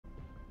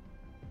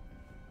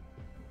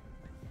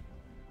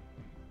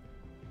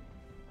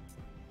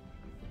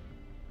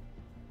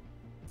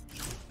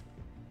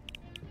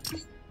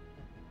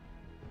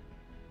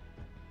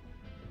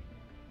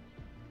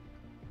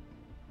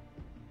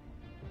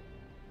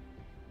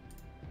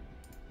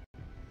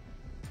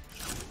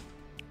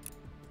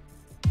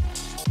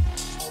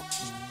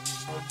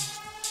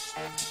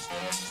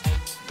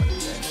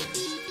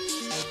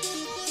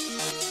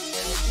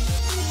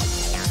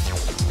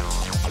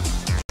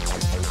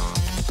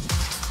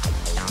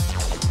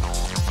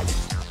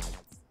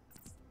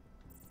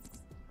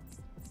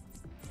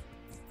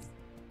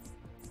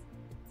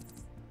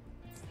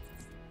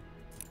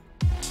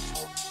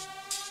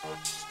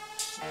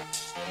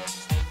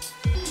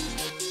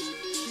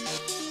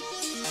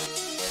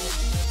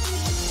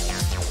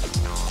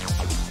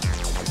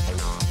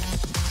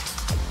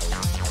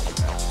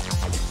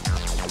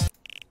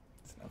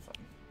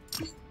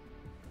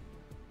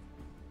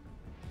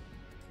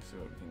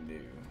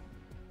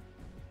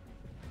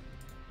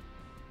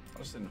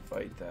just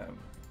invite them.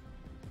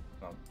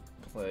 I'll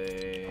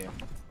play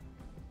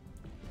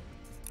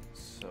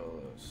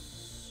solo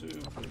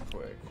super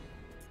quick.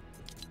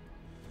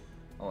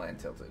 I'll land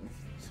tilted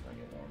so I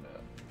get warmed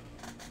up.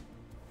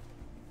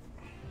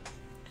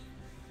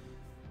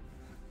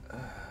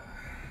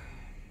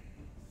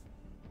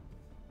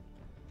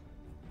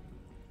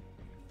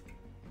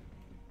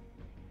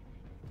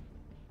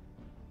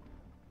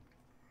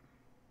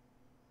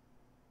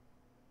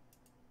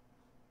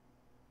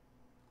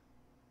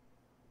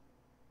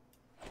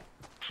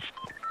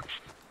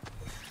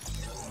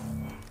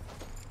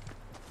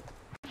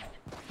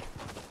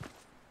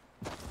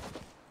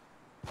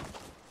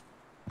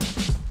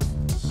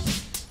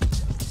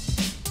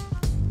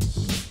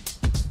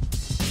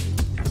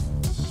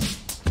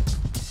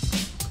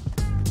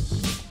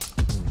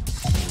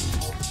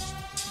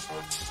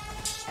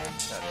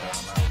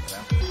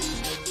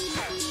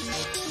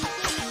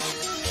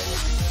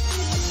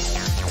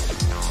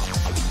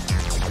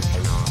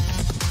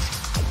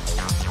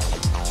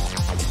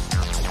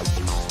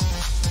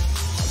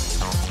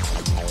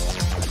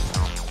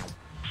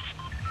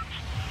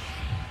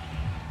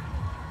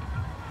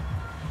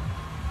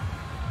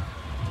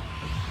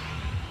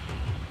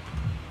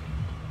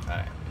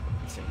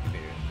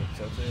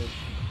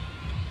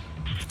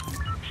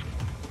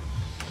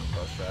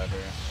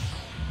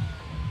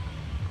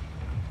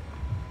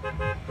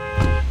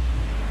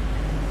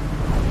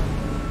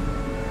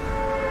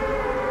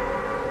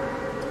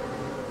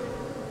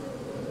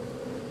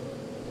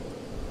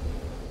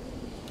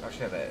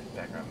 Actually, that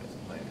background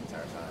music playing the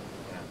entire time.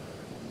 Yeah.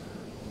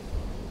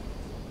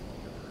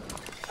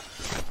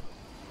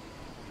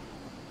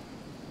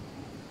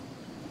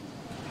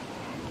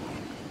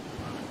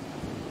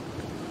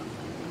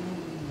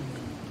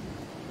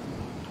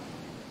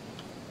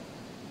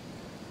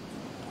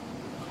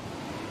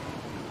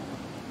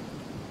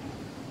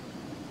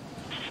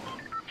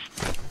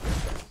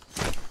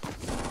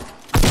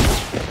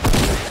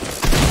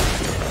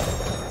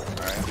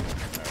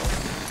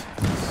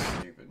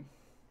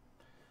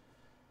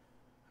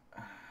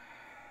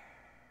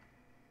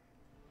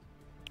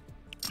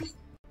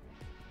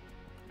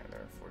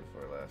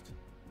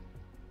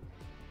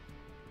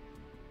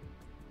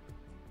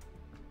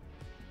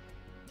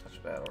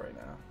 Battle right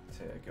now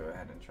to go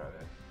ahead and try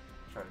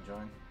to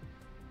join.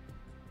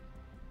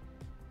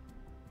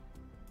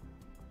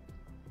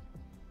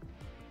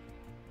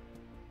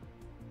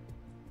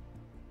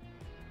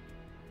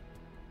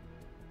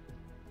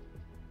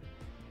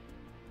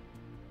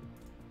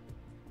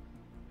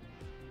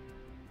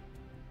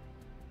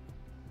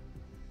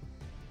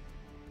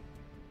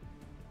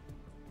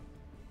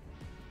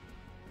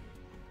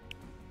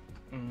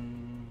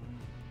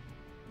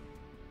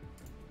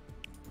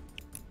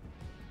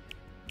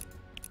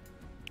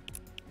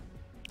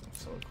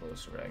 So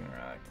close to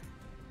Ragnarok.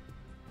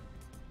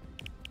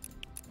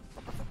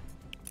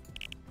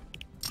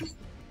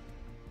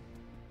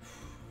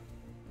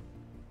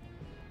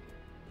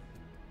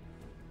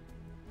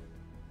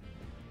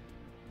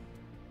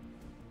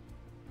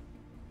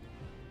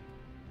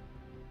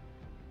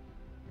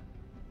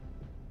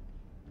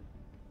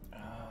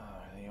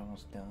 Are they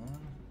almost done?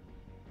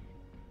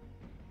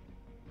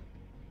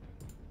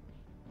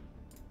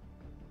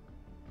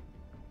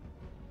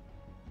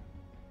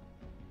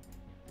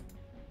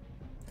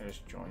 There's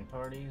join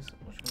parties?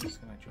 Which one's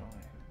gonna join?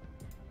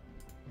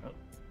 Oh.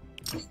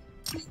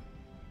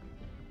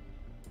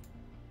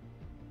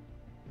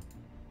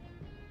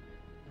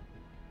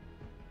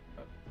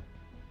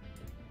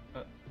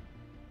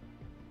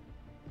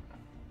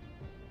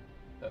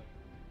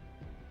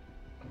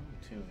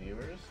 Two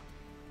viewers?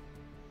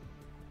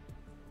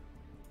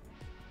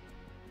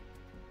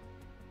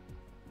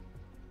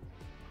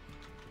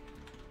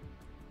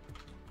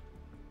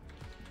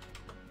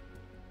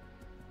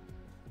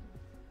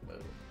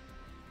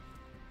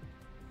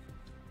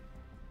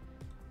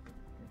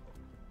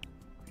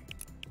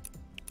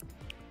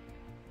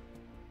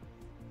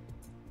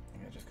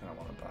 I don't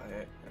want to buy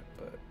it,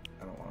 but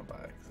I don't want to buy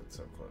it because it's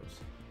so close.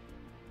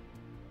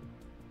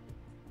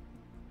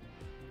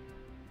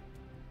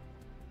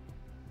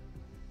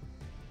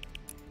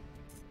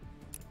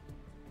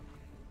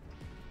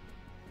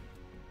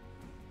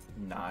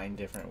 Nine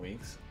different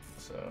weeks,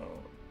 so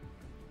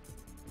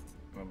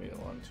I'll be the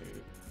one to.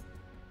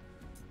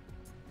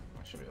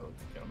 I should be able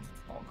to get them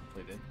all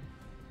completed.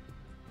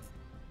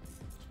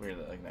 It's weird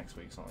that like next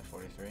week's only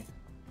 43.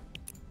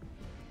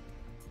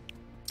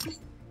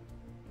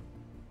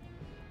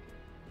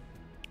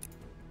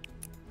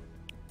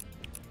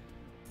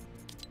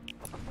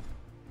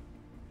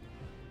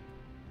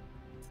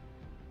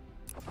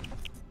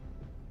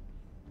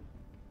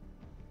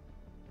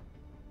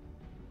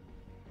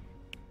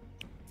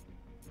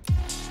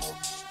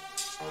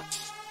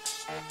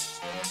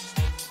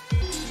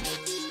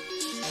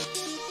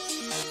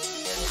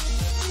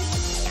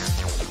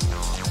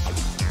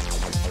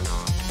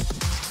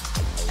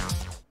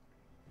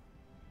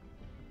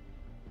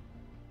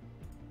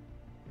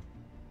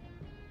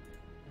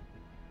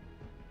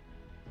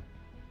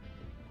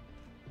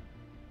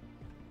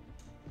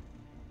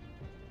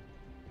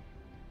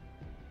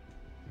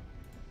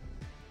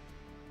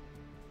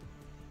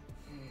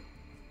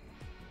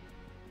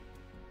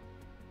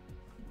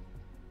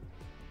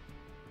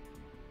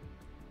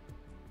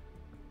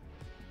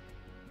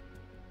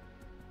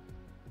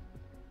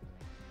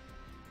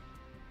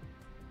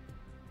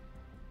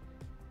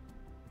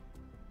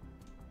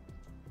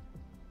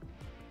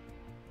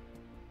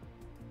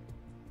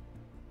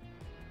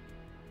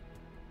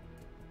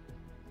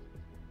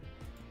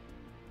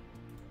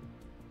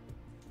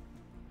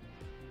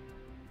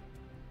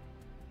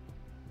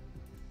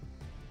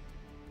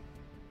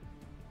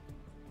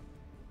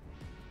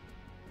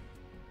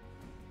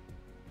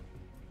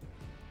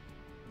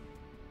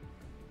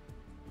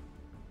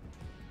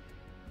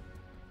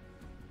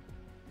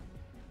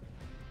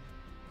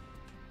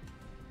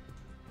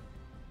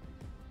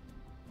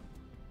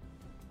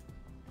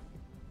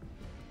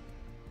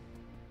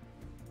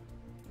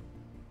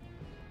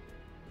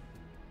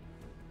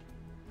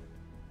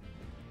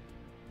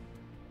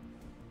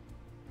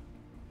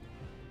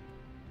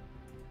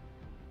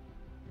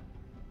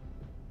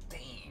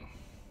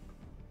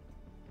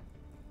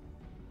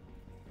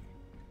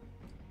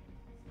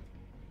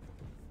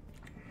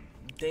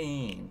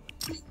 Dang.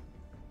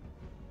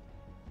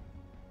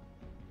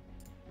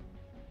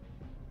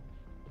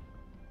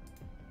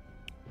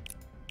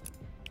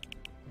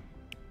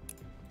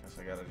 Guess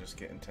I gotta just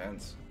get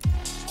intense.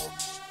 I'll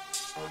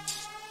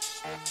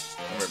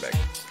be right back.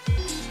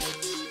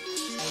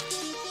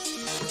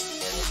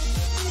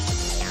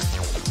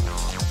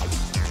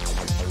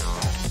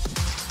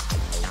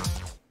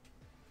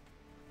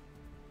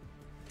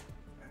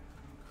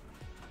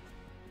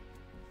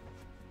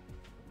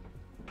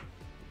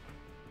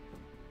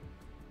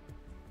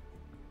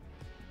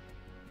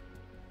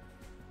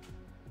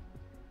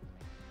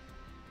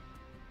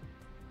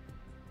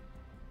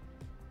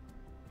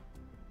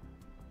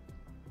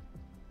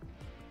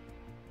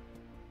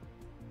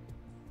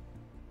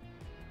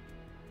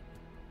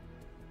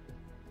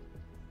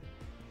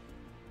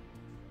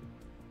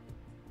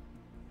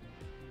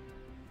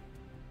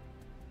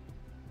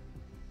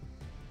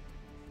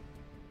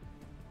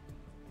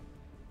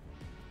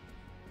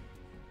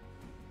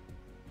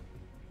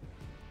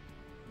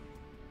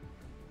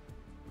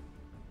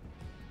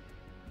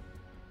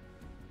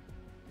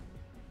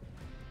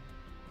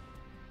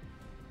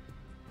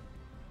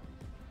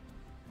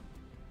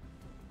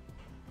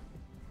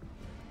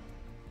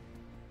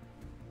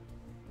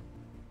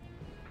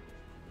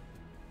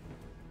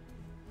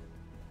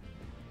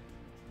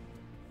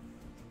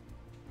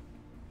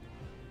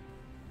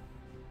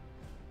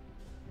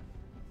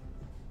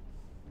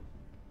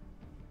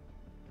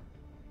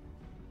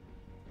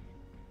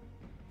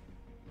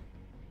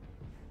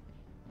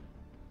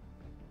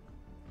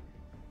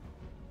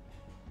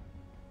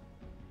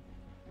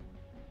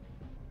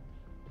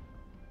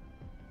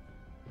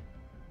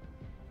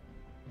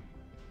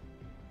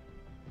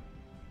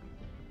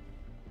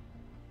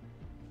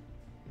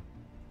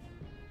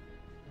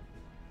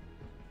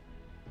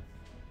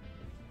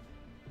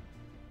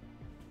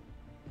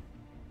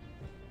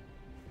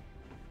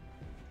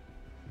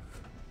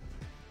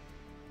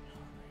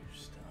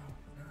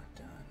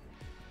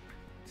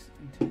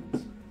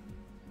 Intense.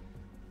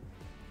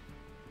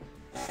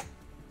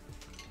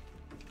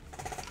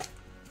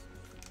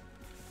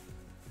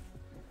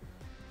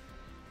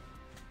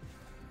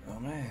 Oh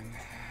man.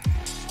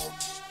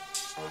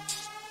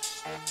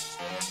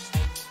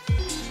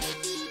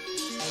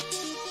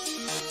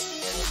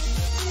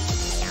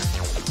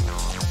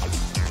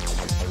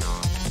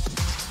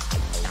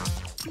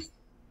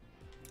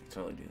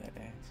 Totally do that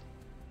dance.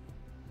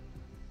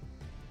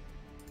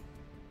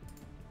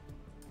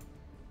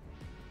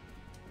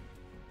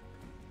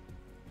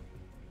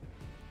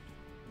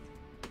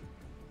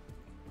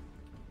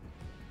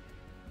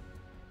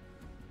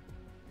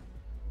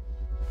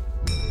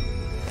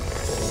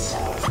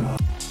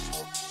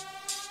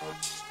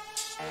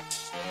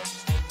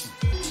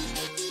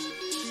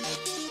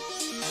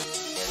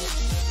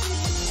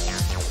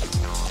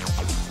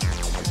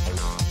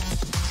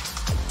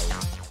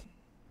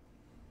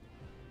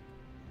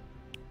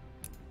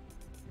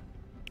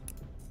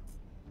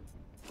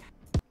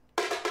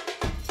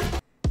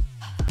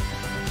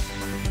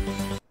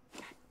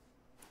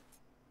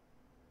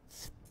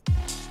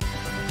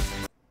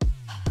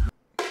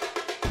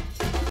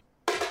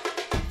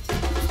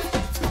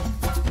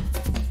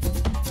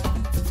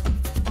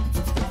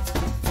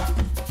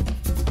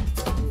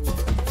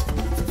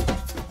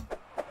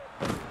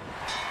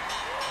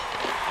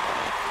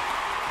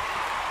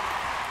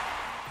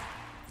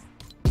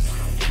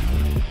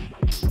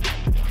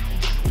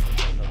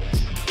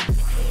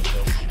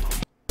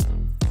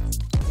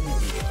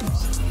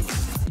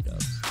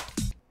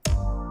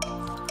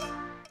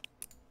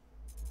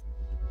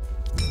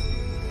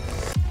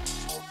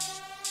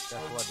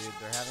 Dude,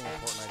 they're having a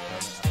Fortnite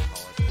tournament at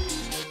college.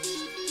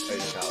 Are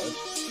you college?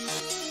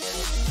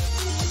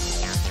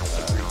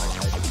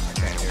 I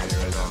can't hear you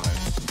right now. My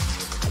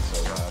music is so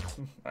loud.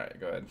 Alright,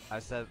 go ahead. I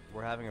said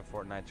we're having a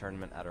Fortnite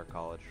tournament at our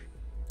college.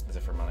 Is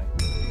it for money?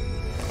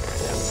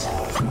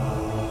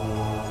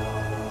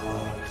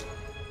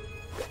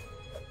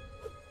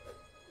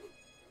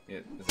 Yeah,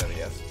 is that a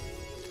yes?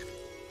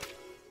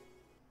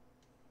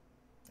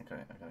 Okay,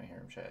 I gotta hear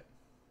him chat.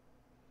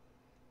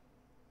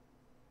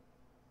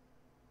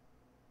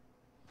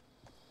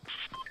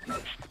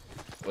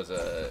 Was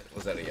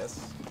that a yes?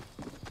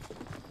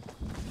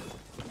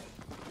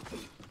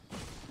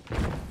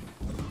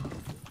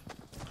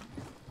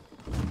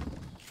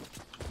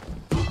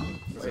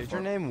 Wait, is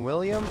your name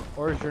William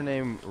or is your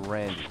name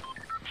Randy?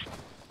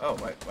 Oh,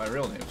 my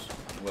real name's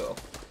Will.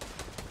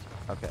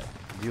 Okay.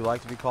 Do you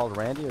like to be called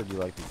Randy or do you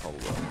like to be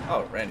called Will?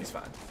 Oh, Randy's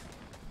fine.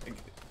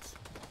 It's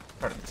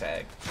part of the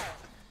tag.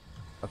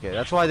 Okay,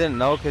 that's why I didn't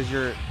know because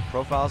your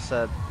profile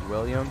said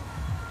William,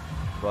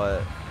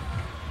 but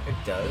It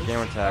does. the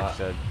gamer tag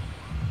said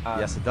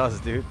yes, it does,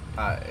 dude.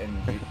 On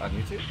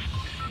YouTube?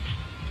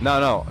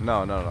 No.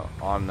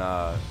 On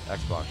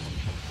Xbox.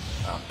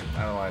 Oh, I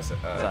don't know why I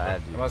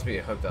said. It must be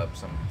hooked up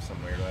some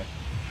weird way.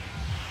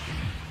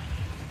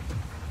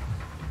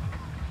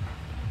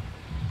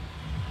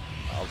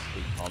 I'll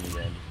speak on you,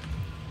 Randy.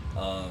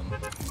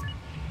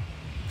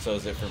 So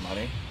is it for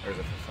money or is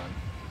it for fun?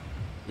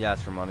 Yeah,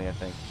 it's for money, I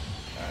think.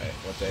 Alright,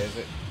 what day is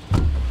it?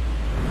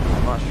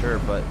 I'm not sure,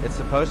 but it's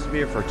supposed to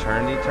be a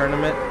fraternity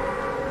tournament.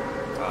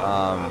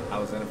 I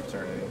was in a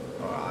fraternity.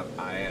 Oh,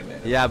 I am in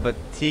it. Yeah, but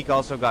Teak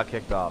also got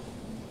kicked off.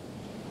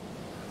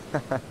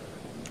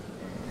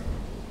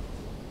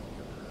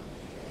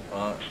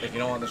 Well, if you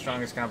don't want the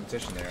strongest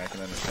competition there, I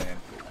can understand.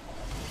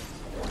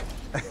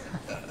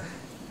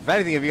 If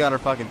anything, if you got our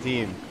fucking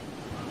team.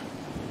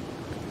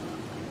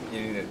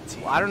 You need a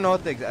team. Well, I don't know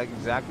what the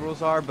exact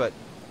rules are, but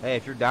hey,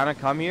 if you're down to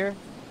come here,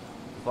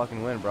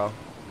 fucking win, bro.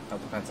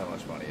 That depends how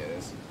much money it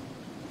is.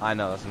 I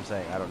know, that's what I'm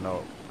saying. I don't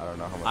know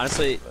how much.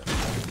 Honestly,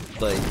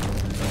 like,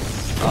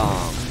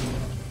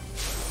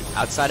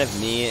 outside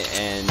of me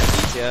and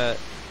Aditya,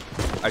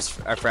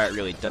 our frat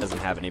really doesn't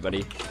have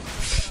anybody.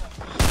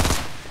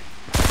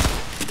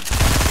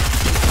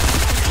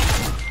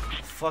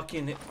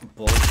 Fucking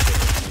bullshit,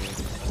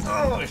 dude.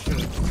 Oh, I should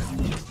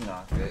have just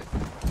knocked it.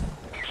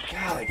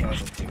 God, that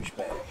guy's a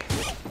douchebag.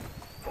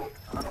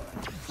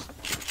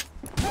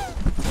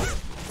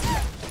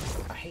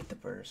 I hate the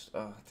burst.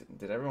 Oh,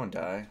 did everyone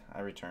die?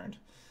 I returned.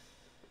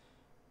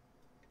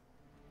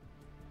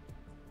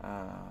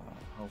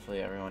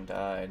 Hopefully everyone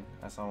died.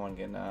 I saw one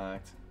get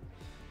knocked.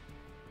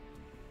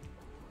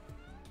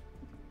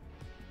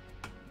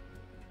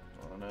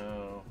 Oh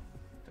no.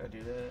 Did I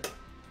do that?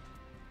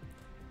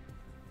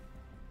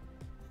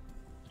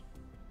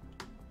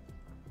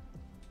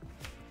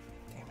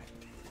 Damn it.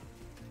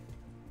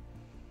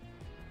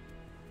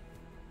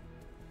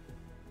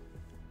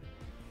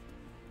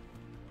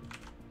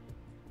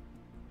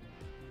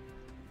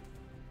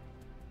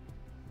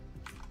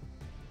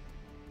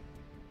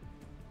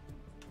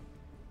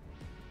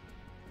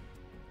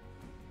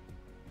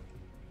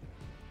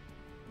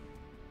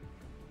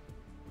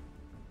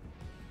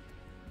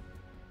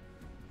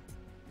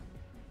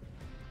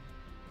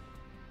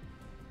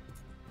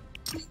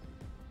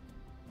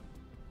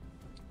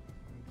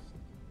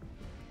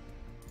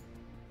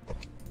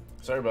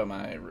 Sorry about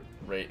my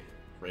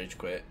rage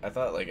quit. I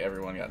thought like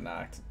everyone got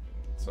knocked.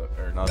 So,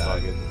 or No, it's all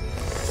died. good.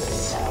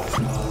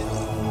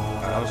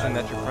 I was saying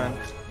that's your friend?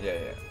 Yeah,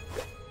 yeah.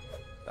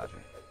 Gotcha.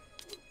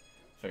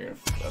 Figure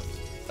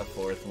a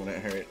fourth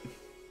wouldn't hurt.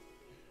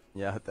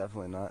 Yeah,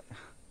 definitely not.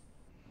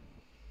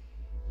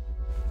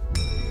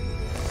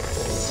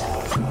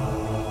 Oh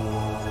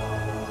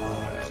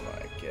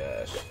my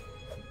gosh.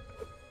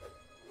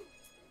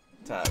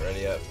 Todd,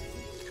 ready up.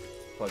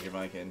 Plug your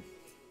mic in.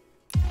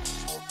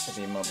 Hit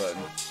the emo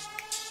button.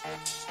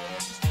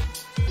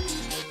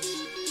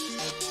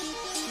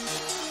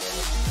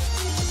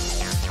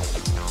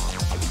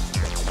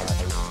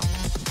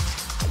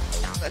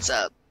 What's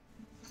up?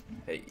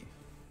 Hey.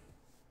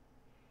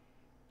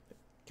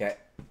 Cat.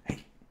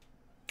 Hey.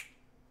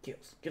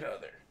 Kills. Get out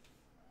of there.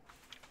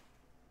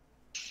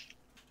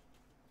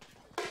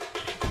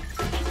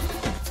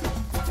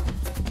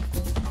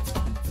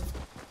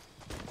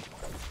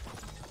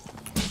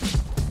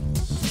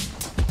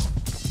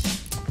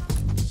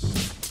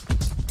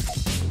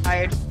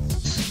 Tired.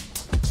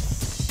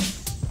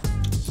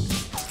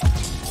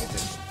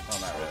 Oh,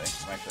 not really.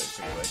 I'm actually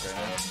pretty awake right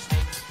now.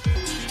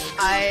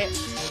 I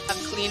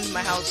have cleaned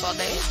my house all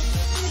day.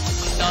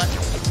 Done.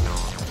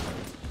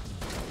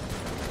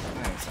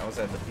 Nice. I was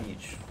at the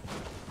beach.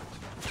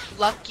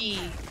 Lucky.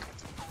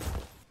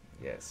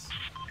 Yes.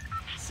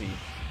 See.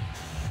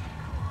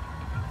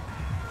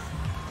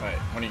 Alright,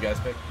 one of you guys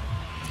pick?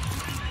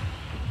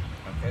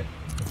 Okay.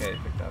 Okay,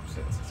 picked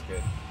opposites. It's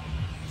good.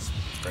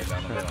 Straight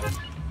down the middle.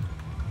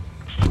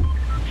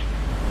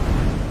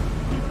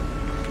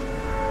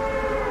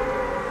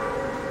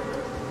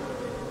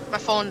 My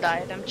phone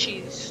died. I'm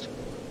cheesed.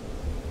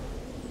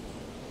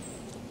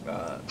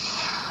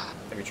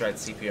 Have you tried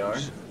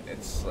CPR?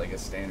 It's like a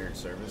standard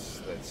service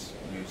that's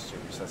used to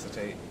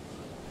resuscitate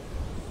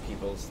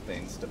people's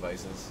things,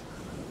 devices.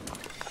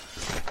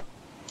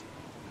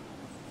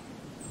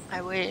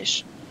 I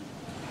wish.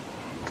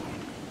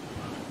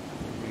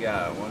 We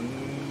got one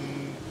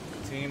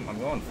team. I'm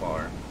going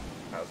far.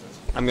 Houses.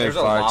 I'm going There's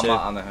far, a llama too.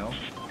 on the hill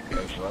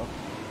as well.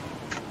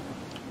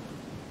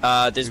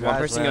 There's You one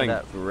guys person landed going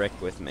at-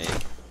 brick with me.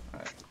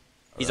 Alright.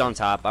 He's on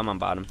top. I'm on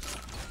bottom. Two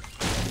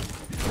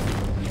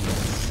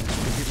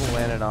people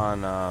landed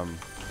on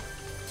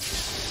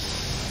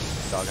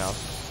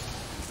doghouse.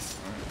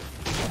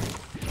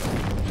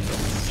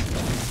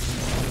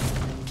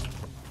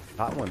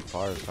 That one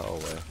far as hell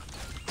away.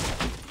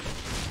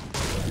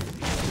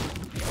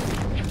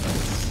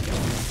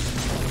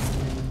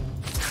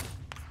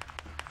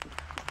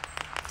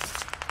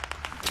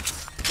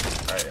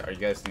 Alright, are you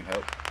guys need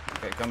help?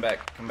 Okay, come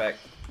back, come back.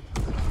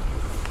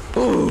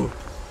 Ooh.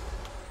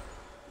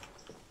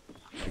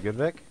 You good,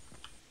 Vic?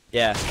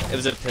 Yeah, it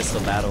was a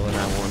pistol battle and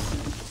I won.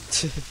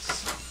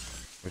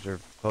 Which are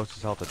close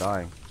as hell to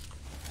dying.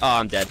 Oh,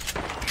 I'm dead.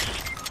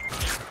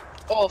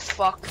 Oh,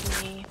 fuck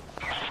me.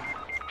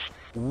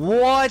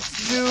 What,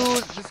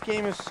 dude? This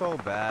game is so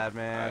bad,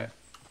 man. Alright.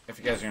 If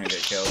you guys are gonna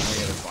get killed, I'm gonna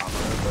get this llama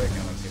real quick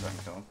and let's see if I can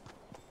kill him.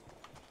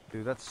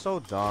 Dude, that's so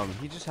dumb.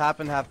 He just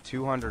happened to have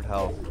 200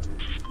 health.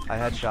 I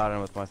headshot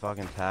him with my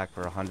fucking tack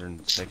for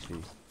 160.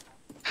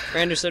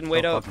 Anderson,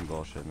 wait Oh, up. fucking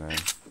bullshit, man.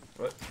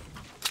 What?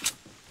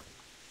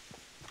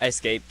 I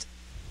escaped.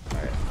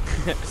 Alright.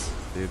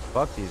 Dude,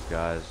 fuck these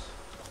guys.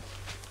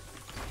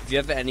 If you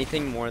have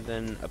anything more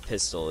than a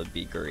pistol, it'd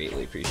be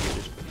greatly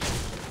appreciated.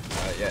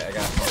 Yeah, I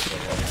got multiple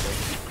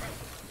weapons.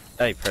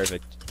 Hey,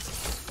 perfect.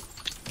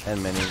 And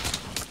minis.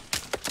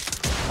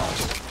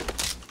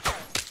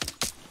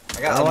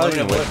 I got Why would they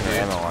unlimited wood, waste their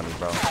dude. ammo on you,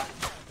 bro?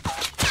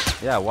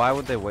 Yeah, why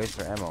would they waste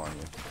their ammo on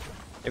you?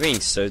 You're being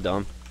so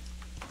dumb.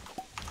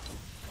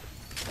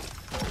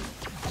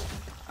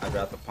 I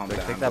dropped the pump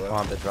down. Take that below.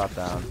 pump and drop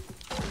down.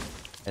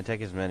 And take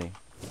his mini.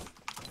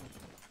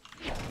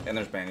 And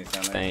there's bandies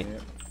down there. Thank- Yeah.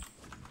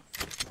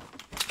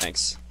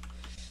 Thanks.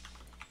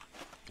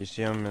 You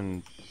see him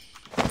in...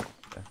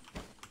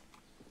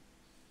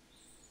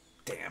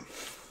 Damn.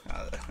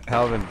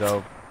 Hell been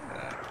dope.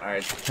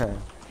 Alright. I'm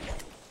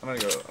gonna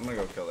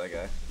go kill that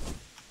guy.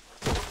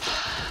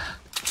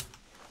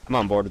 I'm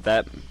on board with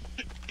that.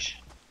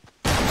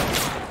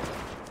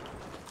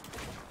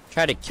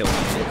 Try to kill me.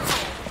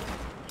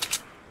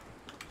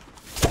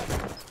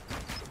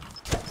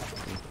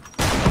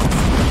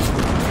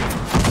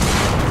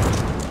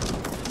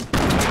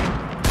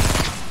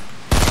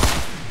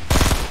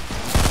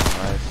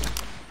 Nice.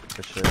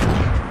 For sure.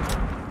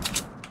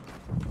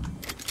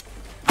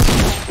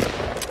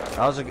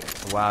 That was a g-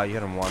 wow, you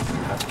hit him once.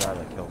 That's the guy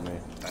that killed me.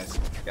 Nice.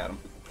 Got him.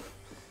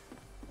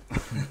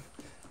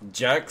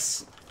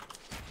 Jux.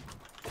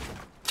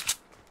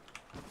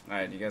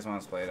 Alright, do you guys want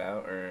us to play it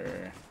out,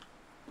 or...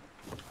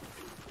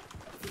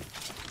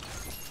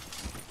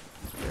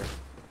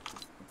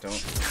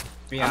 Don't...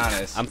 Be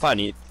honest. I'm fine.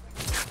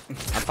 I'm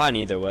fine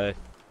either way.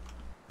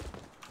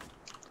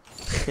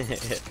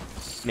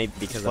 Maybe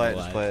because Play I'm it,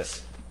 just alive. play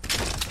it. You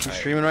Alright.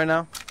 streaming right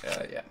now?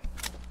 Yeah.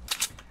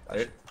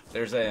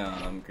 There's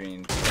a,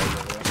 green...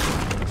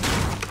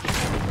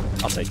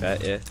 I'll take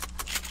that. Yeah.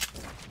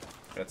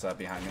 That's,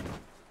 behind me.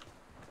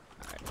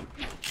 Alright.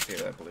 See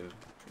that blue?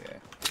 Yeah.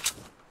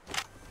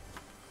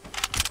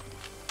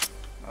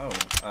 Oh,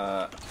 pick up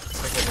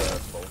a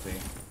bolty,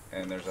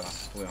 and there's a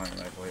blue hunting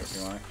rifle here if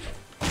you want it.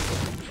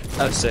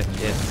 Oh, sick.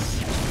 Yeah.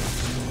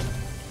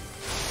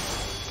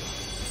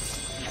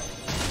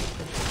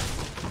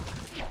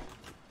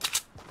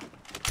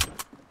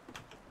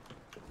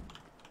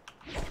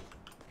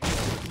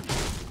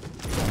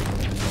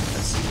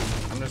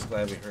 I'm just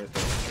glad we heard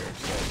those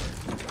jerks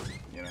over,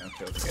 you know,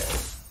 killed the guy.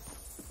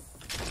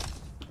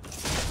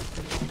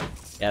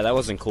 Yeah, that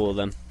wasn't cool of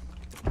them.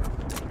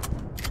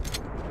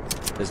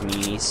 Those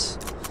meanies.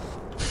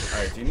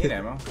 Alright, do you need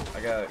ammo? I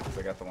got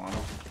the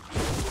llama.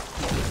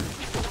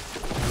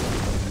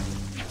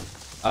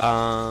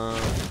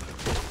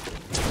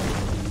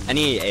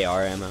 Any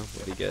AR ammo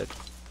would be good.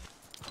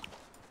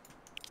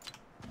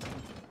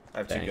 I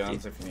have two Thank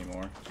guns you. if you need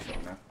more. Just let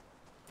me know.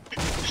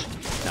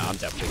 No, I'm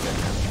definitely good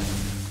now.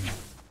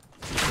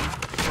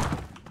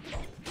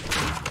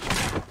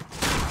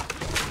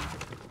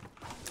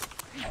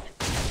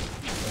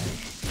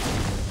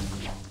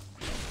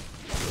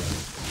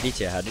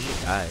 Nietzsche, how did you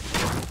die?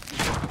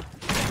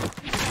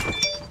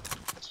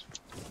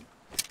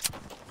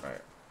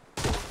 Alright.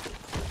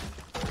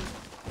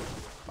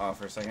 Oh,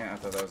 for a second, I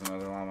thought that was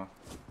another llama.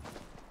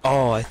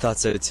 Oh, I thought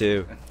so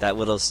too. That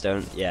little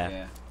stone,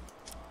 yeah.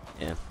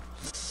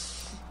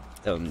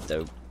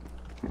 Dope.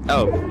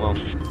 Oh, well,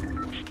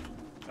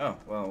 Oh,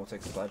 well, we'll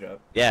take supply drop.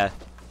 yeah.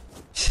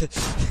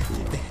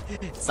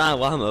 It's not a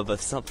llama, but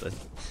something.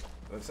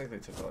 Looks like they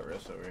took all the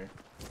rifts over here.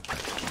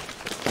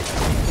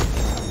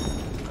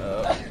 You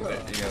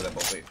got that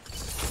bolty.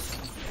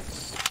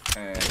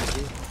 And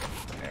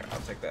here,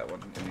 I'll take that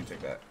one, and you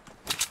take that.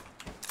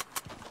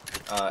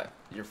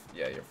 You're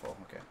full.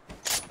 Okay.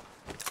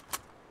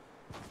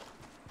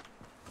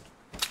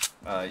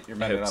 You're I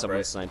mending hope up, someone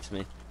right? snipes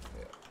me.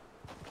 Yeah.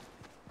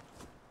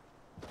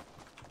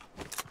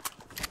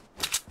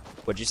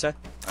 What'd you say?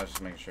 I was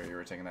just making sure you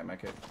were taking that med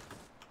kit.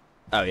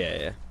 Oh,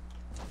 yeah.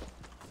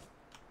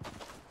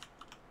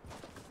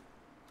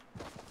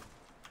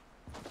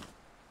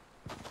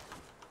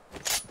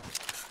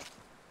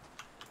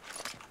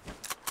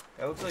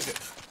 It looks like it.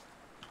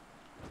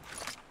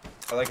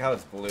 I like how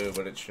it's blue,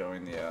 but it's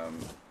showing the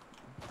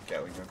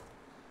Gatling gun.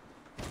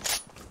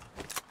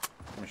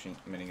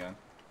 Minigun.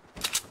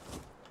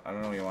 I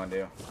don't know what you want to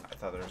do. I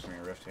thought there was gonna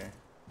be a rift here.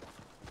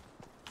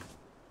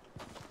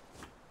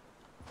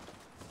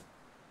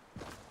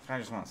 I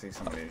just want to see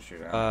somebody to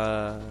shoot at.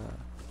 I'm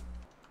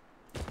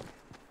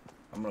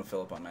gonna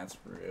fill up on mats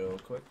real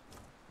quick.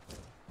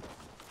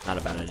 Not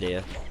a bad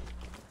idea.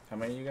 How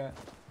many you got?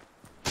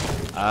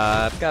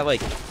 I've got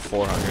like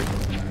 400.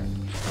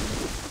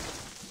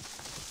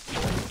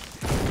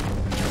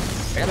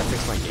 I gotta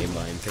fix my game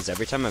volume because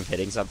every time I'm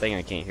hitting something,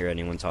 I can't hear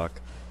anyone talk.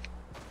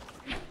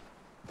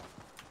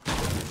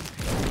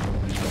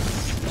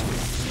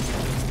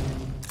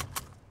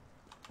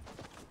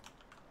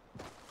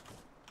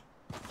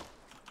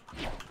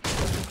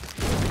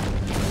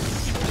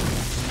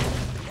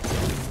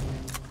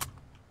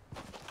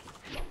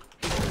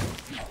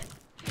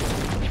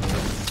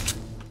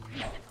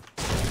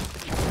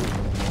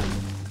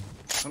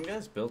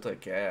 guys built at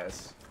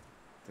gas.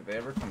 Did they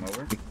ever come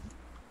over?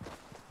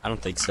 I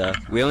don't think so.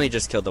 We only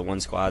just killed the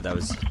one squad that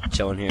was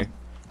chilling here.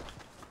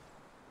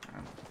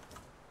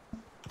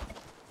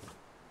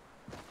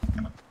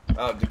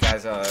 Oh, the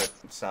guys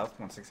south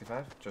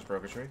 165 just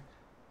broke a tree.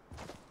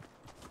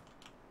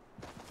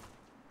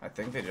 I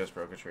think they just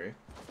broke a tree.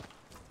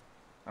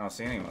 I don't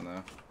see anyone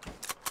though.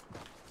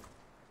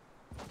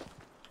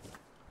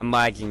 I'm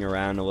lagging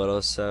around a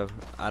little, so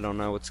I don't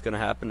know what's gonna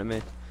happen to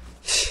me.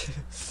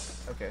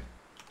 Okay.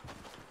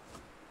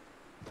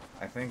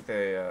 I think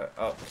they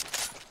oh,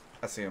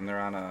 I see them. They're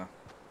on a.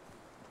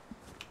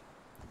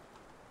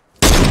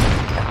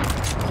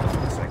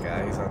 That's that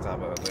guy. He's on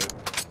top of a loop.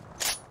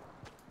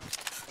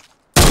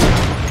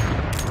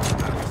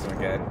 I missed him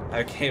again.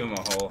 I gave him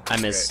a hole. I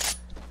That's missed.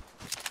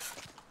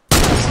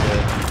 That's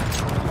good.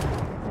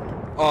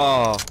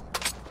 Oh.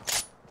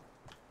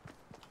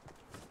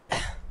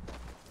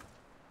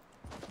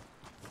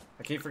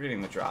 I keep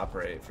forgetting the drop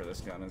rate for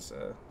this gun is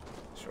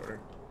shorter.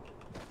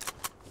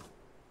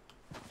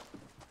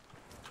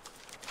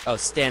 Oh,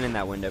 stand in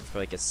that window for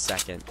like a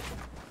second.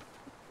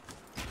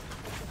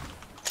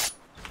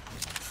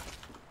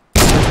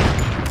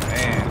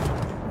 Man.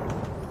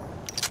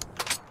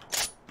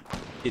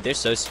 Dude, they're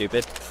so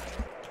stupid.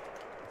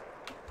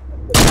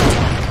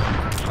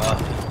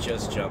 Oh, he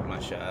just jumped my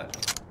shot.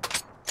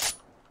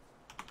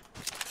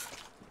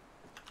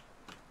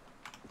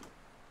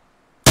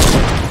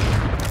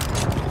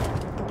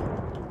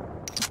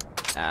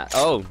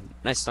 Oh,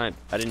 nice snipe.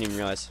 I didn't even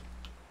realize.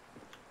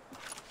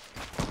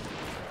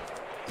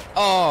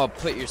 Oh,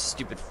 put your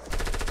stupid.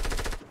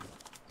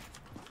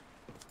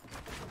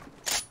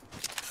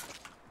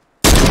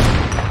 I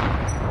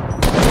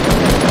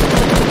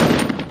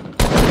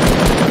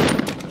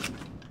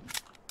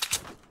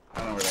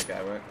don't know where that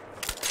guy went.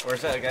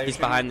 Where's that guy? He's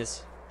behind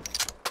this.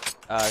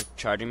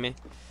 Charging me.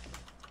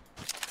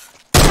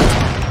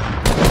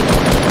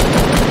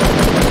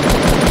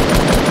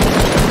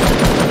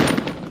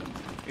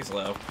 He's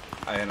low.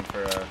 I hit him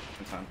for a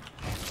ton.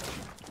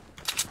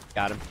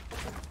 Got him.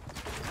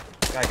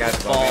 That guy's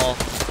above Ball.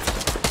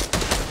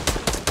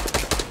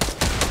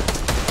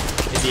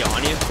 Is he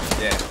on you? me.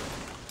 Yeah.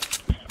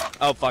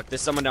 Oh fuck,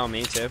 there's someone down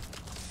me too.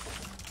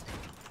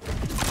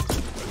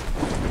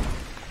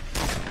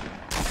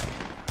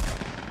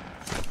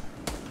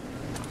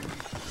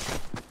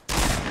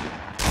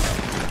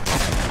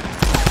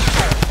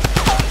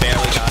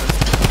 Barely got him.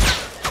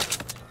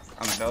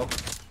 On the hill.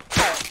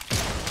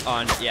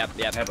 On, yep.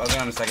 Yep, I'll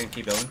go in a second.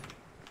 Keep building.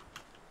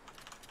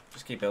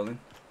 Just keep building.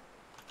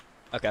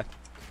 Okay.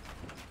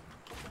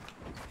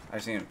 I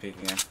see him peek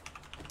again.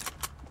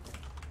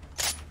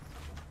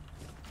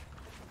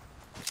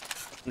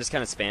 I'm just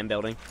kind of spam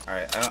building.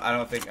 Alright, I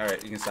don't think.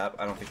 Alright, you can stop.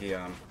 I don't think he,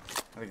 I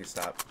think he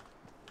stopped.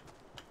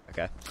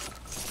 Okay.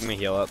 I'm gonna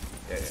heal up.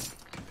 Yeah, yeah.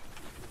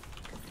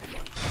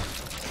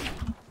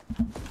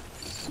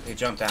 He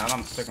jumped down.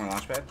 I'm took my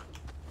launch pad.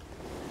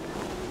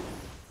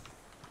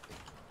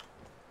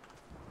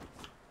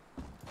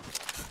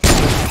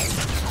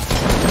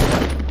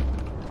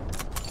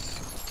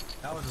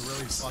 That was a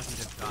really fucking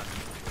good shot.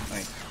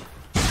 Thanks.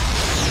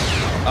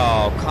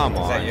 Oh, come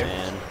on, that you?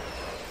 man.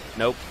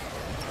 Nope.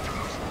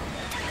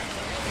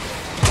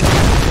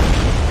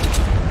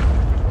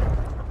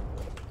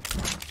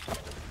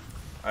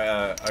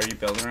 Are you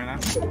building right now?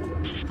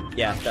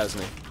 Yeah, that was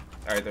me.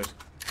 Alright, there's.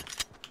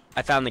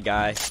 I found the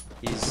guy.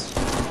 He's...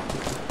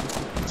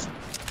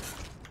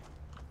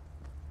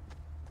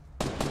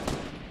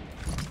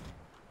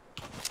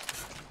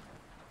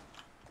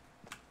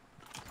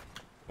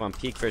 Come on,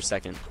 peek for a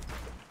second.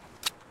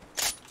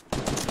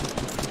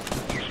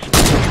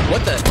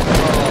 What the? Oh,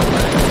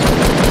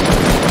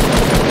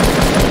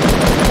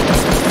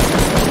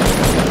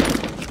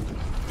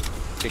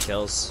 good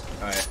kills.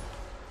 Alright.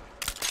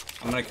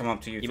 I'm gonna come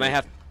up to you. You too. might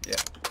have... Yeah.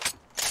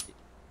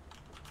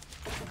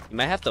 You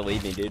might have to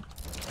leave me, dude.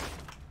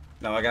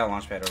 No, I got a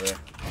launch pad over there.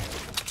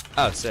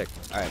 Oh, sick.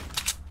 Alright.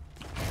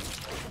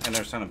 And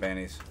there's a ton of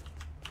bannies.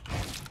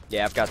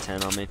 Yeah, I've got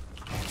 10 on me.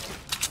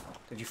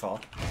 Did you fall?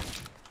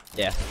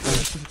 Yeah.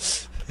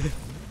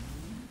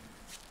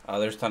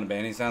 There's a ton of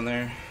bannies down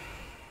there.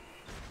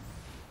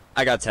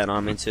 I got 10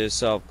 on me too,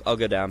 so I'll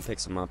go down, pick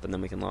some up, and then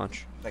we can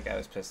launch. That guy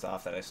was pissed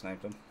off that I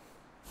sniped him.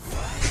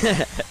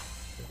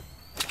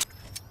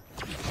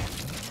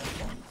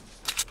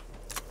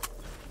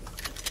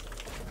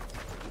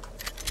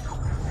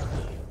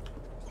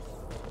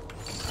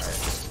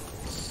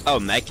 Oh,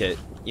 medkit.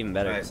 Even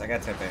better. Nice, I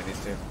got 10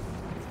 bandies too.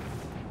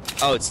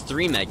 Oh, it's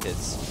 3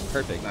 medkits.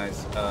 Perfect.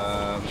 Nice.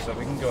 So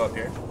we can go up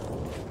here.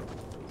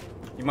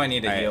 You might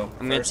need a Alright, heal.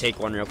 I'm gonna first. take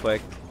one real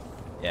quick.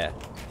 Yeah.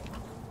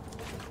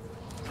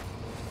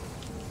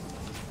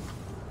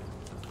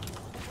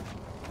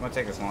 I'm gonna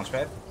take this launch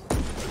pad.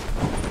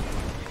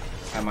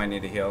 I might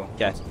need a heal.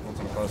 Okay. Once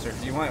I'm closer.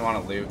 You might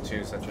want to loot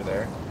too, since you're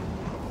there.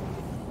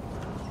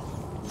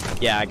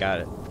 Yeah, I got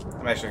it.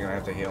 I'm actually gonna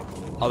have to heal.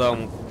 Although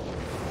I'm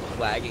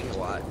lagging a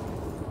lot.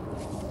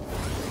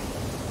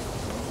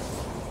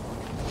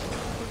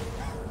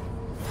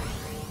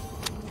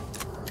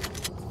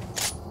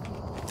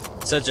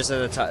 So just at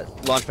the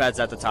top, launch pad's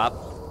at the top.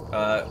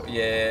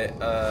 Yeah,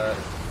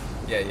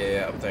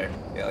 up there.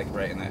 Yeah, like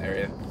right in that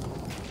area.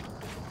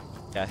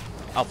 Okay,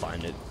 I'll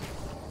find it.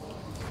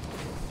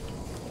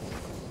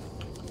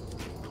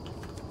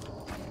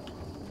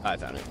 I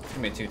found it. Give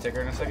me a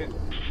 2-ticker in a second.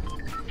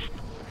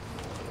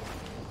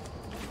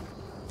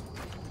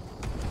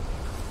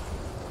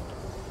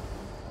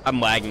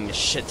 I'm lagging a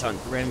shit ton.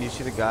 Randy, you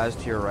see the guys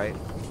to your right?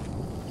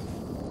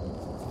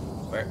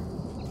 Where?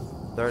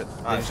 They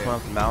I just see went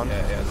up him. the mountain.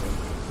 Yeah, I see him.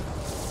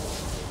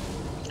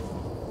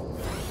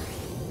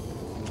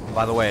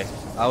 By the way,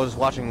 I was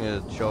watching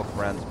the show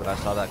Friends, but I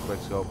saw that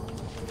quick scope.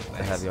 The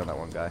Nice. heavy on that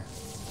one guy.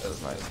 That was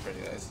pretty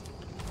nice.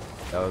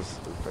 It was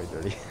pretty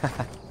dirty.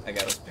 That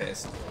guy was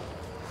pissed.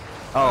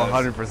 Oh,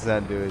 Nice.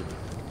 100%, dude.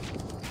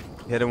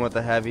 Hit him with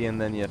the heavy, and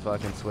then you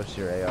fucking switch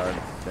to your AR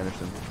and finish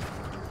him.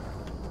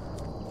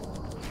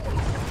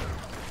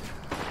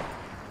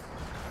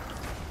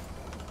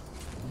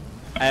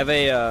 I have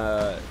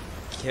a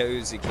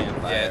cozy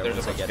campfire. Yeah, there's a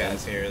once I bunch of get in.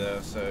 guys here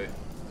though, so you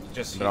But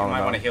I don't might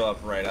know. want to heal up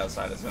right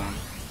outside of zone.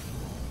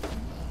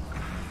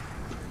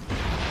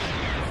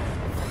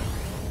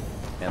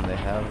 And they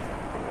have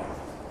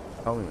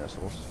homing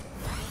missiles.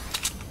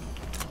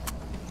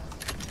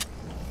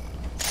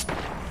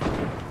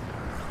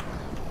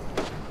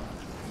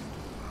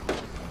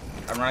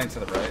 I'm running to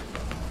the right.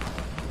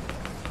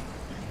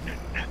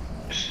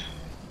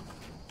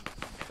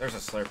 There's a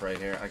slurp right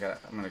here.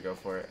 I'm gonna go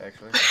for it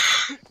actually.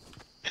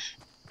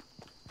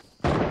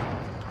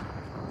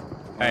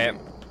 Alright,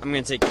 I'm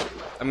gonna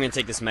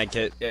take this med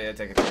kit. Yeah,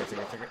 take it.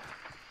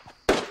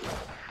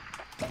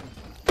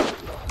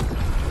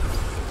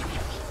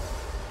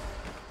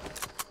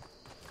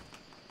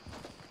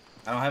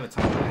 I don't have a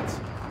ton of minutes.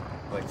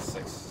 Like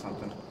 6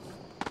 something.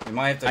 We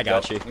might have to I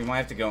got you. We might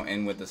have to go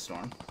in with the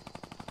storm.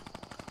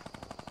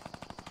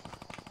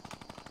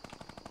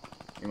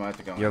 We might have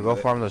to go Yo, in go with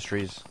it. farm those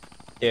trees.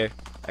 Here,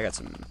 I got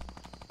some. You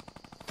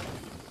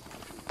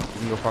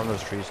can go farm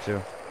those trees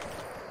too.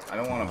 I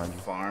don't want to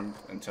farm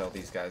until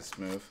these guys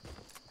move.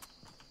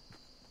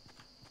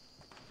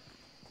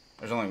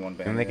 There's only one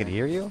band. Can they could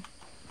hear you?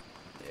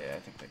 Yeah, I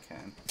think they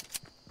can.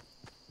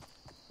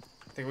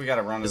 I think we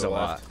gotta run to There's the a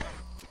left. lot.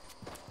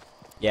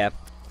 Yeah.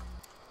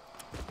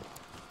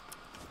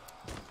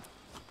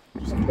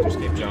 Just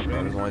keep jumping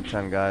There's in. only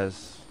 10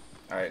 guys.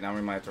 Alright, now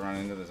we might have to run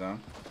into the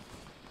zone.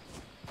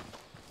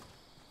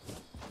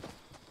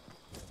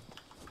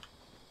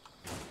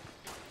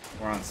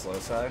 We're on slow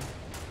side.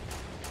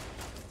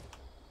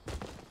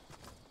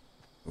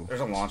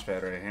 There's a launch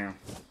pad right here.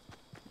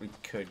 We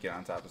could get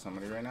on top of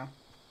somebody right now.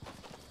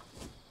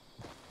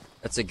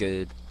 That's a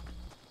good.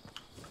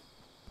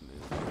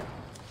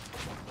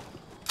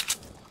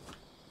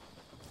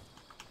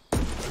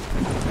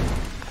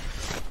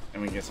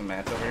 And we can get some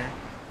mats over here.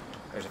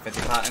 There's a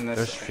 50 pot in this.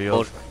 There's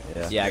shield.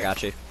 Yeah. Yeah, I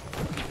got you.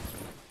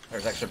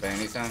 There's extra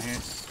bandies down here.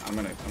 I'm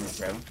gonna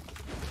grab them.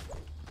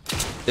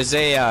 There's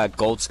a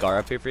gold scar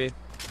up here for you.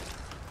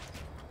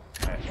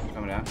 Alright, I'm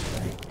coming down.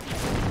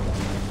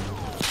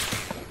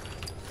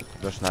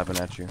 They're sniping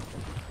at you.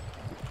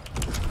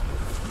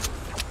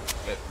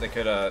 They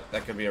could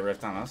that could be a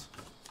rift on us.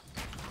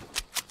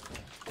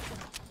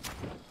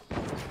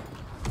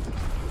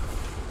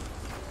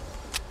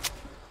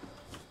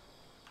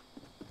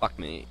 Fuck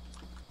me.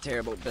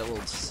 Terrible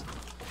builds.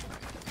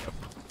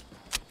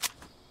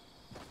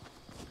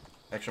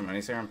 Extra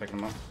minis here, I'm picking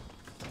them up.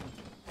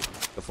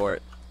 Go for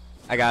it.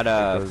 I got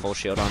a Because- full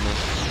shield on me.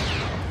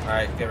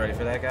 Alright, get ready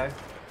for that guy.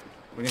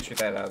 We can shoot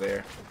that out of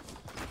there.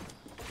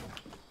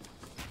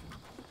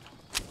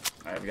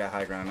 Alright, we got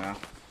high ground now.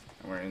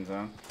 And we're in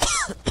zone.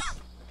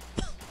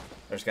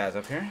 There's guys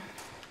up here.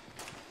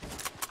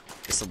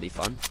 This'll be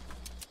fun.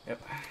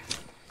 Yep.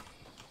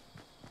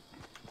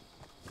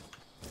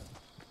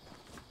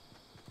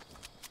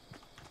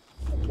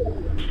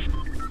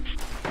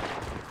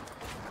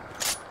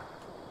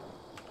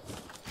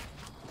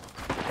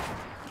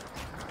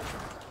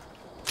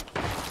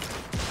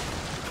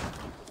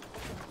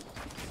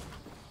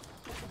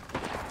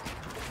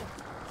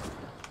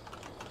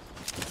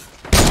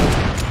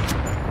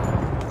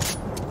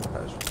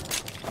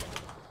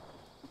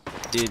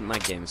 Dude, my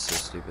game is so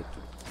stupid.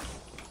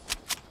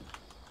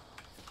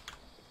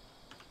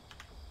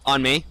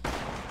 On me.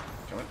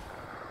 Coming.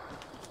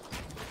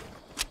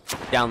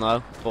 Down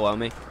low. Below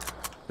me.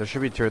 There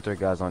should be 2 or 3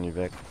 guys on you,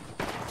 Vic.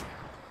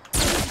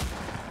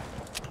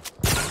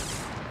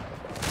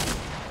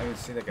 I can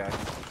see the guy.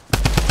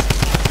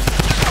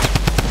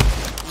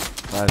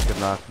 Nice, good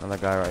knock. Another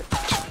guy right.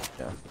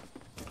 Yeah.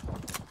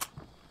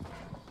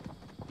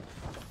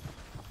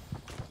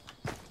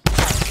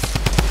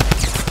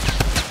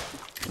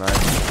 Nice.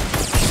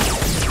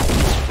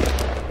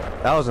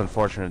 That was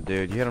unfortunate,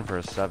 dude. You hit him for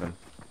a 7.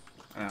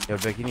 Yeah. Yo,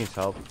 Vic, he needs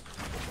help.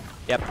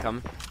 Yep,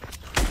 come.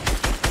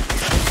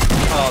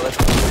 Oh, that's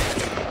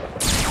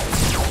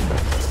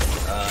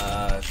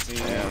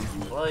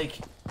dude, like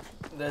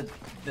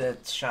the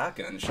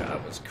shotgun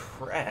shot was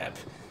crap.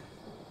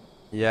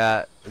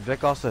 Yeah,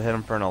 Vic also hit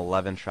him for an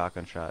 11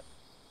 shotgun shot.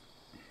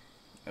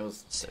 It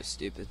was So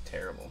stupid.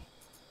 terrible.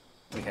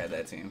 We had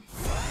that team.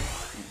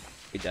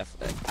 We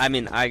definitely. I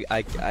mean,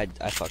 I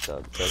fucked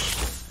up. But,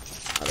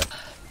 okay.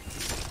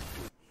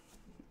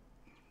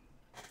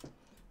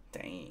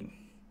 Dang.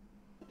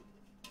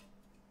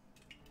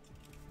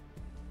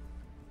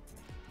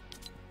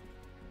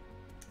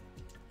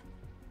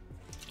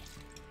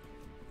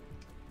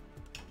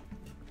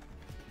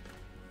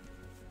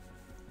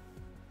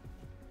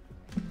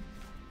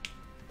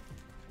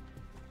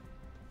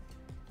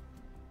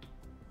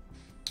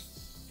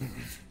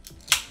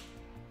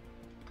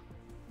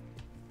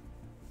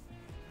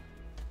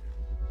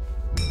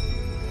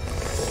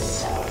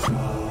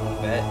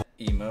 That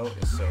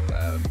emote is so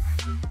loud.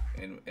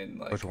 And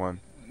like, Which one?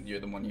 You're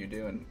the one you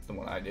do and the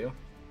one I do.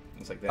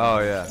 It's like that. Oh,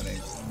 yeah.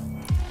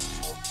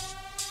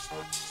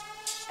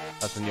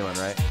 That's a new one,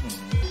 right?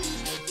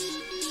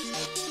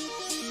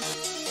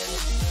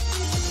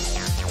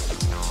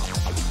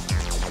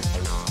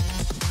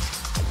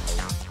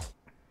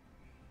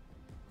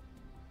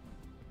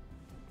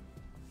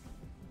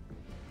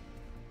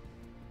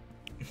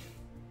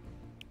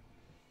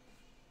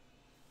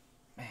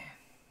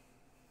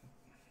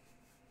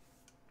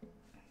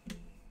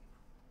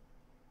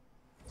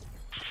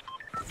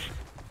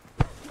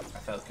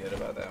 Felt good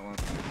about that one.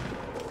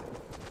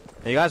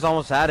 You guys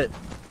almost had it.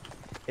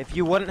 If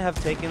you wouldn't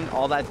have taken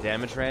all that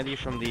damage, Randy,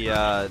 from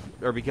the,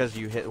 or because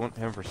you hit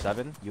him for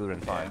 7, you would have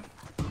been fine.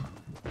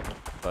 Yeah.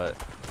 But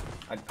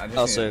I just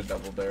Also, needed a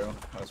double barrel.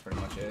 That was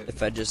pretty much it.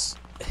 If I just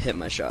hit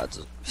my shots.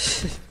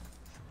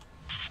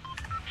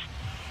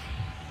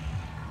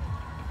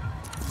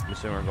 I'm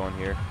assuming we're going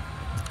here.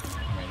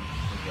 I mean,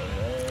 we go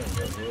there, we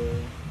go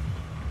here.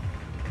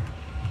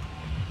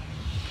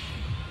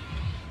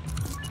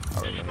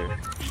 Oh, we're here.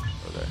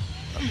 Over there.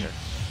 Up here.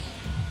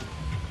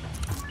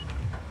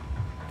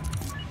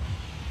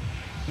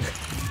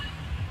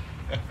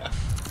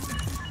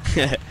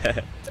 I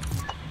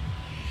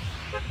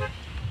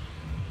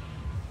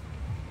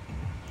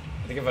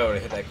think if I would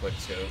have hit that quick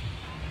scope,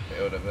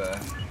 it would have,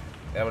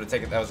 that would have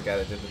taken, that was the guy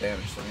that did the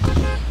damage to me.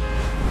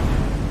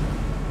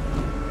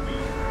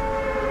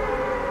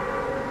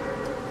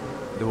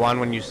 The one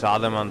when you saw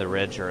them on the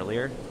ridge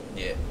earlier?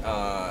 Yeah,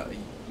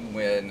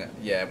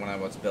 when I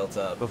was built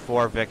up.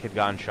 Before Vic had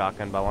gotten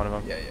shotgunned by one of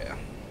them? Yeah.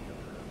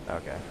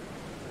 Okay.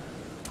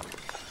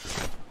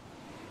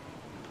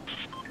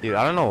 Dude,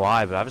 I don't know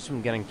why, but I've just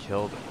been getting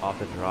killed off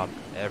the drop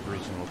every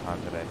single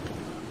time today.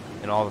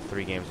 In all the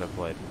 3 games I've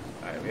played.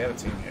 Alright, we have a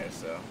team here,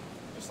 so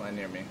just land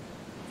near me.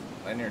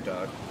 Land near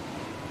dog.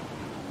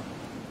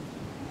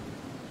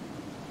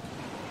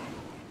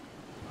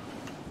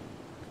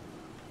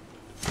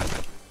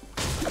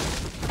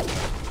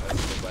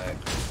 That's the lag.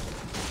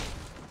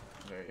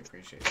 Very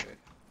appreciated.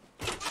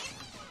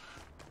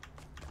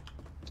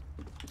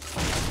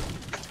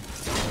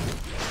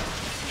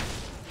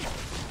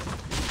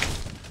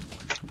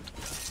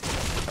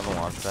 Have a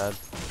launch pad.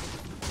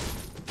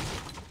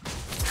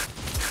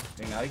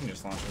 Dude, now you can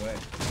just launch away.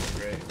 That's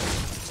great.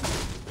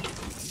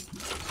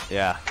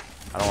 Yeah.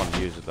 I don't want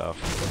to use it though.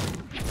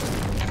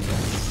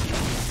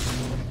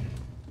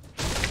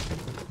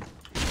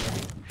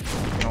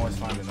 You can always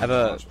find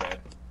another launch pad.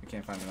 You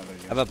can't find another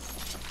unit. I have a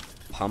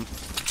pump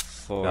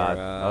for God,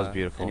 that was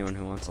beautiful. anyone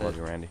who wants I love it.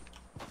 you, Randy.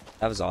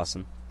 That was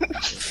awesome.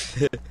 There's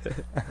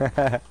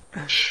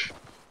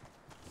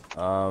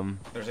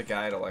a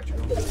guy at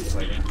electrical.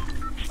 Playground.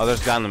 Oh,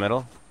 there's a guy in the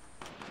middle.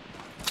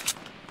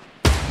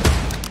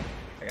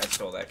 I got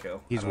stole that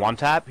kill. He's I don't one know.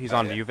 tap. He's Oh,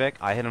 on yeah. you, Vic.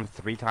 I hit him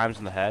 3 times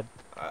in the head.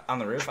 On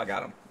the roof, I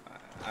got him.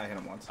 I hit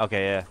him once.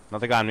 Okay, yeah.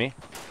 Another guy on me.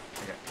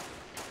 Okay.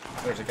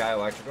 There's a guy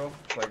electrical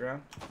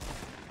playground.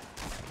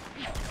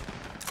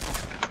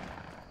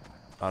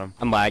 Got him.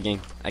 I'm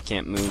lagging. I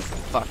can't move.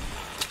 Fuck.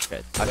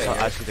 Okay.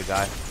 I see the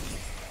guy.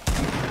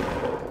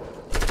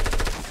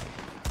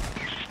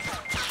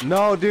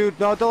 No, dude.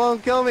 No,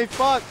 don't kill me.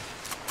 Fuck.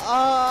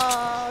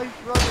 Ah, he's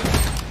running.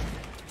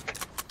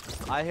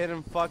 I hit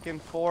him fucking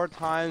 4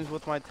 times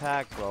with my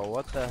tack, bro.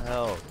 What the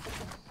hell?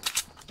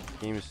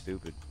 Game is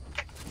stupid.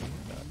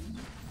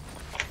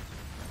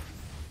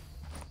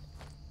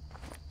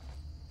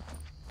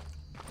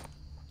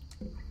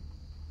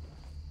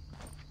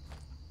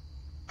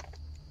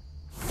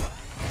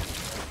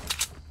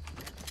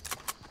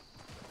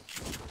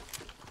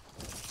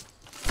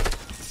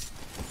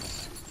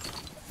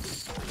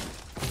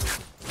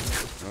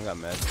 I don't got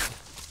meds.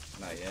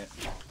 Not yet.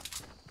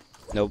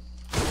 Nope.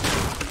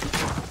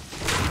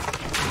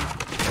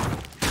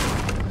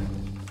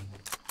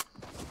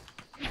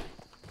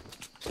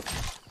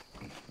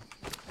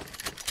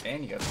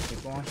 And you got some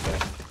people launch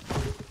pad.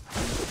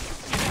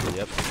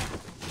 Yep.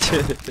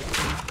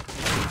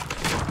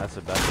 That's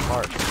the best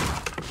part.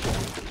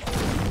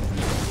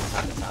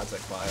 How's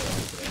that quiet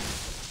today?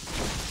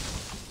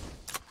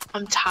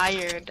 I'm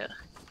tired.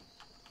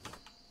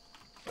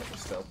 But we're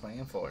still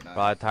playing Fortnite.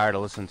 Probably tired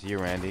of listening to you,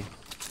 Randy.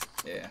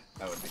 Yeah,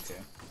 I would be too.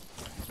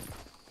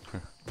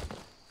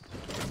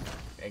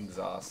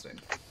 Exhausting.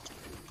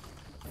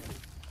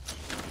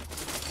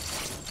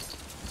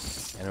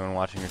 Anyone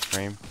watching your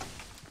stream?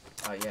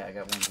 Oh yeah, I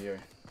got one viewer.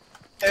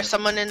 There's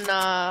someone in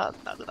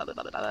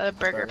the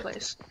burger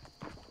place.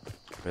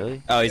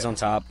 Really? Oh, he's on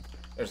top.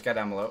 There's a guy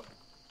down below.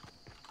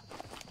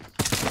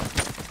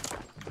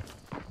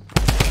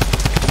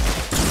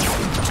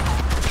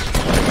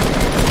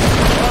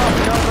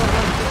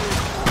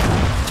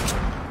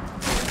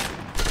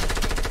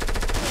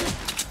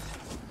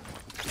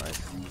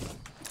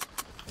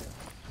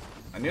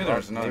 I knew there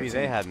was another Maybe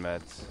team. they had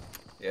meds.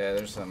 Yeah,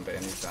 there's some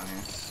bandits down here.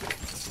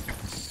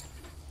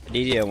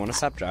 DD, I want to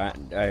stop dying.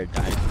 Dude,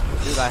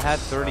 I had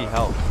 30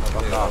 health.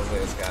 Fuck off. Hopefully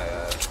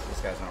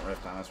this guy's not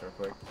ripped on us real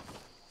quick.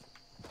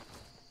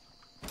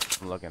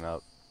 I'm looking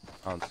up.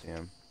 I don't see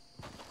him.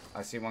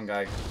 I see one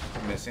guy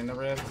missing the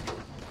rift.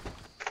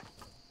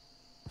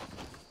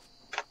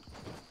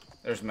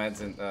 There's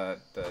meds in the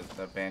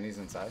bandies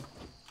inside.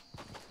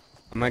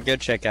 I might go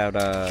check out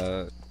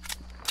the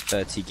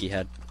tiki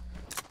head.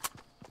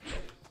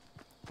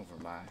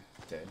 Over my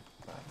dead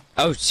body.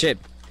 Oh shit!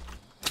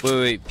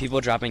 Wait, people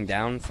dropping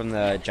down from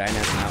the giant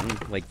ass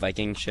mountain, like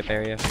Viking ship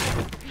area.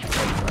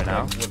 Right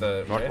now? With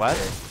a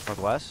Northwest?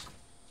 Northwest?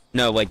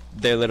 No, like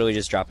they're literally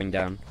just dropping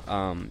down.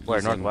 Where,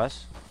 using-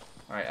 northwest?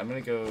 Alright, I'm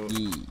gonna go.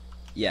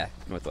 Yeah,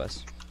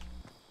 northwest.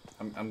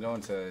 I'm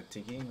going to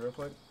Tiki real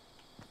quick.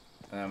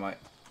 And I might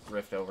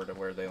rift over to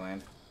where they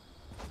land.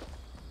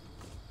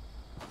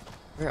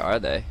 Where are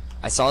they?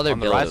 I saw their On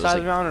the build. right It was side of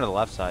like- the mountain or the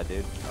left side,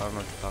 dude? I don't know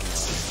what you're talking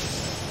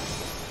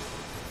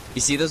You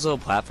see those little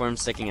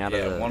platforms sticking out of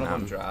Yeah, the one of them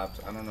mountain? dropped.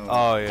 I don't know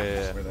Oh,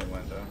 yeah. where they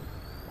went though.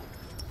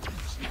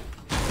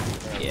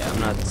 Yeah, I'm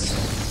not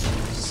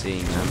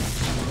seeing them.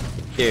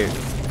 Here,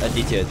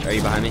 DT, are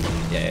you behind me?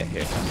 Yeah,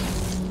 here.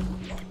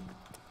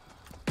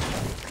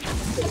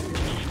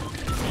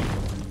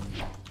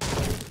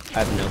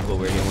 I have no clue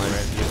where he went.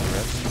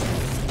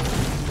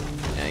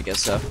 Yeah, I guess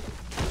so.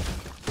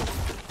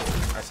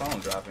 I saw him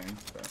dropping,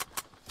 but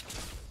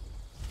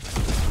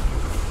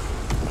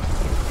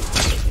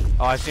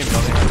Oh, I see him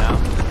building right now.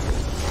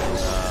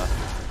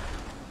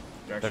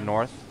 They're direction.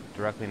 north.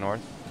 Directly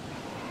north.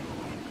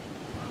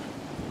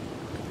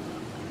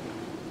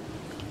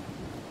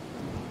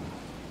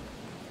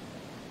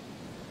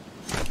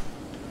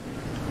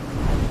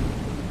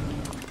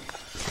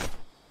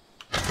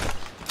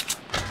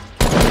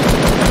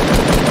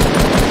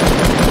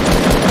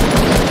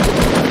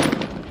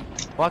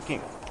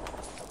 Fucking.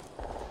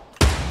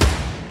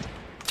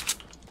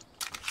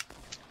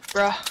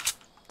 Bruh.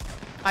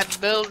 I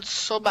build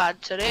so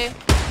bad today.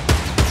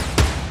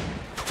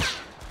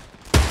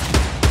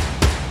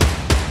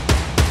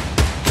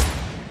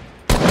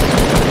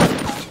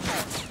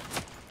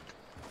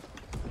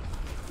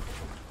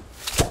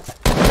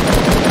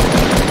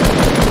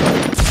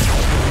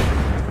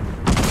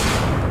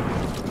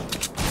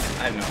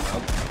 I have no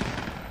help.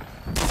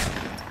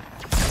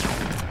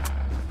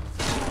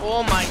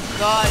 Oh my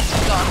god,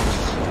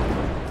 sucks.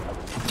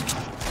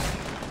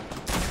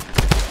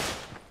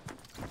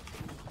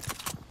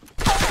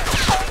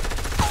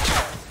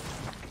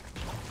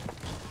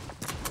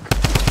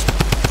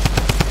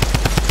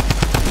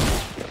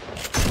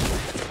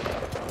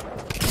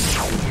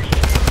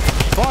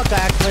 Fuck, I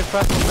actually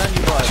pressed the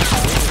menu button.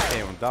 This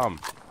game, I'm dumb.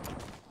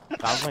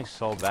 I'm playing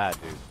so bad,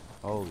 dude.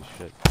 Holy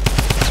shit.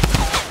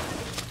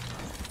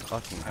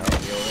 Fucking I hell. need to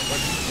heal real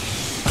quick.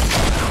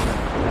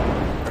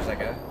 Where's that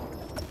guy?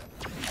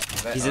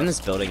 Is that He's in us?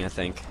 this building, I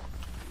think.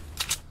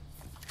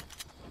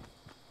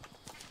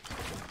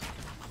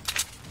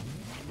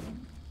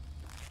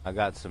 I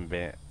got some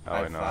ban. Oh,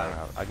 I wait, no, have I don't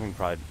five. have. I can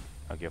probably.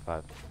 I'll get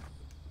 5.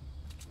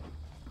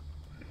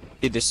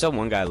 Dude, there's still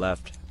one guy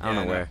left. I don't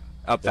Yeah, I know know. where.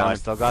 Oh, Yo, I found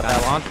still got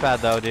that launch pad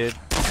though, dude.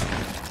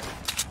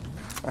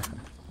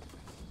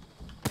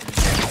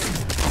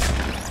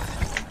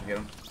 Get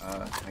him?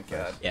 Thank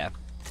God. Yeah.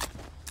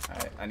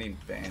 Alright, I need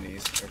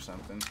bandies or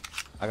something.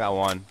 I got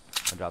 1.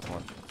 I dropped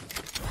 1.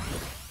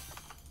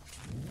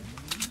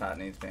 Tot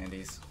needs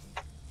bandies.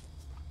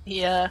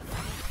 Yeah.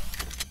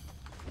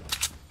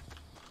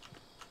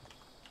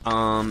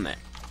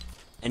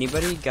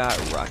 Anybody got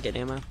rocket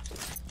ammo?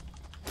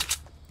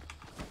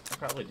 I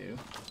probably do.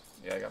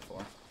 Yeah, I got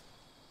 4.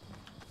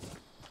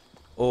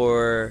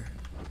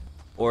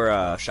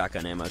 Or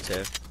shotgun ammo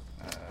too.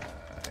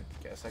 I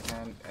guess I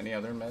can. Any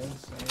other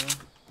meds?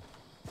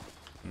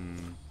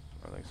 Anyone?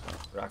 I think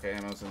so. Rocket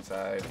ammo's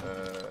inside.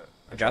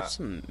 I dropped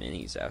some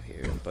minis out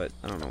here, but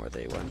I don't know where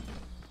they went.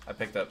 I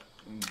picked up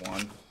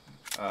 1.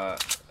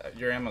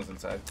 Your ammo's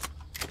inside.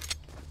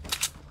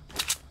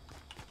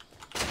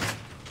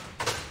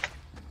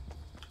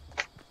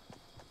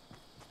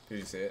 Did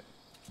you see it?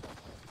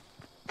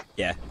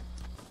 Yeah.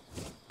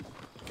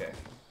 Okay.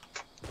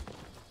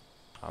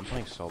 I'm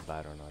playing so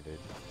bad right now, dude.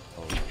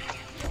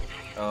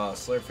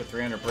 Slurp for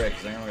 300 brick.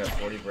 Does anyone got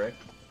 40 brick?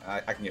 I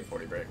can get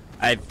 40 brick.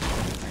 I've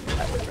I can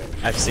get 40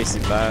 brick.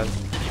 65.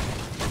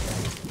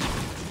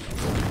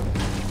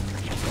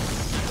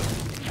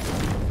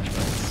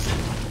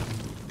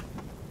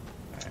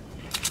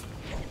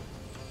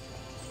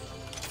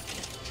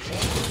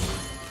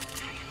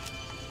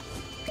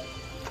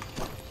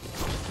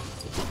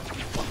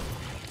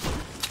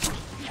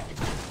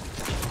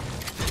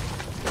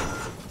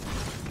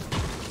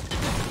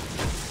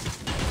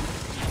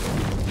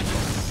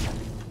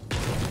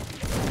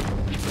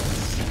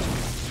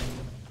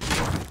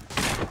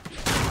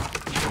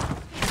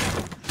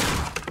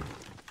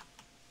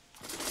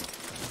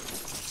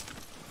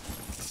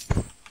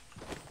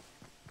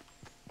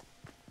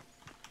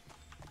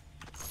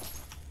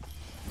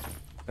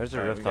 There's a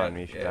Alright, rift on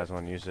me if you guys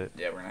want to use it.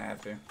 Yeah, we're gonna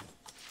have to.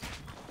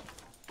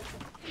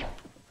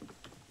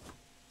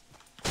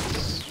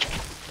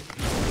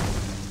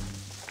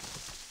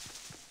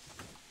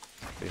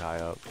 Pretty high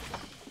up.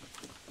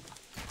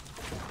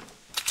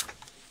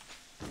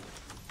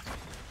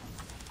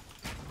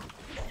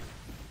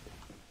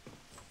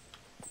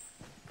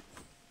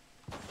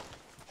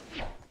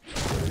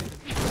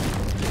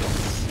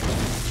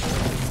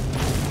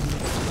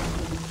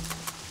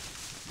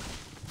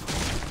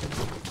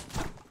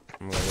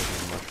 I'm gonna look at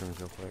the mushrooms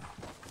real quick.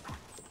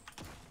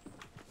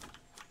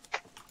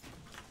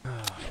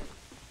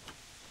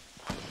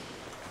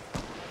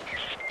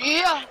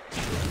 Yeah.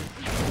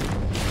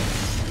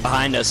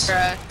 Behind us.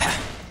 Bruh.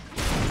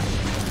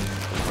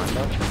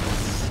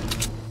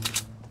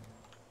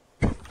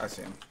 I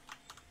see him.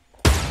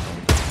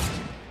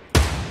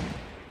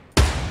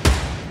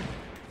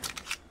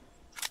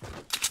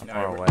 I'm No,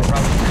 far we're away.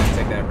 probably gonna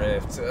take that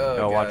rift. Oh,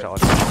 No, watch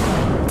God.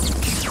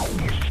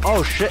 out.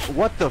 Oh shit,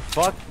 what the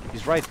fuck?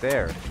 He's right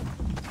there.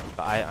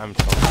 I'm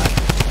so bad.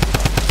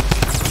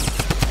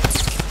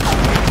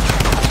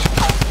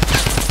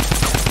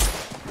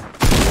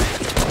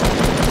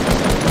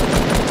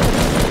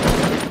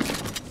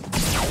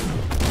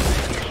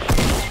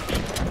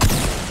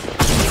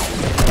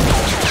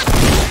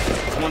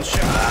 One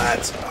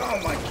shot! Oh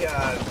my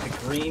God, the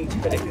green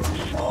tag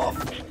is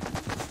awful.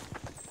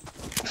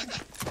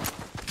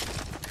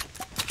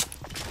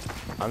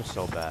 I'm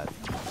so bad.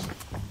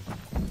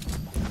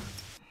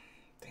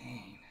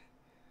 Dang.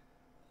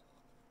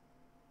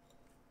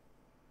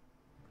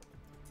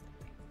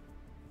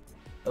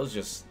 That was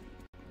just...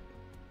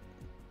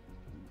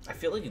 I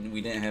feel like we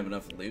didn't have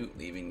enough loot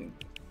leaving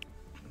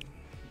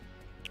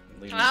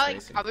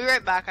I'll be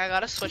right back. I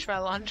gotta switch my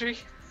laundry.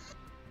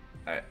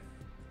 Alright,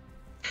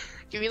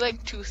 Give me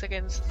like 2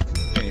 seconds.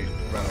 can you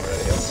run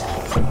already? If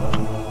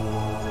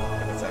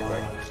it's that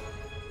quick.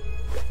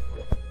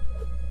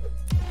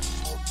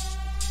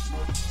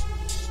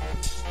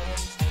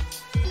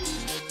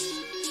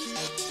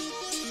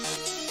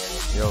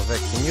 Yo,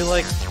 Vic, can you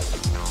like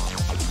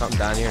come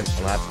down here and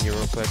slap me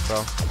real quick,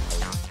 bro?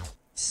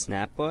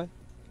 Snap boy? Are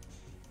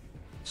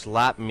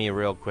Slap me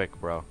real quick,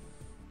 bro.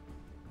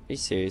 you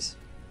serious?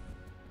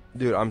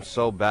 Dude, I'm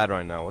so bad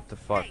right now. What the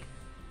fuck?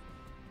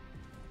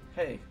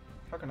 Hey,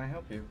 how can I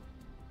help you?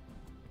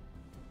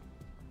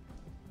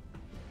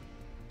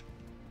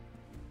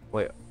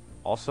 Wait,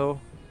 also,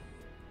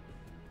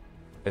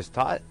 is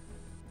Tot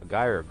a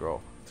guy or a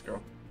girl? It's a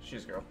girl.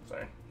 She's a girl.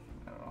 Sorry.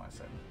 I don't know what I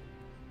said.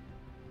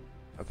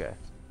 Okay.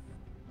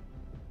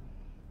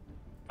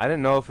 I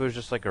didn't know if it was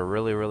just like a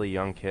really, really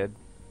young kid.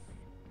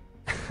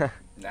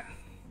 Nah.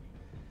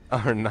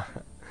 Or not.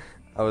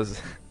 I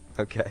was...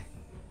 Okay.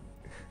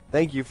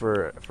 Thank you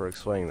for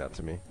explaining that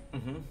to me.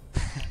 Mm-hmm.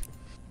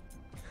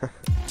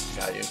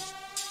 Got you.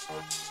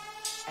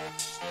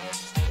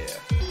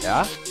 Yeah.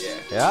 Yeah?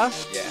 Yeah. Yeah?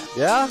 Yeah.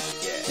 Yeah?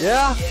 Yeah.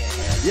 Yeah?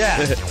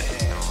 Yeah!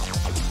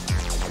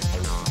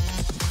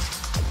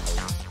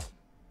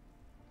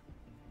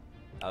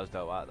 That was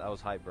dope. That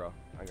was hype, bro.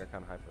 I got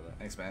kind of hype for that.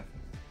 Thanks, man.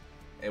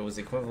 It was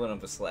the equivalent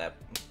of a slap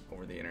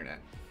over the internet.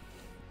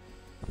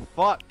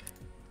 Fuck!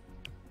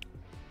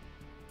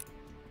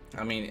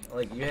 I mean,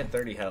 like, you had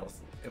 30 health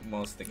at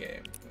most of the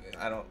game.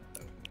 I don't...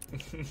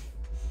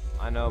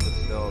 I know, but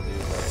still, dude.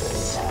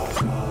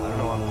 Like, I don't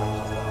know why I'm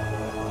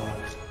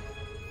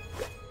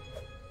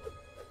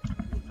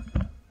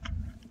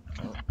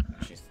Oh,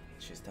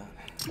 she's done.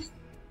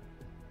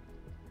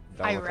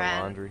 done I with ran.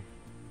 the laundry.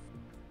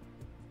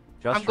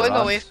 Just I'm going for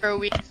us. away for a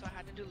week, so I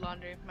had to do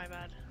laundry. My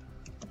bad.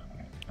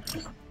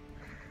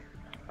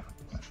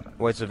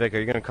 Wait, so Vic, are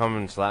you gonna come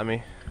and slap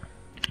me?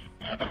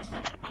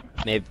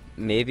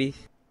 Maybe.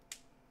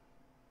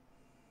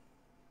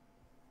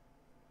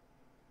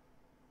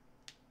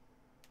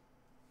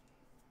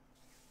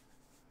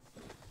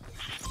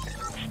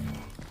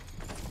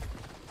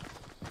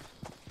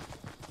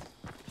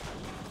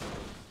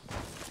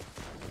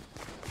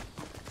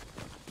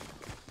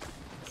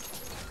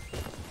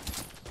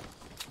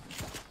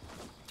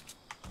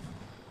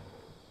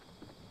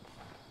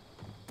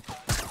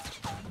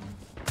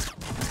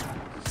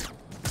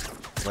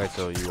 Wait,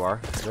 so you are,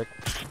 Vic?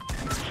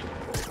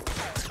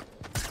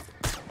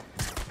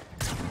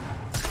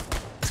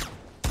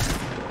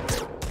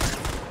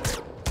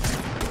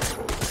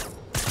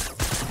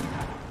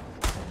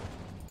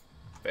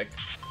 Vic.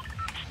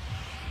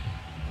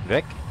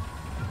 Vic?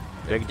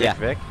 Vic, Yeah.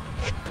 Vic?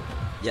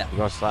 Yeah. You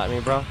gonna slap me,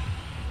 bro?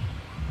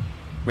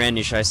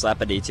 Randy, should I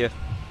slap a D2?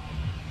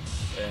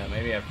 Yeah,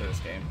 maybe after this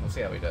game. We'll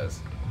see how he does.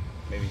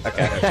 Maybe.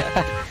 Okay.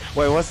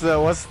 Wait, what's the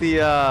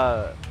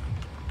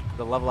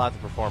level I have to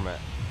perform at?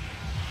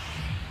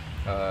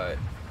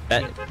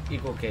 That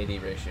Equal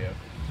KD ratio.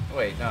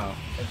 Wait, no.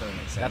 That doesn't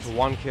make sense. That's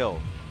 1 kill.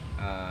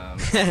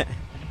 3.0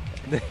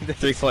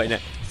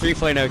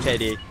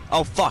 KD.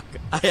 Oh fuck!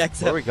 I Where are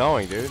accept. we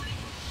going, dude?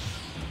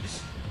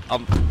 I'll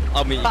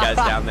meet you guys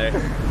down there.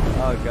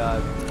 Oh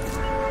god.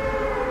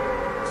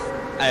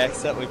 I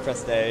accidentally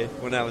pressed A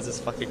when I was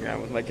just fucking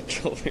around with my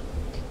controller.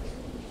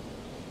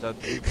 So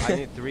I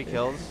need 3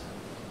 kills.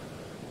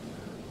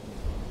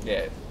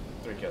 Yeah,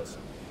 3 kills.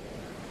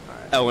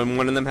 Oh, and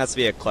one of them has to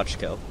be a clutch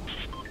kill.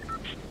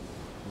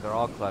 They're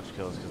all clutch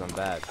kills because I'm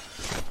bad.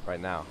 Right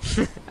now.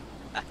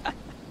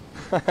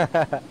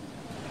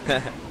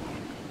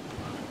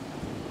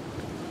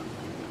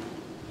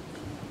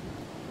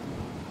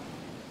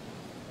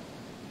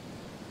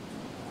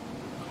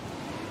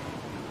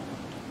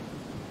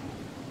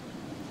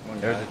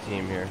 There's a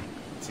team here.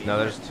 No,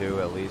 there's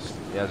 2 at least.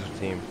 Yeah, there's a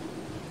team.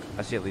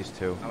 I see at least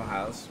 2. I'm a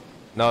house.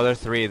 No, there's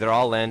 3. They're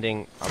all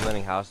landing. I'm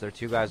landing house. There are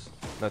 2 guys.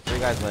 No, 3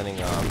 guys landing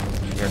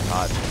near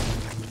Todd.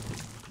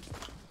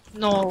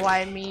 No,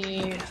 why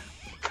me?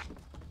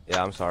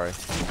 Yeah, I'm sorry.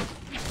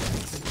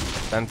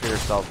 Fend for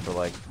yourself for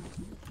like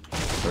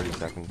 30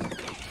 seconds. I'm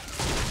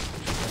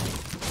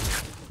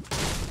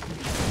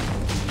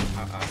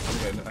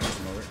good. I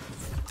come over.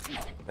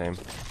 Same.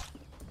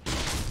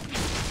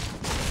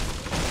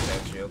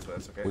 Bad shields, but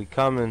that's okay. We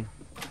coming.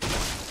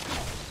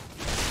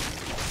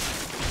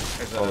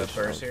 There's Holy a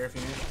burst shit. here if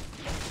you need.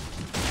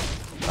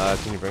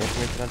 Can you bring it to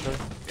me potentially?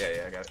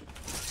 Yeah, I got it.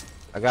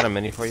 I got a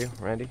mini for you,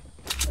 Randy.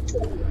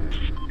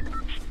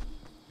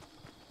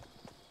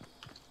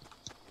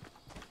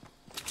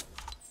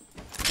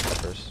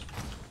 Peppers.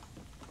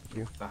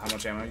 How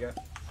much ammo you got?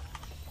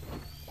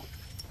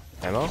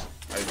 Ammo?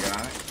 Are you good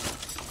on it?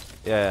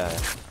 Yeah.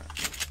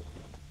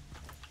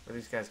 Where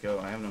these guys go?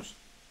 I have no.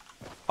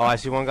 Oh, I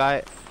see one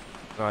guy.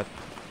 No,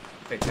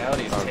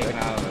 Fatality is taken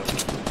out of the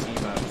team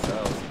by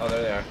themselves. Oh,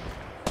 there they are.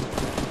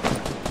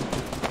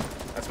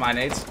 That's my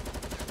nades.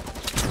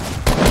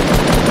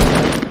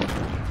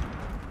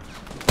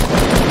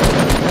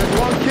 There's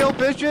 1 kill,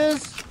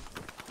 bitches!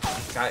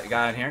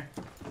 Guy in here.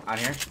 On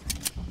here.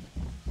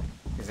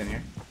 He's in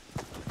here.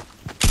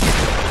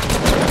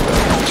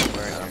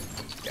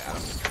 Got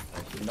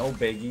him. No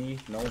biggie.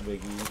 No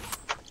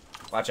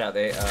biggie. Watch out,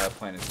 they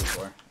planted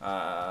C4.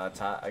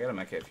 Todd, I got a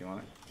med kit if you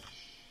want it.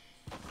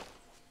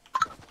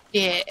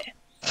 Yeah.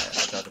 Alright,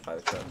 I'll drop it by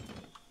the truck.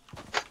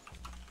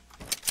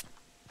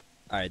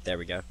 Alright, there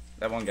we go.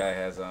 That one guy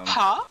has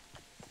Huh?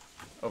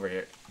 over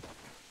here.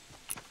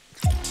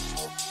 Yeah,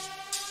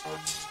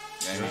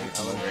 he's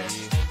over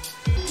here.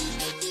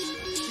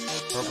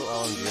 Purple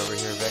LMG over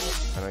here, Vic.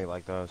 I know you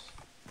like those.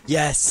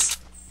 Yes!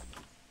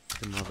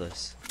 The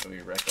mothers. So we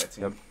wrecked that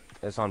team. Yep.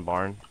 It's on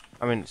barn.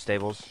 I mean,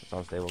 stables. It's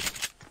on stables.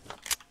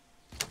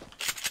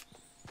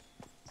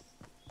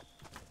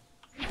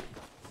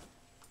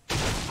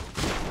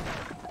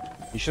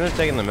 You shouldn't have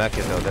taken the mech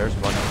kit though. There's a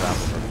bunch of crap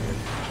over here.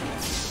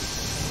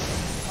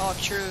 Oh,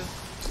 true.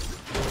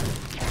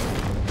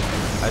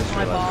 I just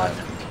My realized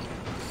bad.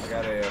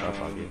 I got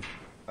fuck you.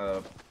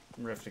 a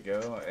rift to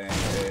go and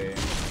a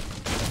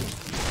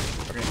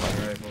green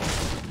lightning rifle.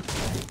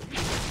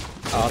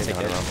 I'll Take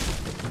take it. it.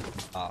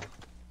 Oh.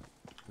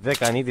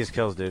 Vic, I need these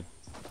kills, dude.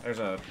 There's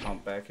a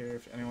pump back here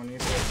if anyone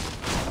needs it.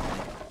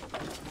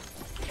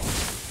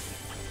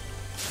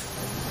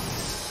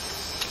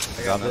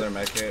 I got Drop another it.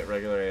 med kit,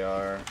 regular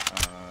AR.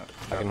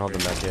 I can hold the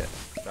mech kit.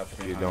 Drop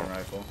the You green don't.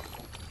 rifle.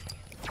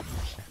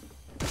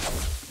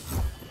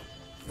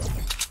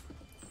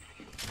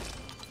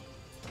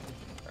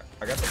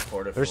 I got the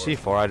porta. There's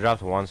C4. I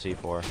dropped 1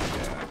 C4. Yeah,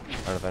 I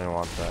don't know if anyone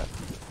wants that.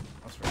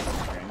 that's for the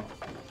screen.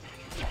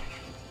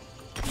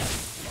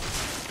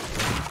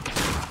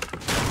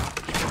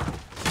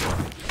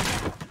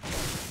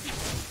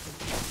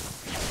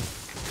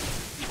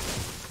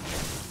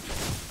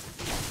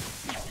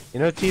 You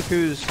know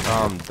Tifu's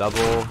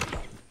double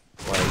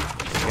like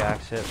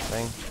pickaxe hit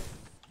thing?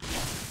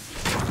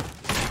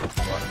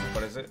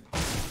 What is it?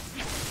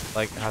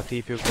 Like how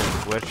Tifu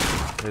can switch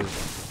his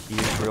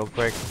keys real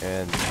quick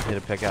and hit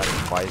a pickaxe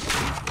twice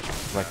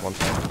in like 1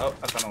 second. Oh,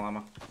 I found a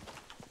llama.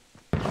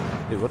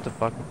 Dude, what the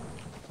fuck?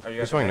 Are you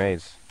You're guys throwing okay?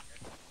 nades.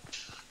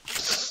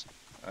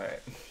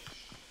 Alright.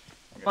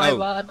 My Oh,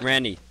 bad.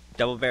 Randy,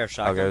 double barrel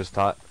shotgun. Okay, it was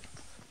taught.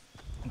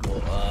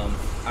 Cool.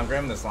 I'm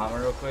grabbing this llama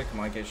real quick.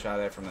 Might get shot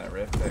at from that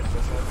rift that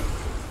just happened.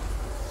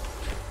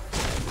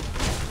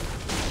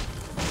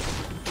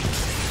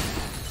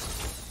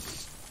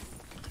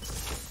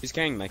 Who's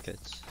carrying my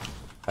kits?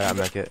 I got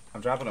mech it.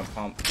 I'm dropping a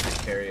pump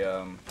to carry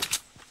an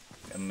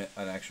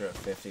extra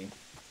 50.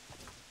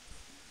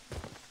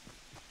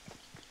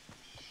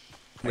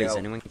 Wait, is Yeah.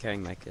 anyone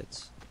carrying my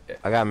kits?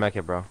 I got mech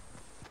it, bro.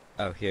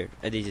 Oh, here.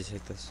 I need to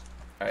take this.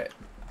 Alright.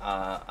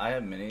 I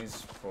have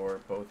minis for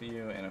both of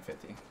you and a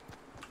 50.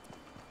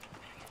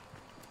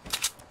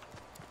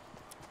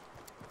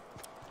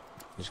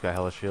 Just got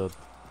hella shield.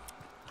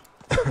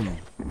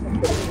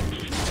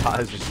 Todd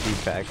is just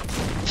feedback.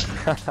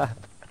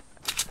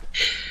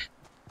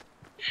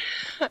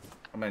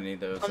 I'm gonna need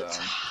those.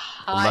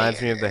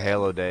 Reminds me of the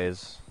Halo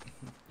days.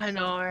 I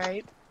know,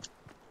 right?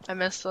 I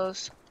miss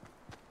those.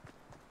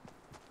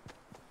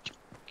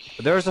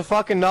 There's a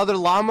fucking another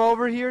llama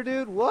over here,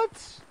 dude.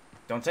 What?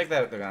 Don't take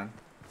that. They're gone.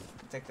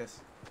 Take this.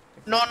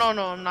 No,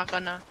 I'm not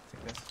gonna.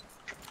 Take this.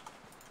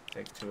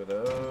 Take 2 of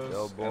those.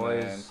 Yo, and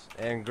boys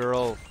and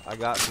girl, I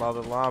got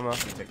another llama.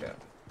 then take that.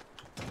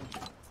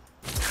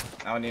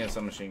 Now I need a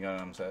submachine gun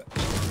and I'm set.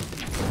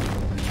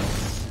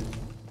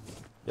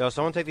 Yo,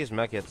 someone take these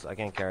mech hits. I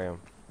can't carry them.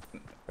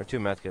 Or 2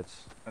 medkits.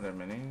 Are there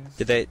minis?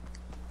 Did they?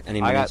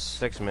 Any I got minis?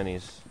 6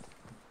 minis.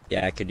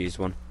 Yeah, I could use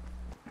one.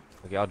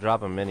 Okay, I'll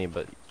drop a mini,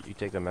 but you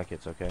take the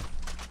medkits, okay?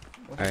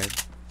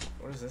 Alright.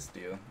 What does this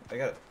do?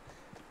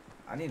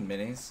 I need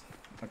minis.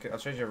 Okay, I'll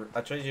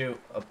trade you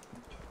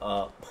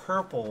a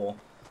purple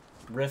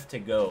Rift to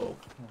go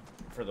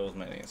for those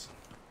minis.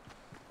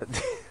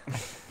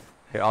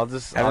 Here, I'll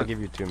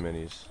give you 2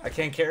 minis. I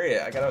can't carry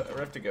it. I got a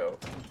Rift to go.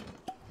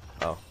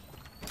 Oh.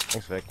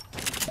 Thanks, Vic.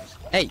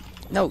 Hey,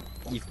 no,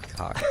 you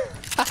cock.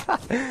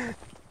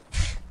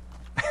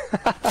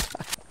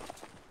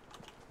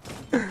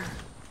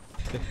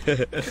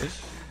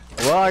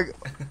 Well,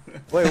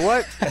 wait,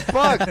 what?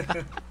 Fuck!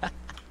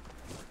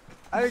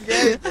 I didn't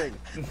get anything.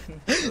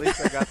 At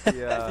least I got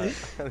the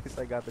at least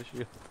I got the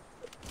shoe.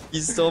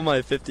 You stole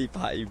my 50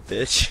 pot, you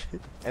bitch.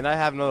 And I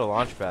have no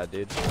launch pad,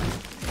 dude.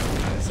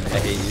 I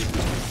hate you.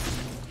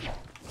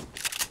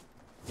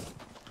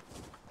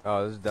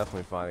 Oh, this is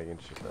definitely fine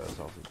against you, though.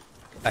 Salty.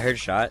 I heard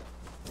shot.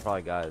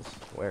 Probably guys.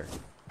 Where?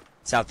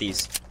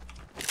 Southeast.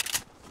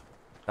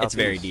 It's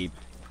very deep.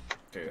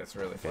 Dude, that's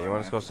really fun. Okay, you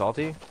want us to go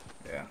salty?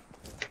 Yeah.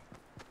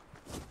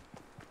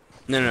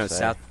 No,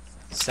 Say.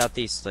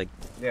 southeast, like.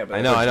 Yeah, but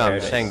I know. I'm there it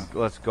just is. saying,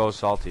 let's go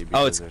salty. Oh,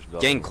 Because it's there's getting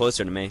buildings.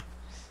 closer to me.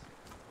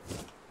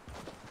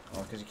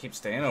 Well, because you keep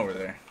staying over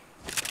there.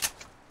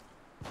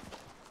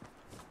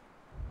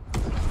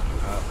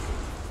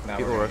 Now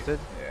People we're rifted?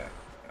 Yeah.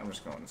 I'm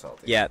just going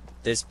salty. Yeah,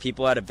 there's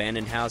people at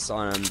abandoned house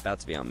about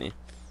to be on me.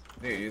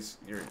 Dude,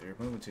 you're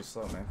moving too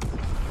slow, man.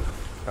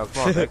 Oh,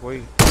 come on, Vic.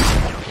 We.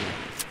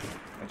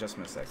 I just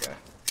missed that guy.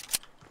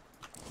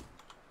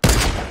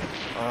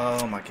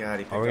 Oh my god,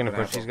 he picked Are we up gonna an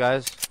push apple. these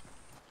guys?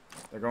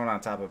 They're going on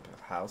top of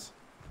a house.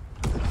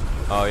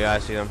 Oh yeah, I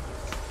see them.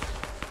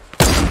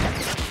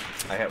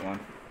 I hit one.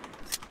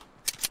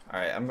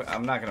 Alright,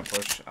 I'm not gonna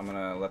push. I'm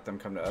gonna let them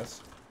come to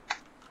us.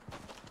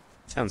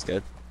 Sounds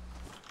good.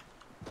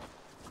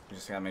 We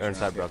just gotta make They're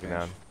sure inside not to broken get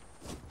down.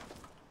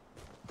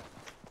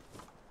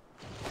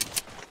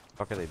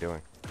 What are they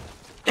doing?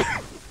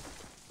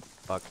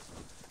 Fuck.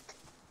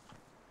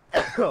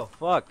 Oh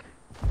fuck.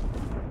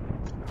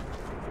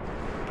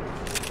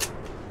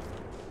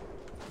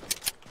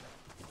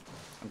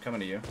 I'm coming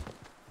to you.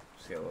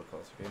 Just get a little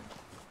closer to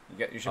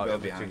you. You should Oh,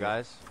 build the behind two you.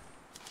 guys.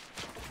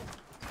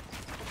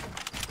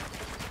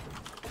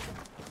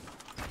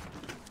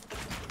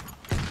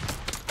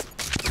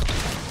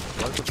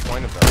 What's the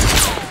point of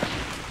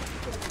that?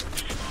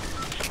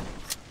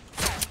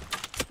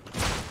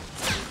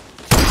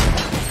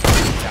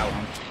 Got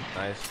one.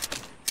 Nice.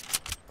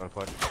 Wanna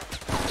push?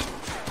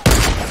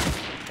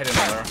 Hit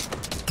another.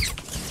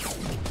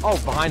 Oh,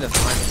 behind us,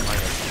 behind us.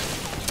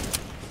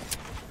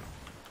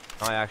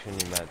 I actually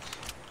need meds.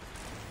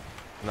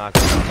 Knock it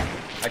down.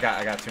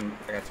 I got two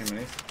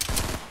minis.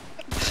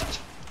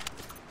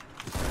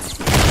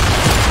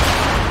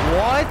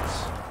 What?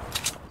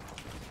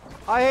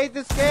 I hate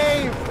this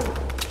game!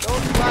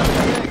 Don't slap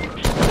me.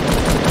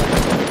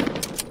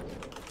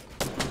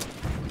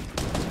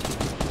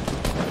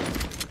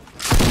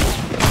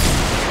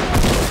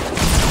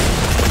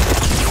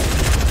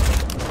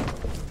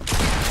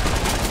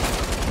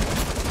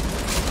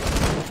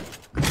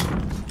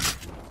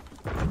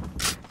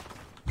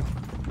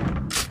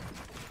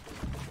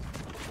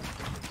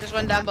 There's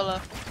one down below.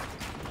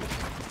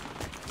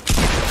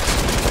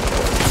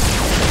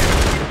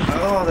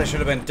 Oh, they should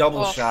have been double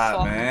Oh, shot,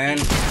 fuck man.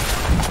 me.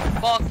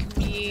 Fuck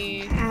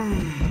me.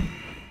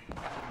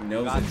 He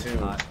knows Got it this, too.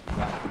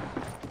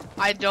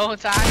 I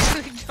don't. I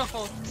actually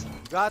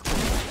don't. Got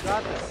this.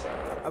 Got this.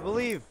 I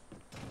believe.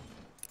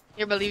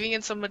 You're believing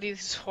in somebody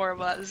who's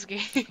horrible at this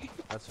game.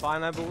 That's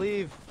fine, I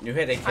believe. You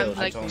hit 8 I'm kills,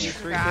 like I told you.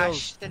 Three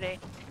trash today.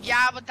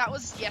 Yeah, but that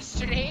was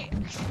yesterday.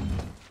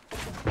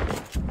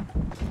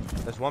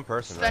 There's one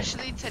person, right?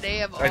 Especially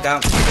today of all. Right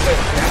down. Behind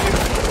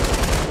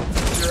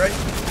you. You're right.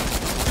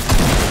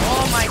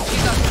 Oh my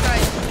Jesus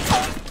Christ.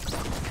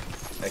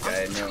 That guy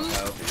had no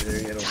health either.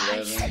 He had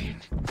 11.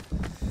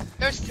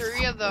 There's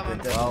 3 of them.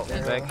 Well,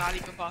 It's Vic. not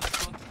even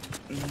possible.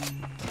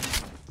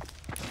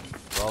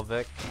 Well,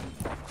 Vic.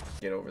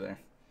 Get over there.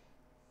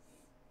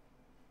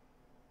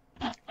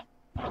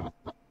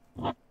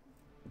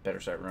 Better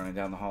start running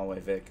down the hallway,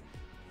 Vic.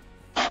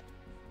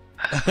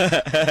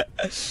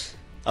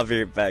 I'll be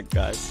right back,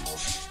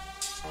 guys.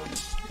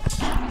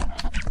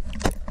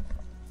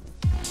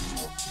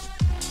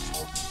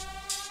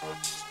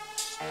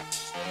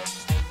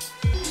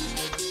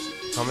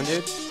 Coming,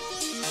 dude?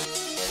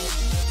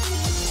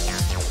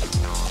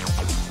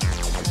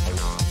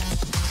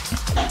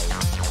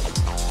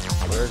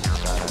 Where is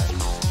this guy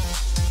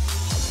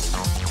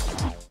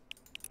at?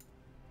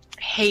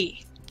 Hey,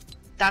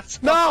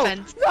 that's No!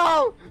 offensive.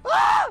 No!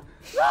 Ah!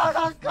 No,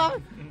 not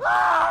coming!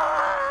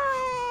 Ah!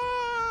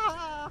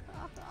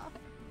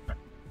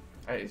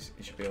 Alright,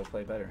 you should be able to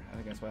play better. I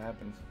think that's what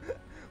happens.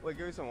 Wait,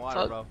 give me some water,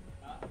 Fuck. bro.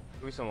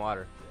 Give me some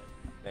water.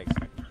 Thanks.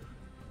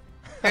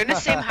 You're in the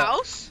same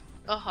house?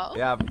 Uh-huh.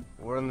 Yeah,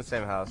 we're in the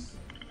same house.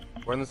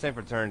 We're in the same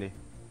fraternity.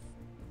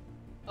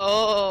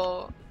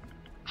 Oh.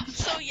 I'm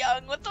so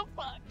young, what the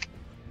fuck?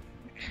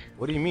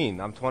 What do you mean?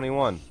 I'm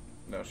 21.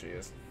 No, she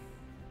is.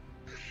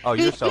 Oh,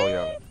 you're so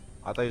young.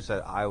 I thought you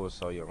said I was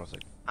so young. I was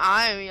like,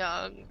 I'm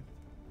young.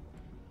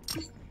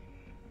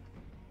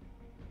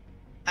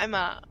 I'm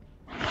a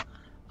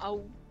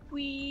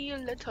wee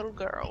little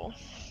girl.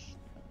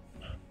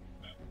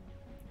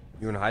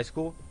 you in high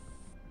school?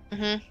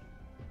 Mhm.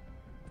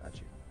 Got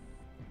you.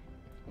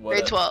 What?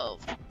 Grade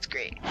 12. It's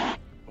great.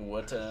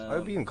 What?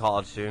 I'll be in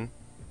college soon.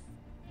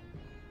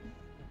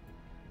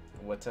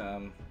 What?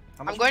 How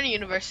I'm much? going to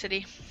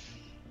university.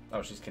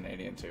 Oh, she's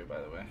Canadian too,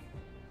 by the way.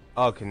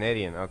 Oh,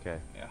 Canadian. Okay.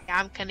 Yeah,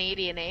 I'm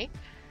Canadian, eh?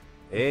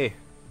 Hey,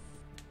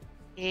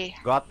 Eh.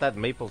 got that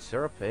maple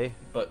syrup, eh?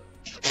 But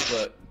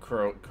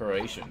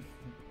Croatian,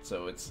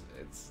 so it's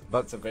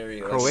But it's a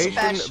very Croatian,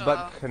 Special.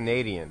 but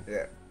Canadian.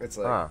 yeah, it's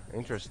like Huh.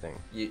 Interesting.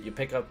 you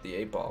pick up the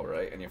 8-ball,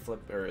 right, and you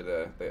flip or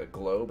the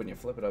globe and you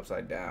flip it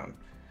upside down,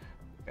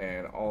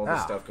 and all the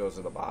Ah. stuff goes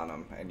to the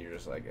bottom, and you're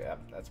just like, yeah,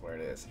 that's where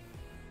it is.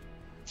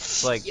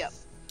 It's like Yep.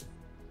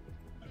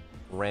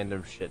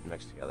 random shit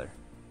mixed together.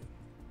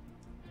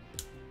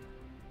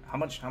 How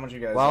much you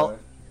guys Well-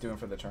 doing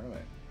for the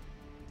tournament?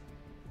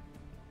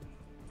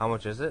 How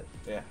much is it?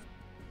 Yeah.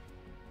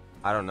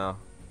 I don't know.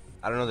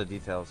 I don't know the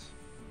details.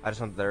 I just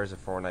know that there is a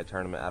Fortnite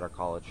tournament at our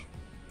college.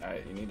 All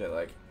right, you need to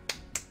like.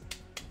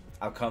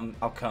 I'll come.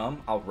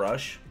 I'll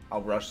rush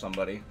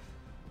somebody.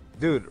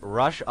 Dude,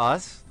 rush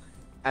us,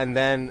 and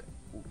then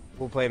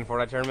we'll play in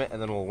Fortnite tournament,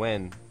 and then we'll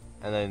win,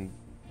 and then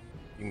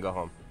you can go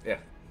home. Yeah.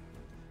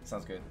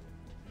 Sounds good.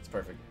 It's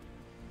perfect.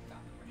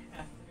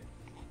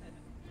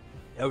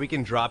 Yeah, we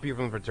can drop you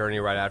from the fraternity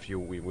right after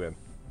we win,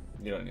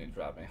 You don't need to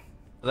drop me.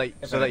 like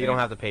If so that you don't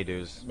anything- have to pay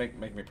dues. Make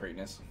me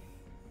Preakness.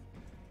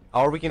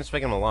 Or we can just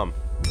make him alum.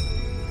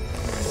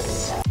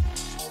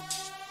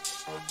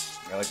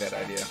 I like that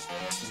idea.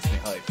 Makes me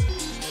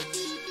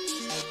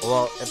hyped.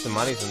 Well, if the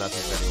money's enough, he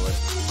said he would.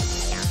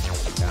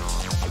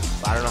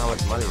 But I don't know how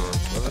much money it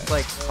is. What if it's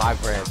like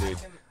 $5,000, dude?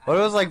 What if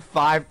it was like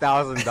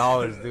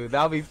 $5,000, dude?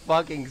 That would be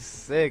fucking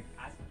sick.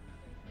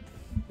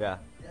 Yeah.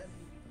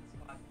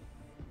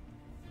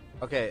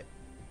 Okay.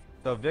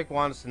 So Vic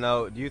wants to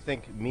know, do you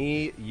think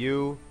me,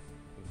 you,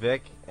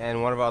 Vic,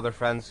 and one of our other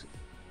friends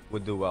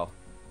would do well?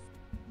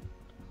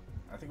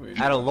 I think we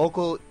At a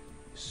local,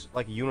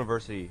 like,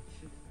 university.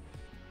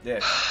 Yeah.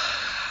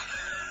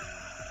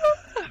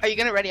 Are you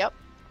gonna ready up?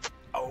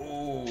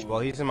 Oh. Well,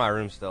 he's in my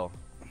room still.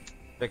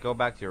 Vic, go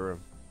back to your room.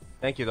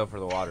 Thank you, though, for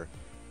the water.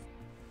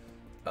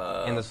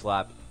 And the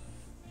slap.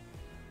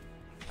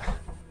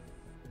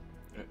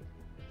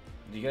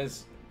 You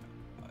guys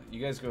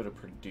go to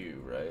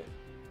Purdue, right?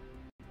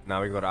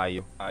 Now we go to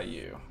IU.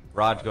 IU.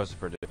 Raj goes to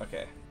Purdue.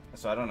 Okay.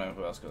 So I don't know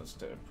who else goes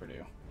to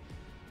Purdue.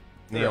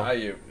 Neil. Or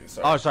IU.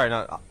 Sorry. Oh, sorry,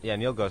 no. Yeah,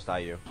 Neil goes to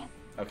IU.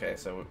 Okay,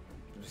 so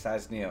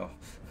besides Neil,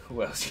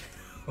 who else?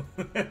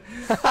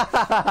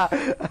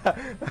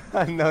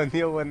 No,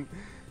 Neil wouldn't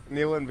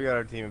be on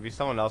our team. It'd be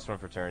someone else from a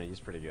fraternity. He's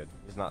pretty good.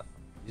 He's not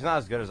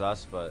as good as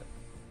us, but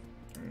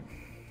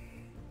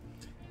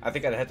I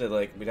think we'd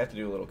have to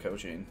do a little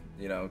coaching.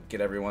 You know,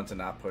 get everyone to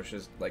not push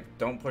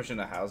don't push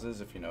into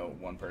houses if you know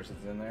one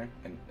person's in there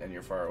and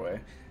you're far away.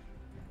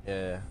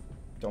 yeah.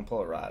 Don't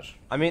pull a Raj.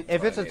 I mean,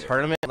 if it's a I hate it.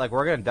 tournament, like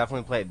we're gonna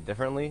definitely play it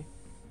differently.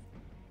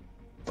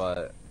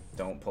 But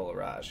Don't pull a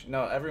Raj.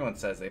 No, everyone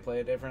says they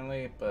play it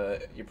differently,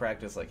 but you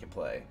practice like you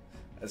play.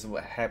 That's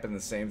what happened. The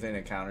same thing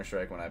in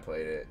Counter-Strike when I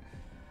played it.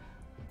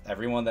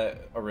 Everyone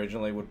that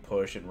originally would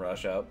push and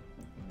rush up,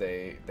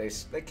 they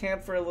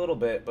camp for a little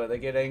bit, but they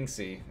get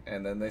angsty,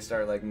 and then they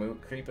start like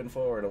creeping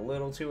forward a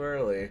little too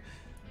early.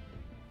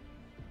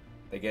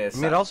 They get. I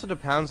mean, it also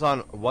depends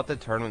on what the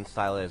tournament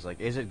style is. Like,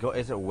 is it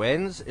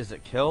wins? Is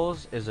it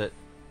kills? Is it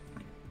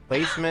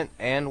placement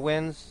and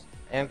wins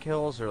and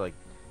kills? Or like,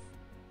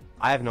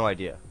 I have no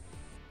idea.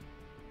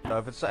 So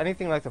if it's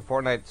anything like the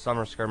Fortnite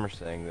Summer Skirmish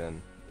thing,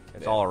 then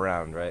it's all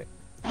around, right?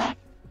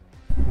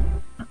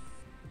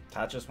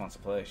 Todd just wants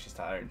to play. She's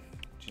tired.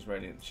 She's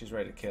ready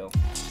to kill.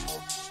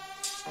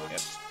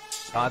 Yep.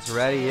 Todd's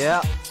ready,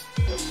 yeah.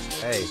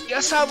 Hey, Ya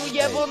sabu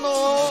llevo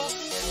no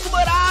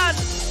kumaran.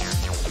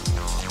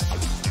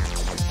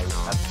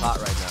 that's hot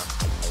right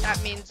now.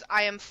 That means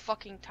I am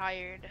fucking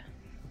tired.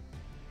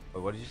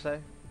 Wait, what did you say?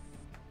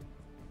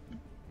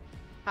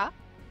 Huh?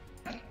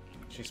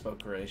 She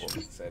spoke Croatian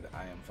and said,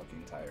 "I am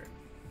fucking tired."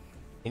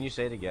 Can you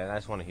say it again? I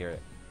just want to hear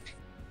it.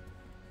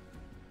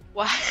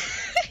 Why?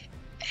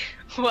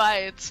 Why?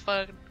 It's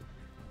fun.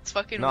 It's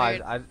fucking No,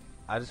 weird.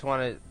 I just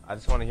want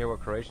to hear what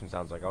Croatian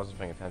sounds like. I wasn't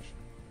paying attention.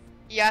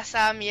 Ja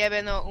sam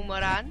jebeno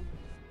umoran.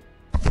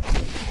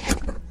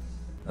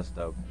 That's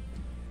dope.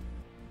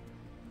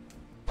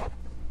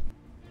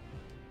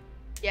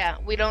 Yeah,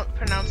 we don't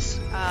pronounce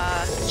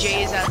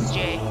J's as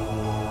J.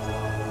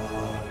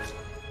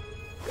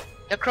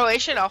 The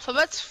Croatian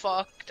alphabet's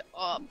fucked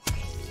up.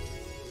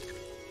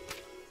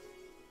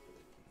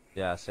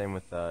 Yeah, same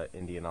with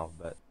Indian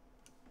alphabet.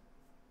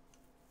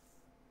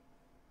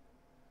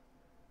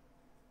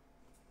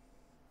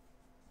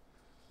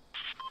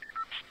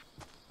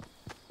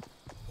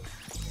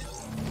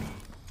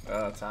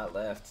 Oh, Todd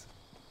left.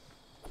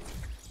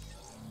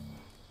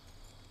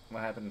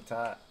 What happened to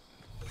Tot?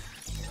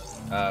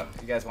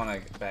 You guys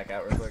want to back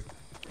out real quick?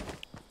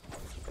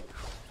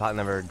 Tot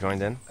never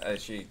joined in.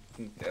 She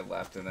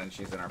left, and then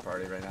she's in our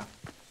party right now.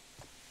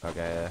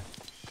 Okay.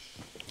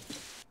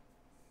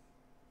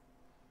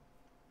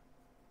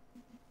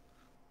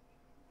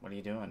 What are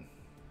you doing?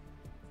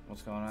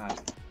 What's going on?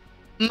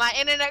 My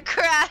internet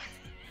crashed.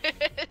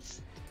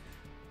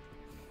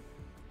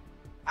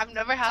 I've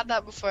never had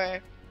that before.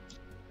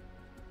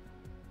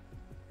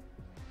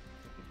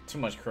 Too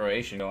much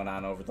Croatian going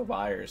on over the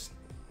wires.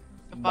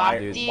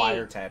 Body.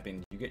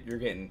 Wiretapping. You're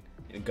getting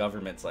the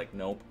government's like,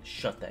 nope,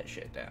 shut that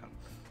shit down.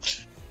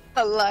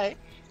 A lie.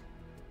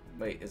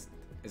 Wait,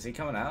 is he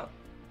coming out?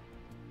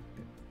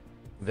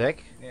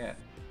 Vic? Yeah.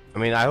 I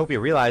mean, I hope he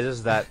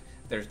realizes that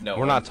There's no.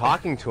 we're not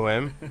talking to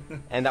him,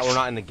 and that we're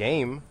not in the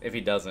game. If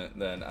he doesn't,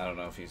 then I don't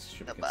know if he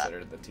should be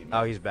considered the team.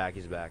 Oh, he's back.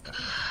 He's back.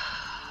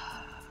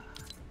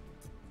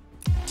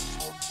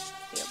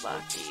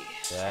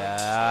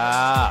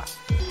 Yeah.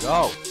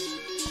 Go.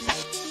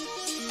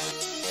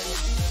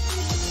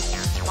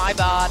 My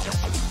bad.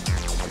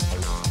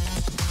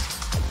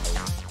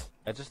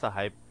 It's just a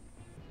hype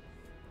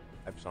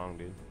song,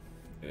 dude.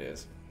 It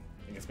is.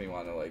 It gets me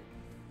wanting to like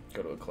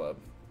go to a club.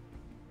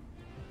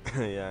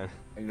 Yeah.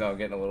 You know, I'm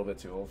getting a little bit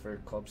too old for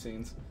club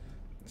scenes.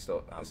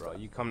 Still, Nah, bro,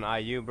 you come to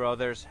IU, bro.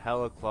 There's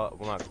hella club.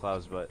 Well, not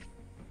clubs, but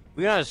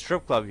we got a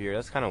strip club here.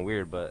 That's kind of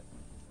weird, but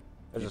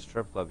there's a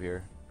strip club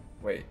here.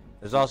 Wait.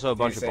 There's also a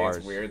bunch of bars.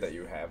 It's weird that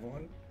you have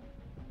one.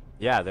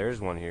 Yeah, there is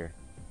one here.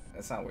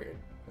 That's not weird.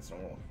 That's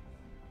normal.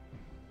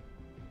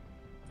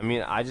 I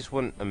mean, I just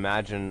wouldn't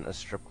imagine a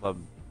strip club.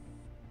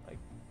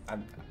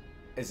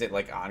 Is it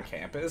like on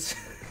campus?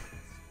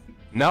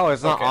 No,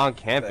 it's not Okay, on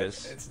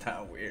campus. It's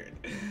not weird.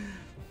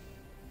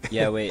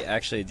 Yeah, wait,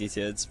 actually, DT,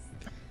 it's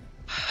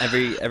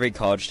every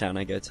college town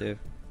I go to.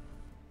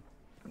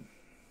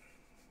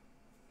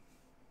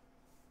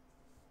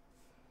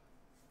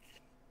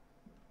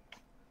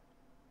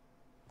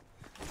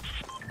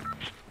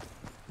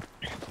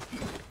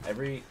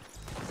 Every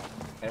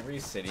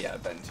city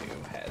I've been to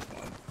has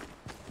one.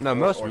 No,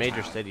 most or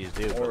major town. cities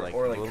do, Or- but like,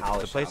 or, like, the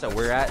college place that towns.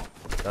 we're at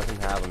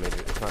doesn't have a major.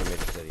 It's not a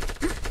major city.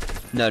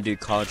 No, dude,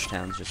 college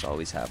towns just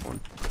always have one.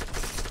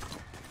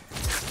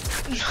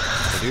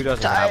 The dude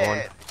doesn't have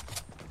one.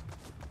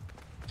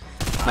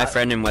 My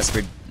friend in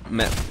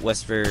not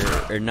West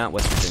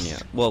Virginia.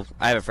 Well,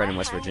 I have a friend in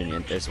West Virginia.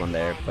 There's one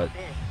there, but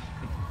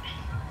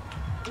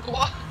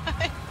What?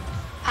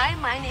 Hi,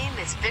 my name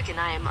is Vic and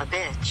I am a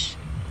bitch.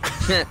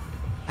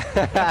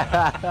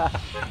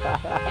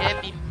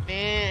 Yeah, be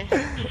man.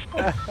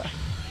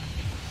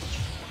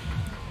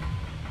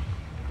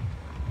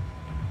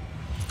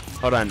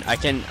 hold on, I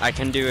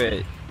can do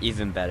it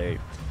even better.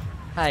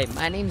 Hi,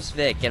 my name's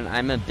Vic, and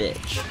I'm a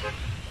bitch.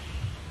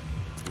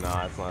 No,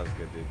 that's not as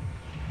good, dude.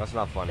 That's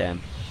not funny.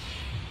 Damn.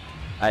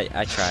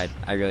 I tried.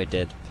 I really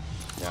did.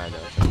 Yeah, I know.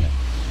 It's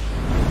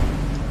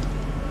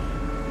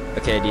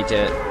okay. Okay,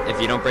 Dita, if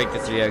you don't break the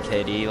 3-0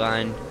 KD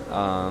line,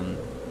 I'm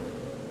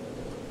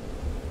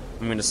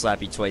gonna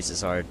slap you twice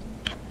as hard.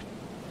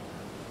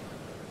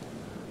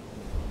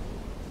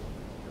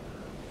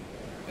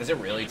 Is it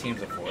really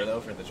teams of 4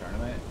 though for the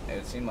tournament?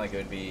 It seemed like it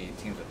would be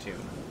teams of 2.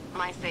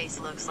 My face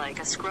looks like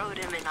a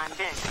scrotum and I'm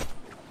Vic.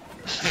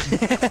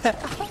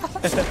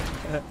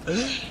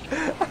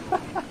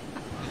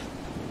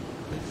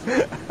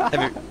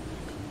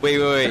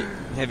 Wait.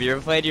 Have you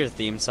ever played your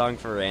theme song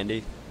for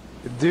Randy?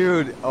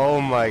 Dude, oh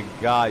my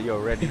god, yo,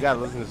 Red, you gotta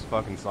listen to this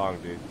fucking song,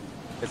 dude.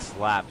 It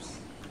slaps.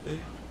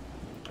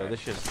 Yo, this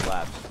shit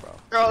slaps, bro.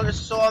 Bro, there's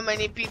so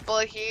many people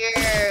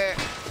here.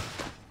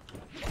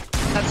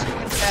 That's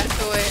that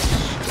Twitch.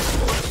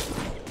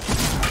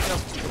 Yo,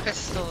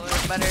 pistol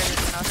is better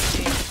than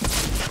nothing.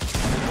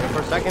 Wait, for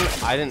a second,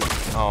 I didn't.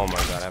 Oh my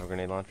god, I have a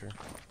grenade launcher.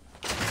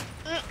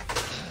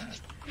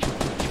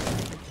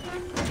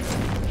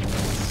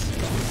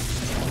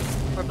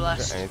 We're Is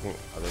blessed. there anything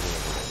other than a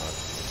grenade launcher?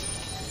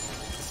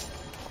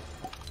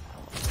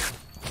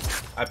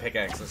 I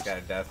pickaxe this guy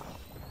to death.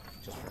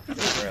 Just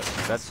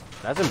for us.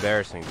 That's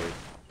embarrassing, dude.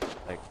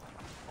 Like,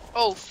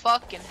 Oh,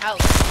 fucking hell.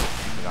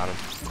 I got him.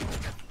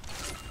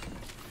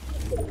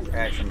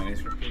 Action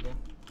minis for people.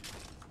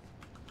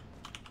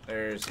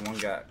 There's one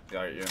guy.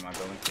 Oh, you're in my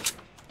building.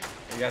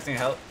 You guys need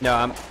help? No,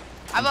 I'm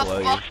I'm below a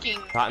you. fucking.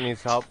 Tot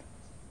needs help.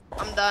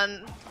 I'm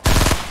done.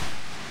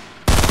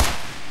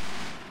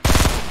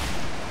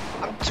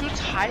 I'm too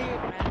tired,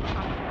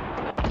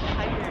 man. I'm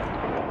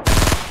tired.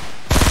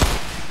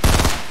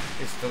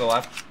 He's to the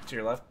left. To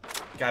your left.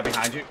 Guy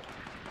behind you.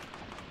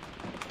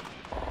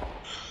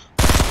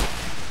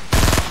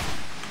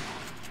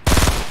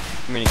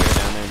 I'm gonna go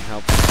down there and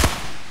help.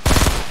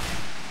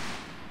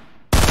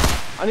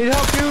 I need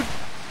help, dude.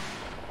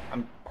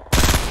 I'm.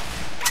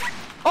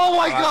 Oh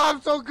my god,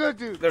 I'm so good,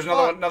 dude. There's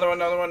another one.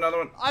 Another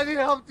one. I need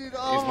help, dude.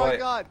 Oh He's my white.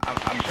 god. I'm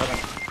coming.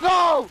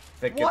 No!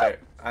 Vic, get What? there.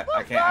 I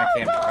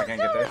can't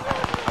get there.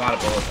 I'm out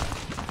of bullets.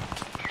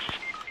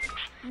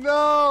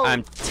 No!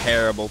 I'm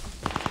terrible.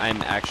 I'm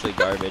actually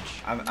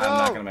garbage. I'm not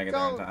gonna make it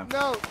there in time.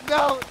 No.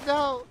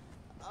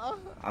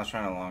 I was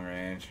trying to long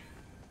range.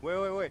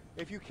 Wait.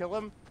 If you kill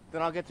him,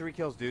 then I'll get 3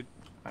 kills, dude.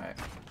 Alright.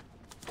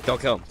 Don't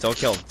kill him. Don't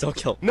kill him. Don't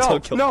kill him. No,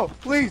 Don't kill him. no,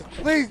 please,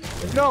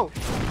 no.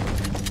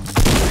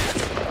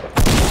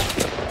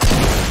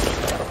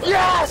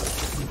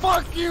 Yes!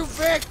 Fuck you,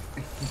 Vic!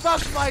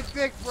 Suck my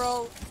dick,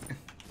 bro!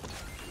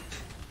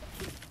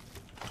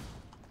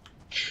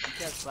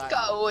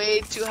 Got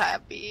way too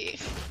happy.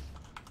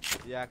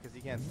 Yeah, because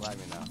he can't slap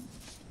me now.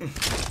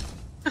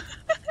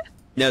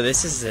 No,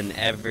 this is an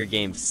ever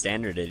game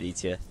standard,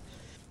 Aditya.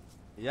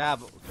 Yeah,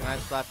 but can I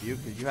slap you?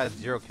 Because you had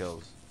 0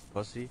 kills,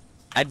 pussy.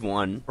 I'd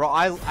won. Bro,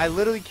 I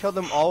literally killed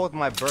them all with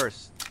my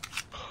burst.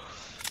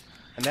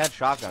 And they had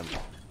shotguns.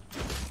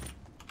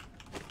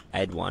 I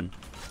had won.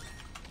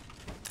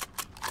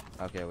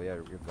 Okay, well, yeah,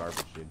 you're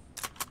garbage, dude.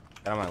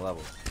 Get on my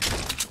level.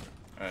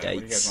 Alright, what do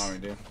you guys Yikes. want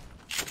me to do?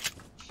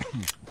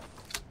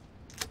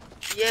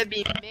 Yeah,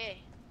 be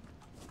me.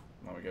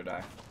 Want me to go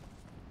die?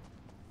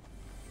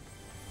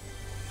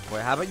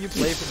 Wait, how about you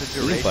play for the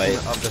You duration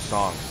fight. of the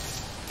song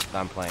that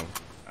I'm playing?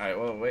 Alright,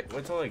 well, wait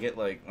till I get,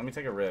 like, let me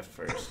take a rift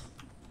first.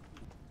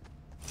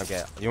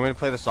 Okay, you want me to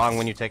play the song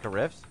when you take a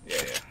rift? Yeah.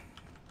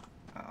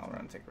 I'll run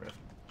and take a rift.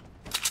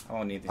 I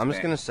won't need these I'm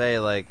just gonna say,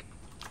 like,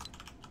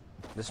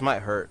 this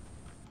might hurt.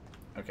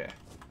 Okay.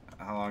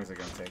 How long is it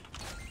gonna take?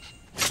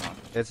 Come on.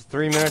 It's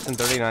 3 minutes and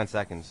 39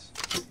 seconds.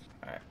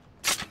 Alright.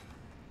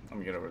 Let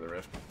me get over the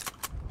rift.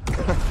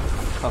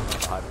 Oh,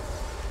 God.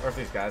 Or if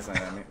these guys land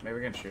at me, maybe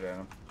we can shoot at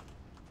them.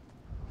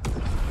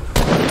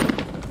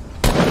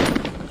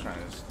 I'm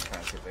trying to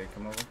see if they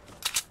come over.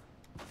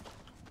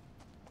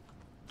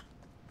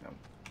 Nope.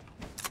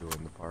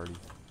 Doing the party.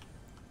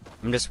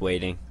 I'm just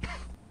waiting.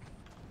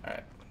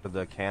 Alright. For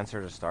the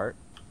cancer to start?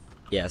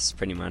 Yes,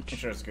 pretty I'm much.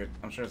 sure it's good.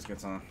 I'm sure it's a good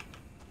song.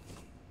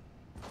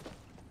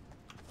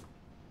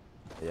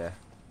 Yeah.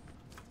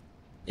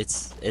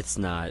 It's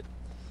not.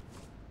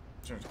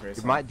 I'm sure it's a great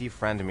You song. might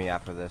defriend me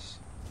after this.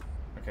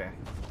 Okay.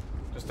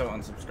 Just don't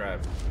unsubscribe.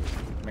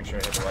 Make sure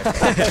I hit the like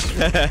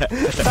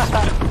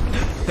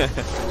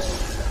button.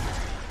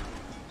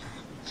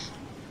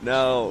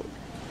 No,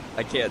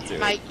 I can't do it.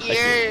 My I can't.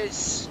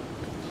 ears.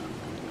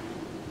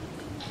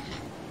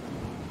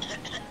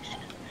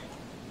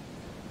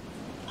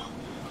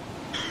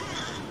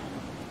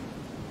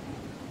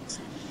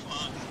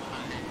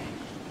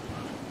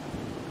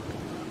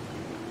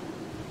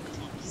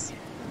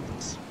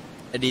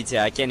 Aditya,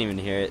 I can't even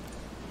hear it.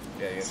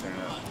 Yeah, you guys turn it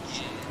up.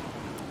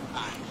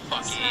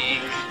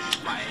 Fucking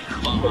my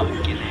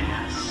fucking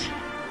ass.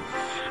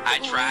 I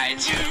tried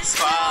to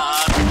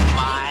fuck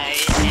my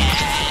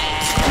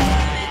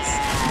ass.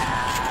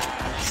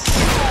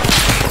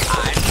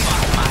 I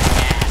fucked my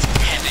ass.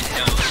 Heaven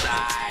knows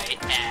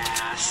I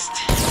asked.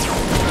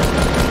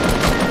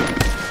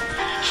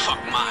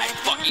 Fuck my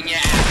fucking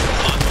ass.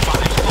 Fuck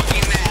my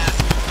fucking ass.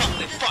 Fuck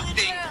the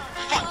fucking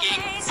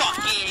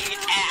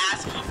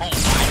ass. Oh my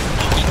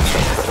fucking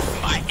ass.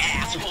 My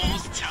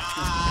asshole's tight.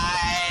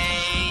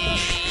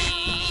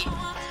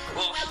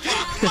 Well,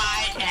 fuck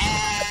my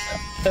ass.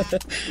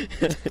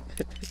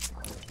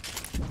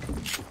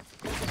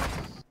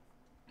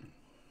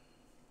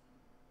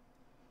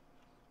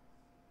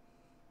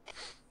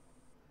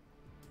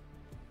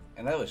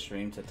 And that was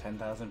streamed to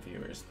 10,000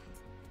 viewers.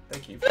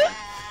 Thank you for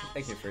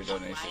your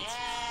donations.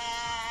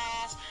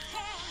 Ass.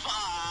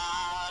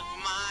 Fuck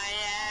my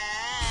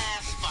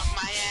ass. Fuck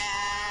my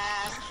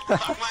ass.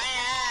 Fuck my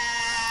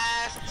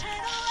ass.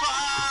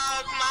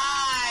 Fuck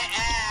my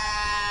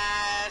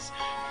ass.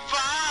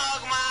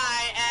 Fuck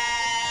my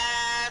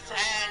ass.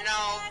 And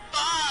no,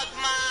 fuck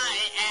my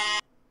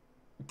ass.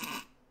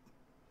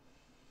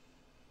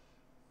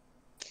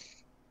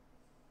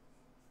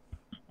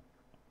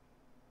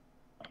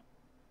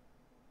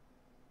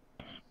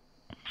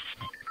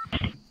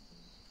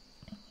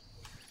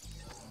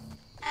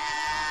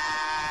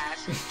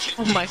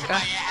 Oh my god. My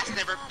ass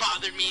never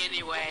bothered me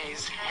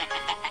anyways.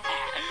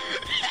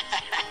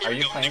 Are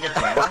you playing the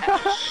piano?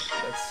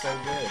 That's so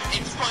good.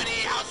 It's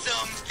funny how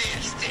some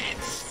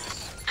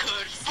distance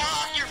could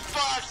fuck your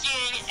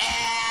fucking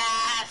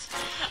ass.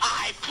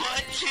 I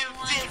put 2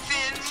 dicks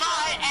in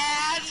my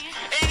ass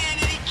and it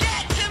didn't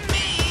get to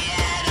me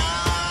at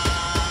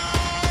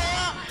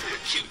all.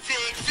 2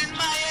 dicks in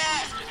my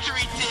ass,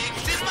 3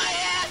 dicks in my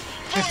ass,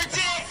 4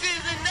 dicks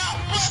is enough.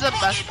 This is the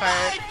best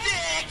part.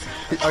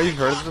 Oh, you've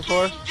heard this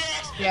before?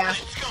 Yeah.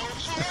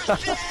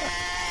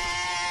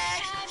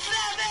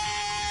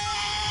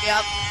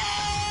 Yep.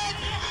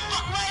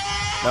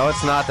 No,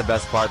 it's not the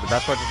best part. The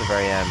best part's at the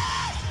very end.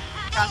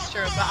 That's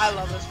true, but I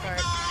love this part.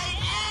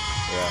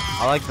 Yeah.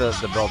 I like the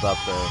build up,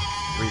 the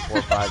 3,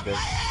 4, 5 bits.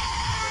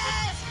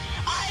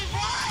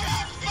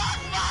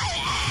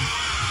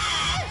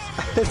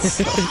 It's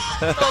so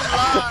So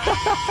long.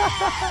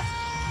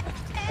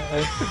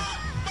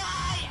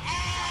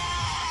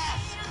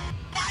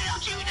 Why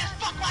don't you just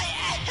fuck my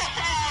ass?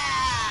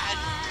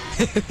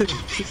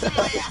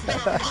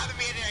 Bother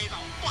me in there. He's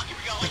all, fuck, here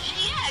we go.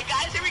 Yeah,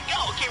 guys, here we go.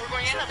 Okay, we're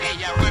going in. Okay,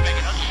 yeah, we're going back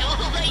in.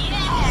 Okay,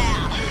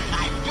 yeah.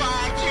 I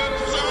tried to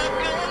suck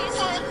a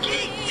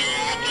fucking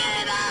dick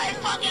and I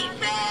fucking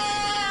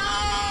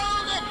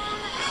failed.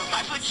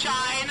 My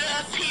vagina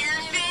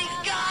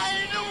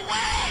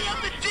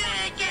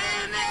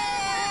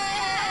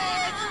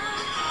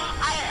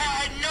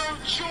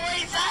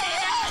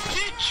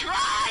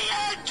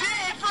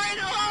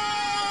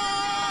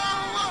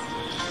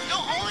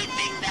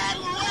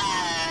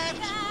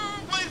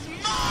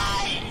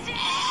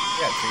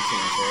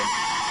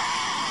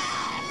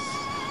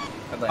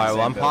Alright,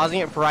 well, I'm pausing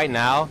it for right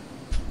now.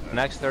 The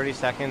next 30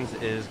 seconds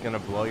is gonna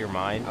blow your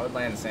mind. I would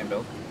land the same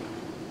build.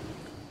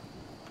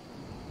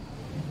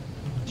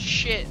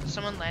 Shit,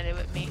 someone landed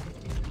with me.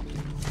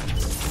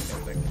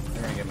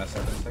 They're gonna get messed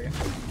up in a second.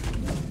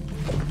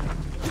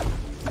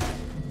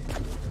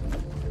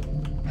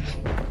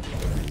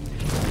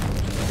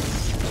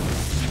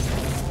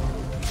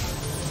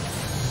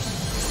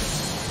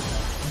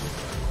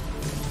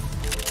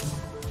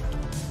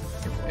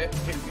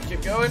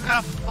 Keep going.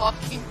 A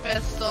fucking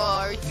pistol,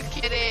 are you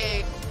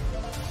kidding?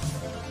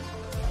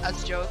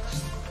 That's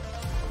jokes.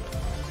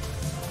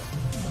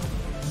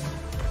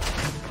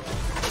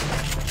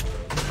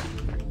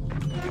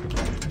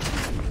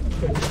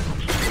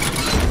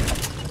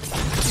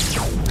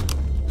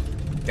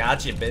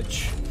 Gotcha,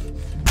 bitch.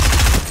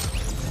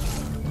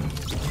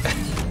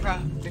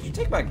 Bruh. Did you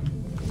take my...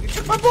 You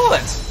took my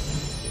bullets!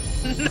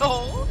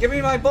 No. Give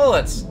me my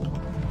bullets!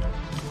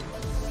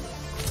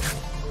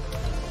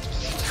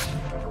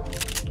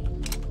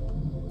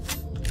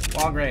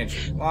 Long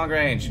range. Long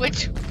range.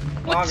 Which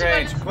Long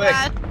range. one is Quick.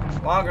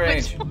 that? Long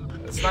range.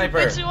 Sniper.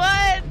 Which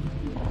one?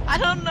 I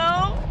don't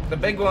know. The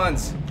big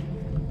ones.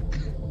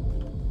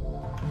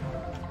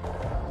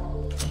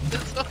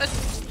 This one.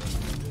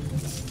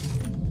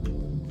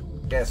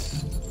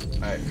 Yes.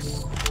 Alright.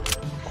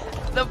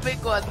 The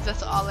big ones,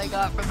 that's all I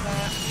got from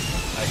that.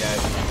 Alright,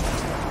 guys.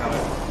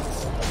 Coming.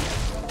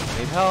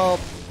 Need help.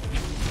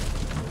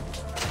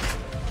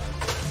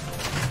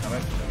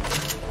 Coming.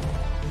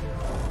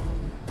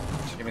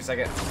 Just give me a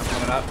second. I'm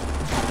coming up.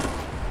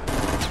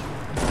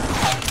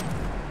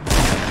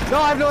 No,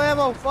 I have no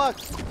ammo. Fuck.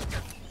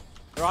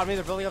 They're on me.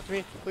 They're building up to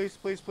me. Please,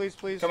 please, please,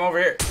 please. Come over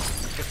here.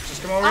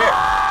 Just come over here.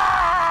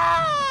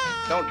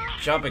 Don't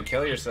jump and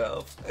kill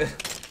yourself. Oh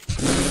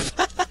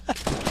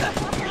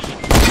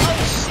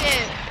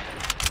shit!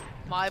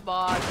 My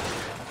bad.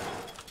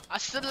 I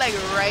stood like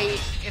right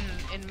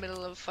in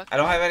middle of fucking. I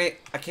don't have any.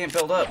 I can't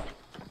build up.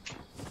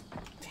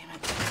 Damn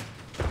it.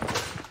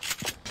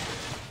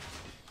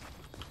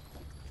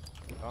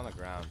 They're on the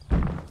ground.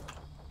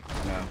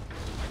 No.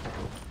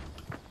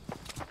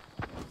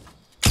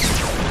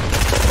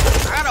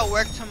 I gotta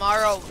work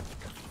tomorrow.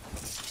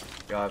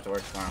 You'll have to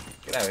work tomorrow.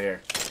 Get out of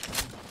here.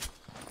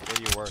 Where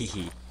do you work?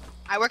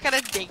 I work at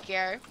a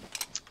daycare.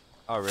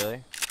 Oh,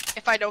 really?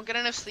 If I don't get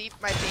enough sleep,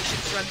 my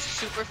patience runs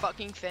super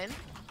fucking thin.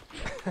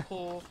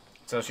 Oh.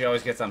 So she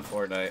always gets on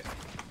Fortnite.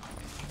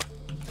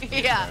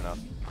 Yeah. Fair enough.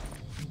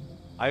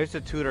 I used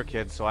to tutor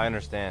kids, so I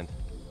understand.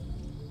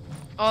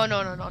 Oh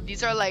no.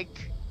 These are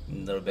like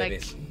Little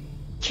babies.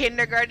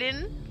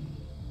 kindergarten.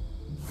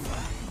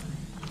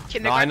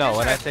 No, I know.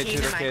 When I Kindergartners are say a pain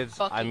tutor in my kids,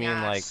 I fucking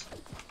mean like ass.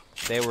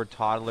 they were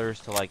toddlers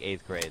to like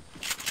 8th grade.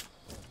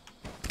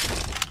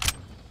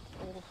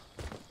 Oh.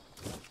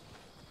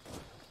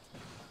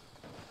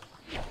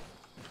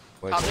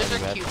 Wait, Toddlers so are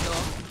bad? cute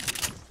though.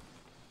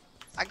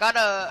 I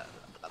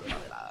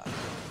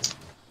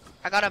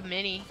got a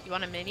mini. You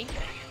want a mini?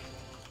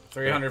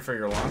 300 for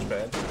your launch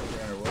pad.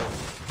 300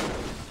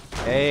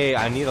 what? Hey,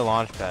 I need a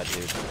launch pad,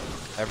 dude.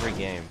 Every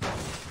game.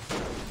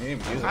 You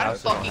didn't even use it. I got a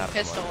also don't fucking have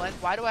pistol. one.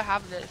 Why do I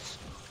have this?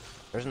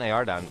 There's an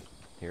AR down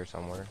here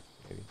somewhere,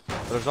 maybe.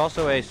 But there's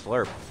also a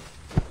slurp.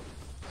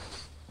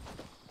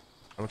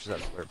 How much is that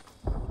slurp?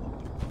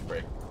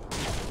 Break.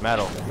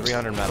 Metal.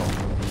 300 metal.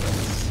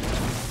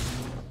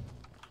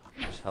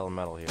 There's hella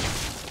metal here.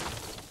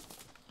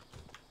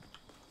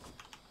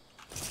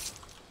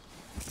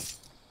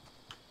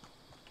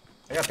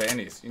 I got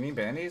bandies. You need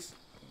bandies?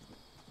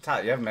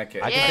 Todd, you have a med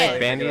kit. I Yeah. can take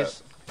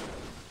bandies.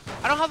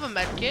 I don't have a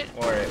med kit.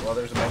 Alright, well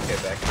there's a med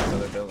kit back in this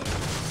other building.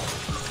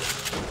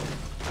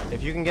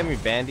 If you can get me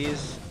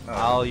bandies, Oh.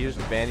 I'll use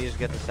the bandies,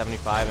 get the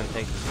 75, and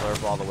take the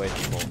slurp all the way to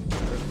full.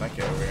 There's a med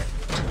kit over here.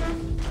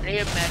 I need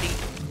a medi.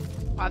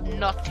 I have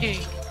nothing.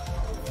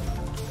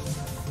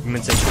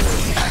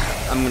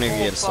 I'm gonna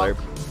get a fuck. slurp.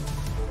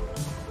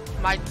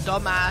 My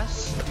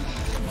dumbass.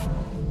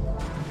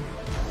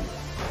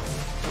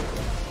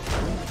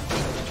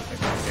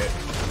 Med kit.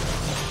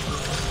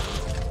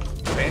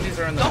 Bandies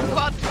are in the Don't middle.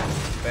 go out.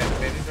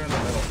 Bandies are in the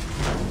middle.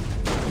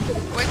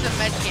 Where's the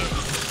med kit?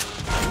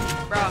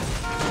 Bro.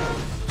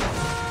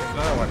 There's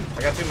another one.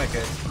 I got 2 med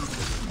kits.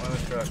 One in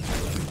the truck.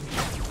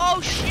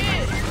 Oh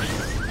shit!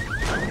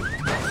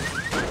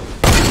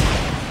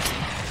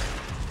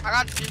 I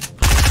got two.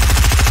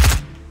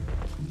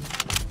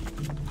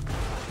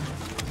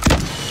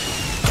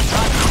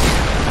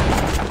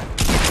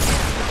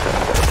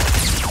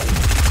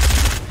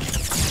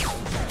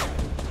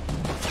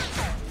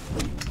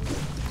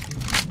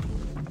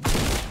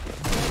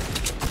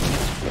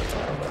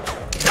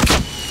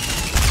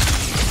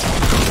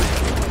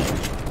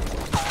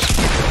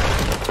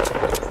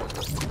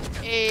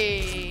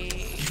 Hey.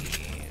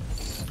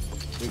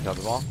 We got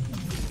the ball.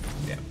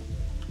 Yeah.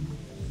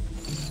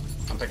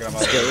 I'm picking them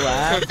up. Still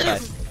alive, but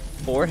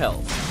 4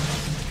 health.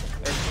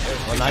 There's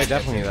Well, two now you med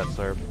definitely need kits.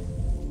 that slurp.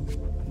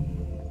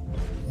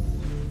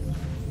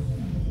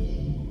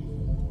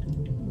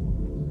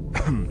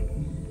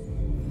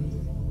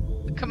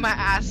 Look at my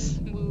ass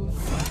move.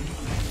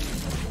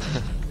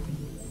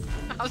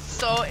 I'm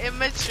so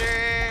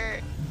immature.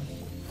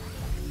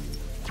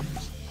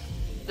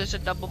 There's a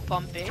double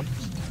pump, eh?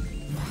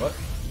 What?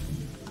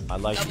 I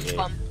like Double the A.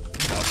 pump.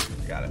 Oh,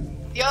 got it.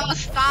 Yo,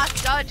 stop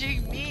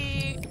judging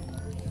me.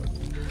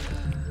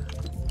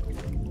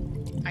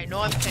 I know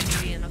I'm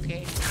Canadian,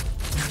 okay?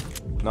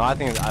 No, I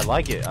think I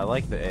like it. I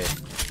like the A.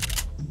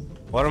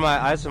 What am I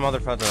had some other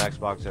friends on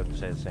Xbox that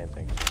say the same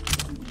thing.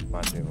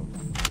 Not two of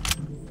them.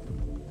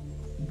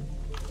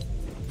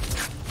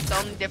 The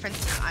only difference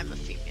is I'm a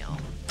female.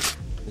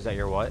 Is that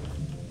your what?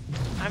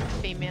 I'm a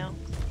female.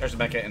 There's a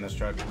mecha in this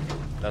truck.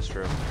 That's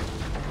true.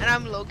 And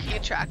I'm low-key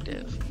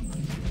attractive.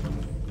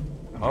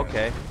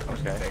 Okay. I'm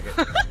just gonna Okay. take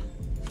it.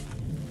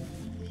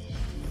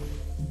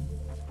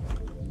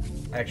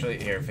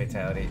 Actually, here,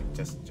 fatality.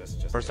 Just.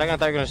 For a second, I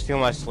thought you were gonna steal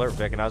my slurp,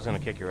 Vic, and I was gonna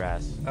kick your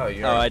ass. Oh,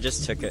 you're. Oh, I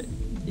just took it.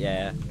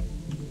 Yeah.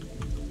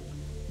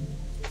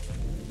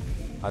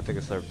 I took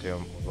a slurp too.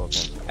 I'm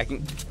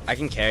looking. I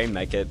can carry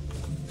Mech-It.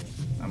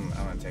 I'm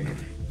gonna take it.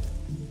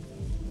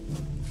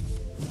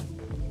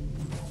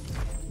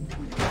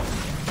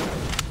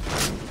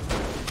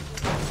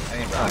 I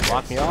need rockets.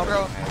 Block me off?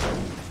 Bro.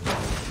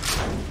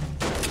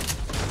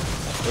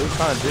 What are you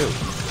trying to do?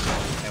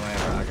 Anyone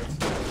have rockets?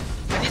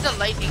 I need the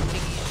lightning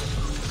thingy.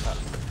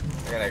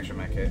 I got extra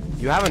med kit.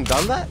 You haven't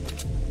done that?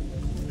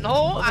 No, That's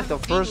I'm like the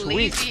being first week.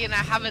 lazy and I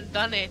haven't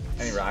done it.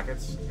 Any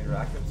rockets? Any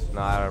rockets?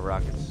 No, I don't have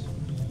rockets.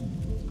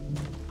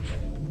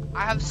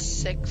 I have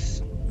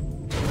 6.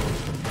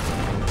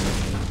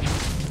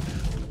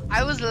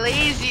 I was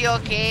lazy,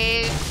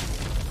 okay?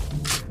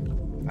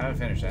 I haven't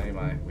finished any of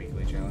my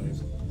weekly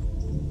challenges.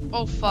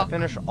 Oh I fuck.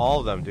 finished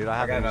all of them, dude. I I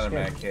have got them another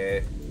skinned. med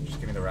kit. Just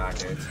give me the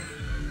rockets.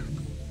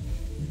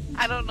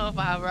 I don't know if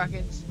I have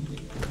rockets.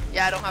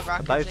 Yeah, I don't have I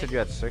rockets. thought you eh? said you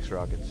had 6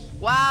 rockets.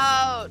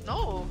 Wow,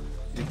 no.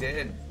 You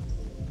did.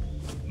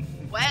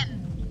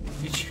 When?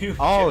 You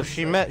Oh, just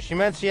she said-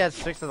 meant she had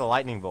 6 of the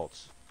lightning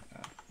bolts.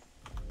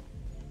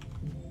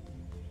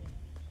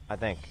 I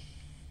think.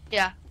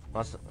 Yeah.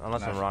 Unless No,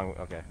 I'm wrong.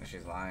 Okay.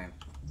 She's lying.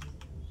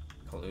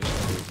 Collusion.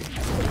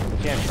 You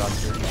can't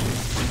trust her.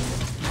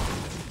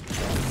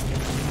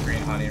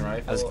 Green hunting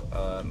rifle.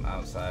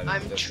 Outside. of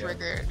I'm the disco.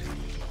 triggered.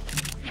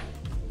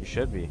 You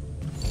should be.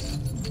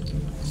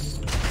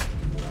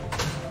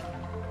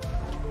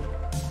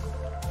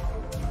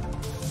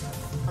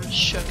 I'm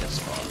shook as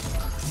fuck.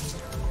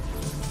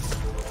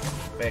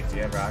 Vic, do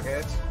you have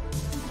rockets?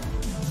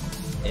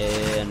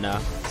 No,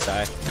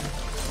 sorry.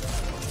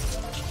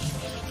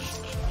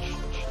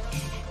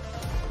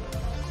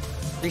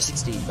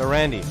 So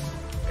Randy,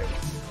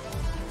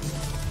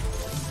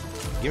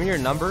 give me your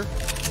number,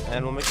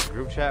 and we'll make a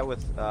group chat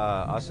with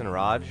us and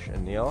Raj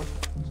and Neil,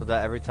 so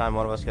that every time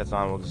one of us gets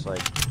on, we'll just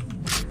like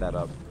pick that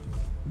up.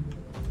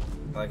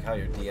 I like how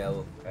your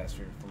DL asked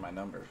for my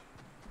number.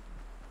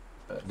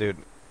 Dude,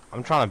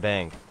 I'm trying to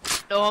bang.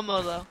 No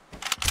homo though.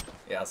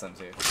 Yeah, I'll send it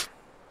to you.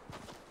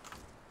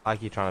 I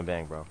keep trying to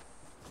bang, bro.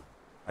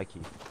 I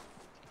keep.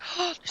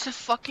 There's a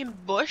fucking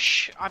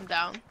bush. I'm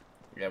down.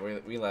 Yeah,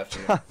 we left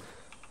you.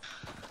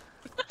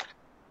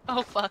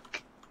 Oh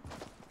fuck.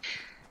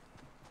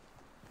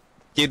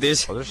 Dude,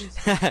 there's Oh, there's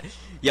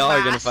y'all are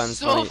gonna That's find this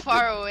so funny.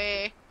 far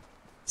away.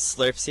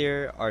 Slurps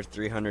here are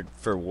 300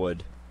 for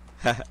wood.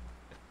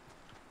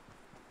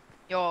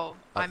 Yo,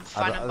 I'm I'd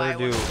fine to buy rather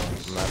do one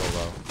of those. metal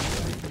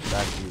though.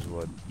 Back to use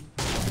wood.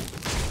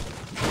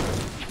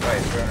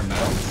 Right, 300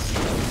 metal.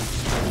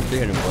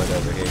 300 wood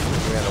over here.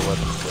 We had a wood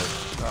and wood.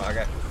 Oh, I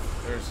got.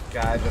 There's a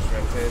guy just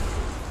rifted.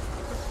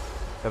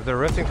 If they're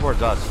rifting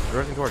towards us, they're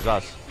rifting towards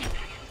us.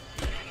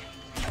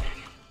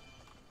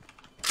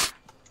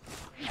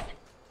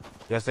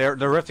 Yes, they're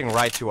rifting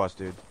right to us,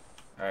 dude.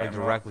 Alright, Like,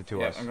 directly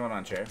to us. I'm going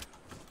on chair.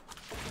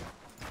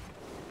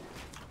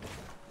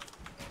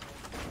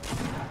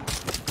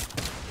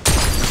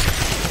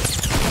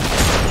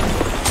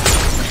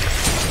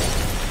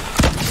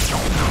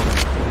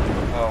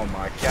 Oh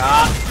my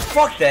god.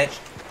 Fuck that.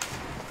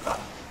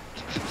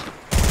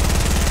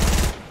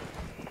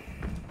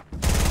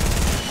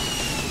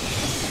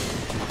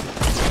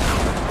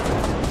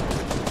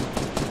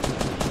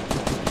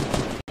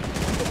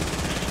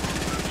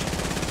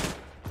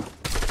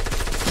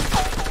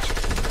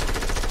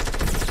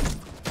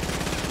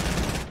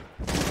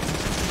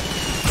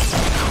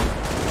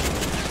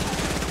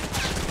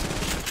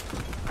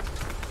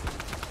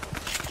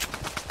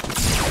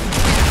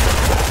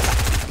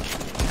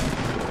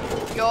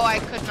 Yo, I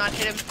could not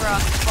hit him for a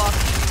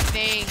fucking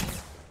thing.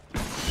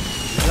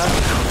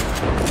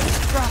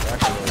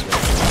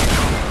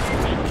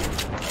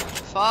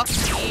 Fuck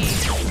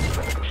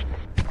me.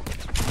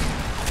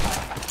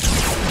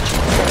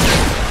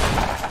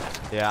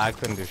 Yeah, I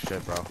couldn't do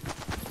shit, bro.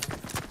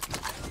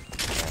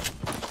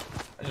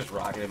 I just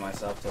rocketed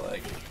myself to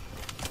like.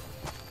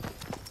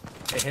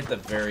 It hit the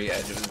very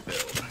edge of his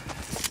build.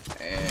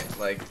 And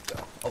like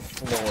a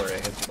floor,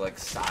 it hit the like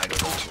side of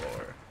the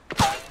floor.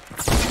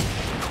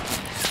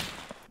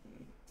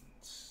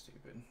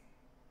 Stupid.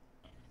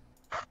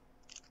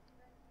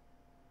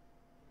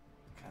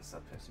 Kinda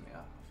stop pissing me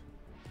off.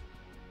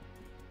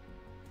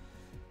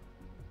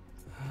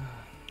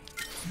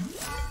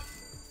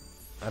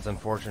 That's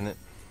unfortunate.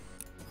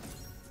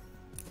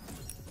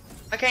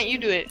 Why can't you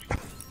do it?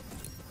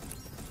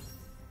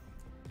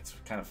 It's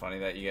kind of funny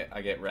that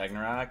I get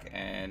Ragnarok,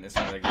 and as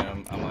soon as I get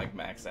him, I'm like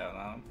maxed out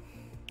on him.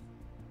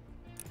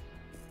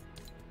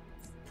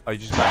 Oh, you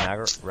just got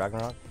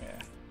Ragnarok?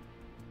 Yeah.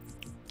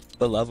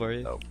 What level are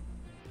you? Oh.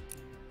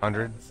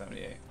 100?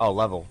 78. Oh,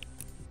 level.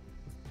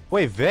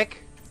 Wait,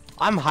 Vic?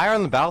 I'm higher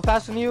on the battle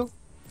pass than you?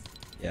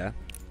 Yeah.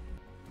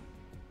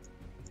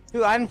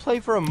 Dude, I didn't play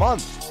for a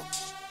month.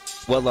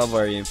 What level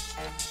are you?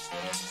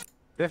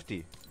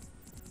 50.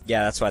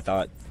 Yeah, that's what I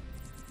thought.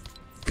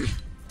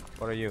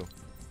 What are you?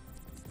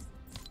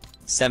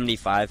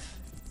 75.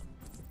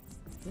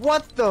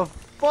 What the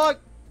fuck?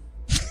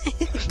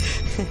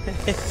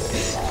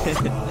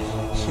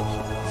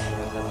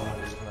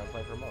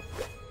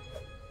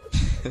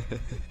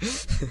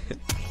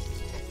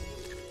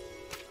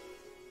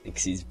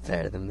 Thinks he's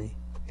better than me.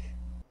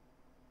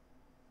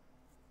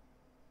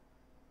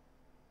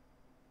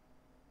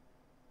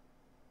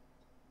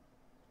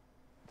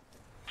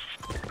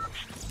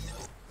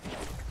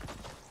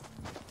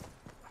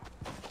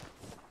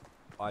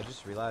 Oh, I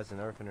just realized I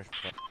never finished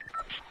playing.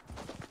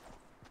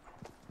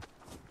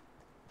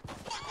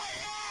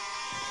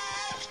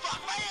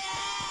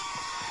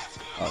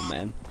 Oh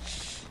man.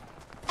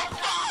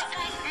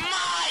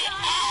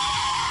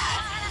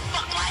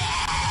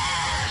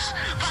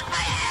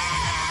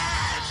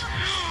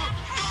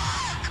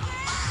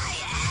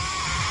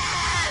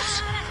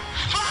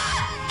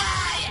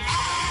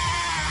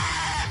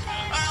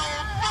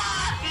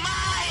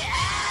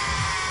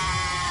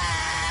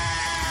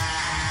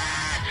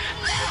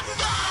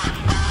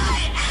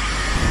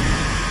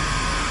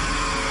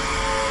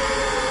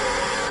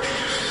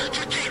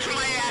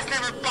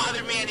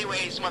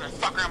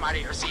 Motherfucker, I'm out of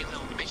here. See you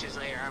little bitches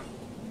later.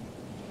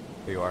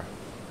 Here you are.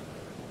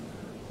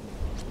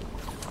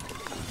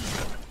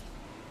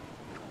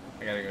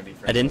 I gotta go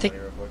defense. I didn't think-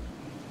 Real quick.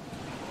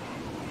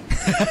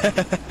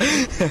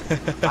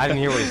 I didn't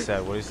hear what he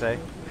said. What did he say?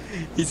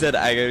 He said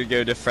I gotta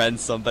go defriend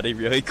somebody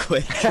really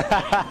quick. Let's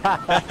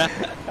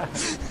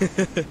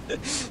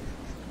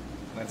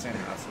end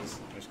houses.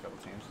 There's a couple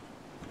teams.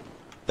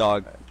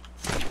 Dog.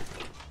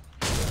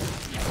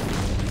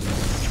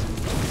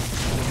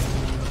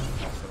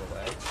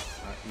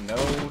 No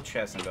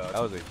chest and dog.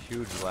 That was a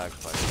huge lag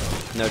fight.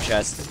 No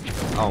chest.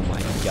 Oh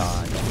my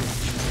god.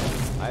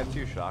 I have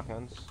 2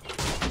 shotguns.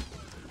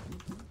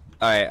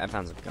 Alright, I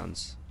found some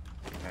guns.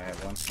 I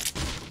have one.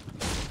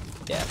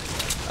 Yeah.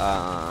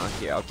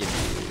 Here, I'll give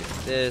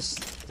you this,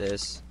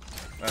 this,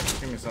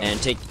 Just give me something.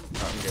 and take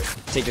Oh, I'm good.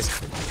 this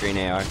green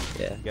AR.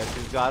 Yeah. Guess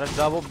who's got a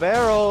double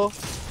barrel?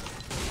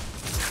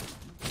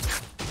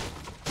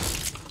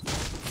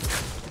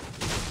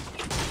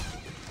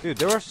 Dude,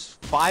 there were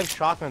 5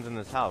 shotguns in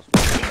this house.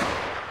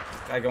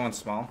 Guy going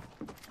small.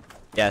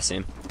 Yeah,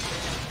 same.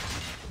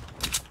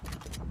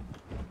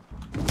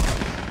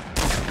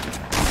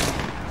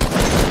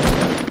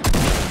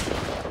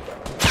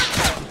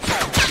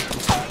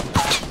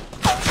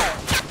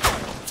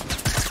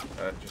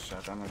 Just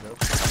shot down my dope.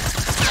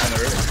 Guy on the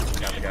roof.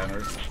 Got the guy on the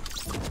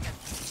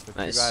roof. There's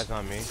Nice. 2 guys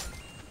on me.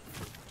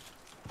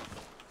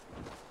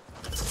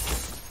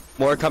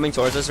 More coming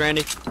towards us,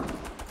 Randy.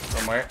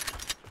 From where?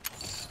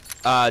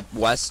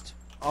 West.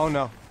 Oh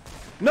no.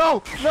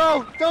 No!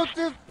 No! Don't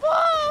do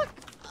fuck!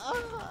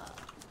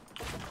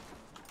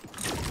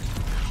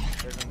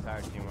 There's an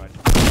entire team right.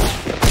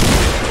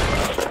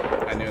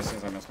 I knew as soon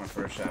as I missed my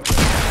first shot.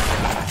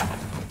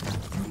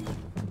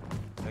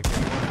 Like, if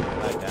you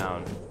want to let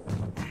down.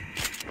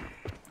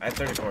 I had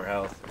 34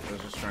 health. I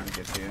was just trying to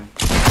get to you.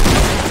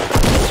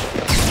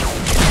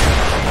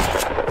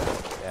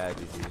 Yeah,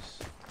 GG's.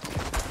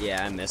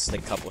 Yeah, I missed a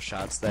couple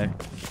shots there.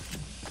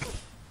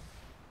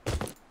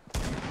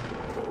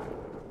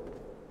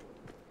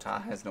 Ta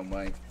has no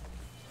mic.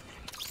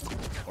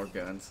 Or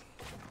guns.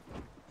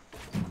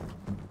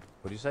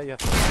 What do you say? You have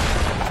to...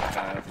 I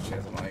don't know if she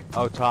has a mic.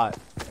 Oh, Tot.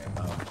 Yeah.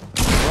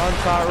 Run,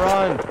 Tot,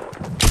 run!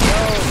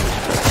 No!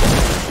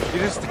 You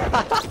just...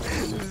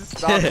 you just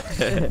stopped.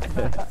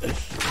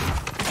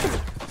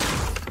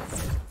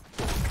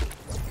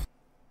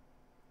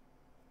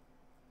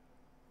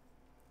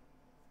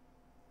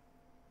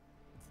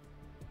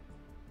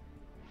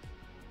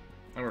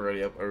 I'm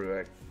already up. I'll be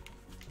back.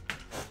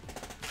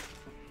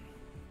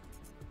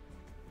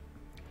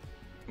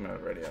 I'm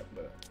not ready up,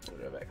 but we'll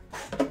be right back.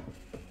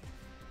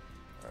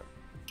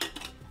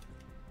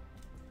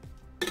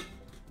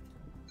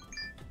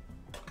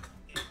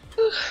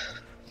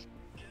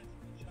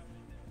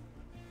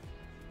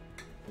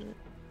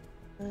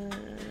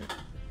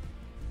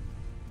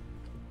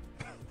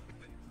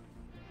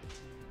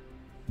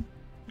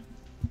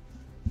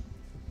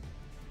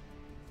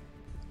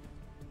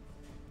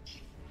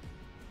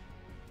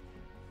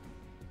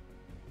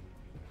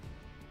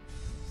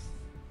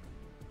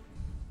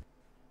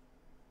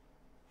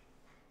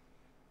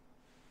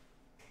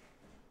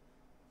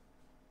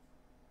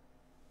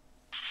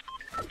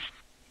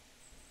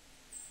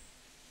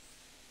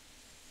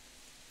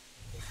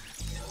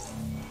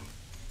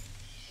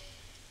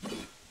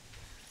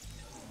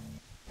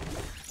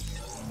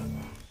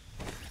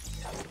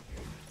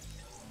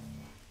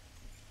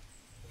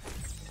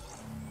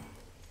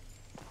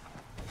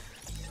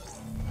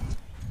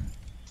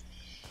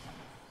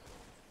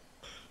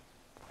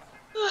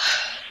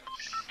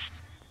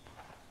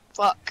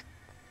 Fuck.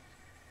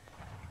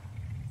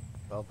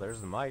 Well,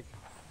 there's the mic.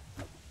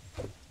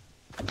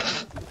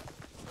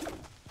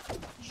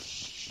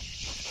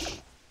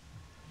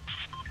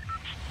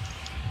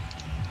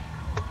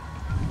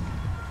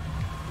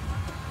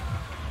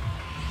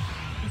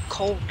 I'm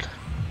cold.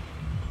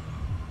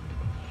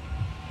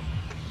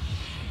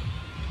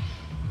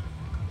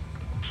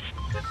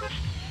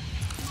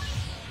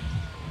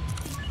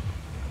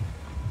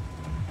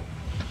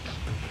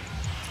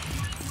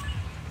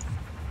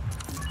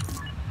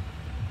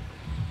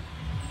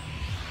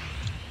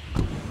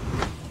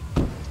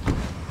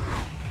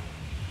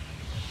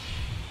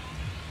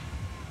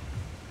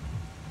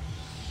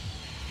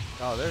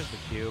 Oh, there's the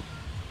cube.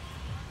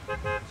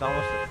 It's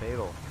almost a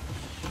fatal.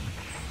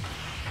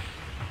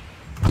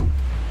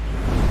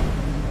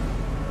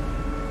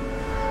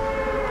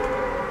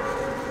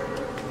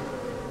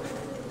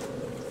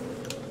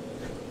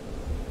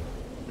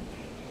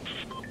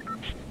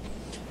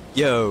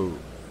 Yo,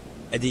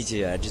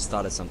 DJ, I just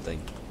thought of something.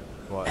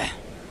 What?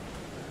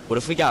 What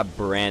if we got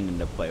Brandon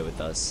to play with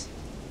us?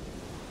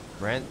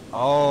 Brent?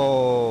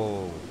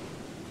 Oh.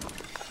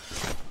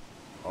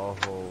 Oh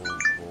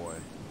boy.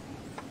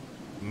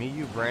 Me,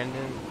 you,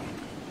 Brandon,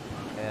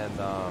 and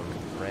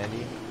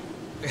Randy.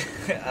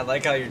 I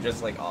like how you're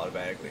just like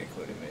automatically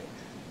including me.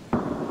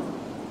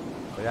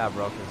 But yeah,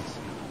 bro, cause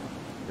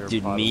you're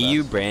Dude, part of me, that.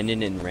 you,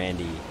 Brandon, and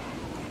Randy.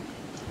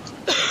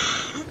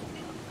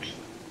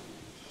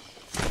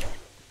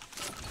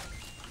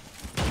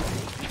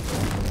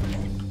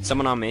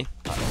 Someone on me.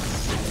 Oh,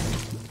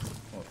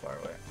 far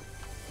away.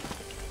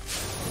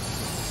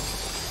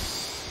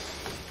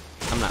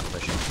 I'm not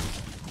pushing.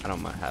 I don't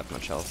have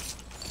much health.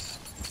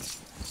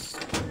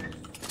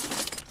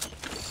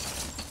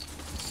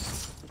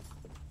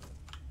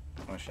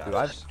 One shot.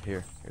 Dude,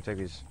 here, take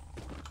these.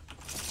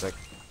 Sick.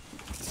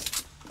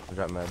 I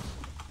drop meds.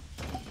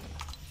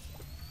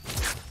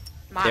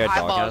 My They're a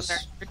eyeballs doghouse. are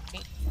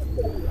hurting.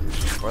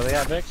 Where are they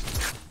at,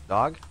 Vix?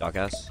 Dog?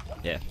 Doghouse?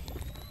 Yeah.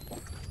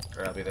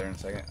 Or I'll be there in a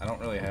second. I don't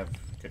really have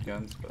good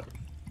guns, but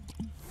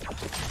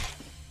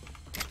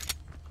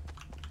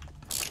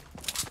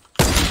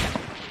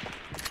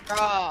Bro,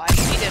 I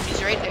see him.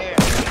 He's right there.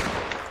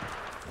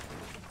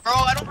 Bro,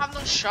 I don't have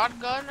no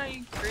shotgun. Are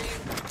you crazy?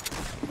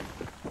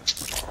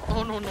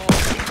 Oh no no.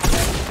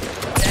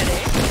 Dead,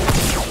 eh?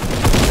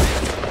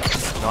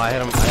 No, I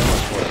hit him like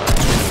 4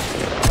 times.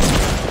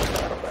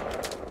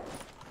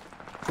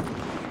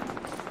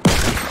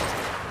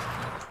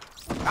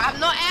 I have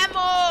no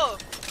ammo.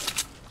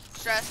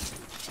 Stress.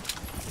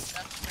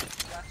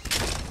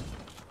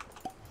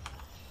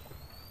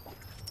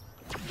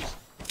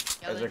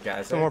 is there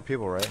guys Some there? more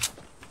people, right?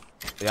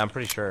 Yeah, I'm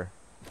pretty sure.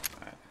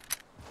 Alright.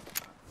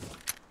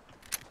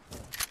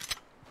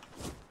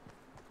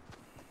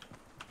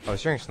 I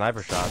was hearing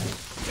sniper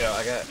shots. Yo,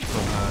 I got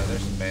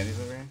there's some bandies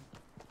over here.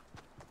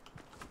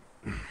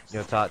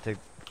 Yo, Todd, take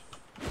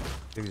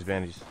these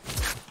bandies.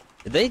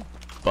 Did they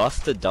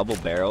buff the double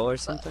barrel or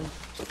something?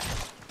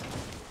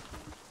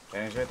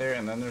 Bandies right there,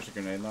 and then there's a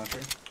grenade launcher.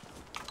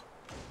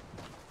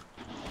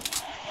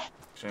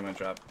 Actually, I'm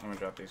gonna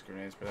drop these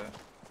grenades for that.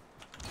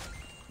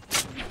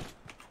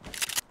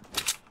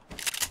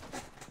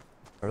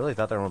 I really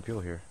thought there were more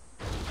people here.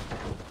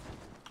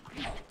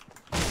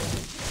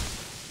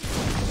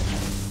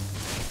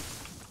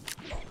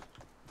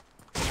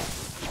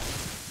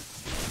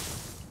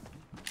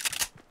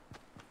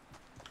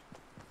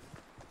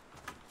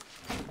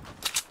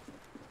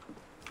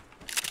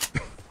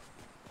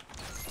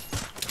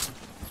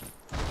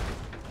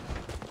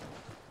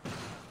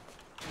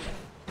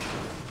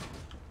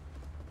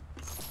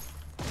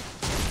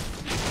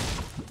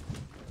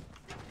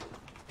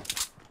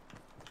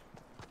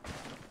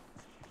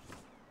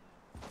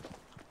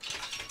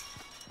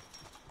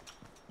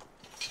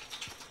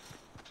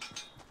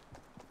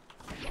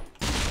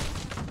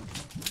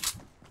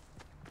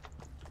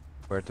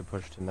 Where to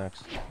push to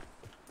next? Try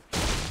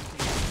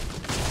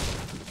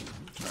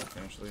to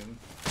finish leading.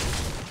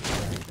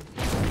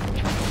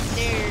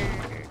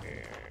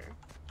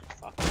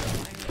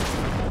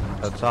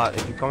 So Todd,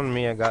 if you come to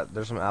me,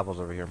 there's some apples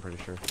over here. I'm pretty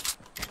sure.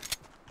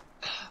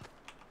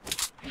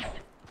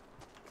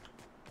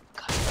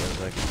 There's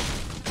like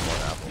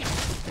one apple.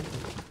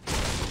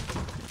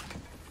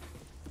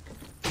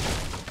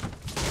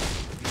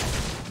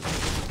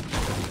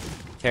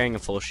 Carrying a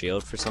full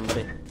shield for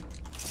somebody?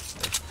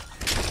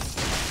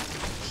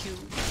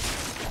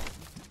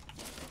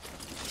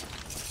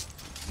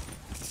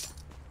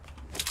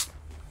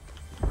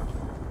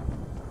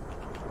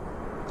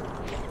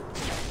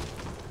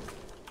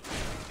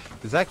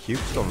 Is that cube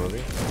still moving?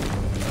 I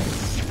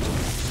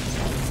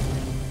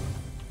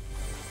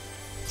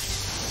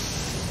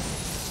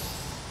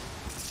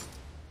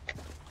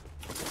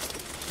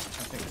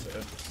think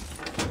so.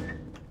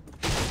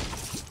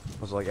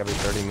 Was it like every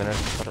 30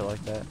 minutes or something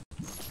like that?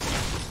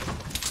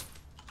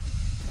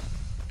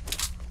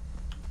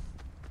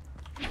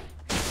 You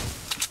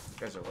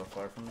guys are a little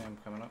far from me. I'm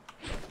coming up.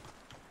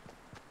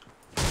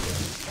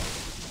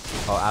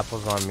 Oh,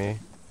 apples on me.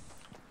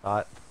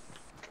 Thought.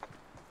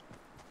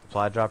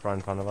 supply drop right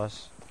in front of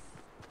us.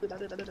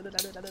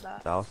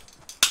 South.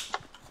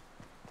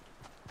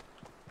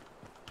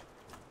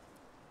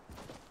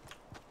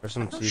 There's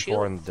some C4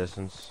 shield. in the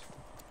distance.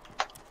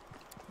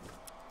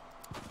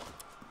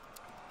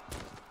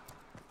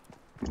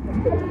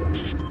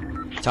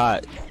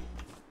 Tot.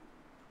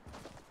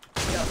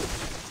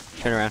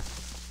 Turn around.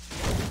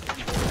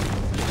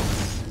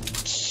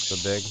 The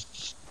big.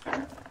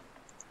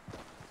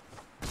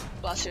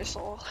 Bless your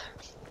soul.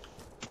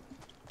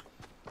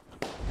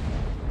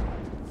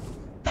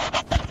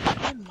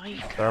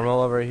 Mike.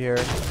 Thermal over here.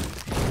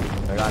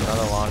 I got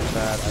another launch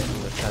pad. I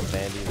can just send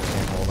bandies and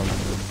can't hold them.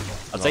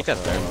 I'll take that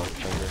thermal.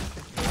 Finger.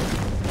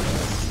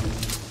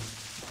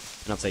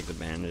 And I'll take the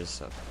bandages.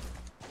 So.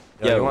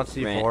 Yo, you want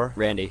C4?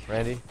 Randy,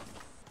 Randy?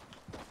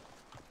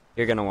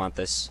 you're gonna want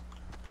this.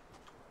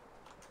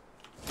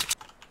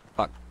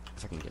 Fuck,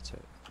 if I can get to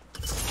it.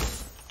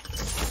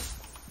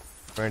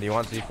 Randy, you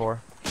want C4?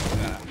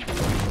 Nah.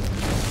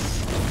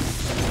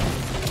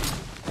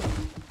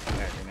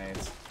 Yeah,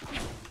 grenades.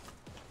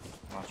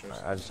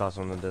 Launchers. I just saw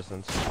some in the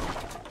distance.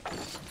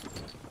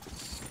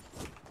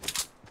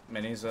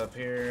 Minis up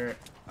here.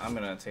 I'm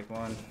gonna take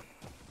one.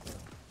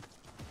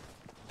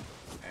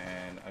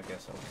 And I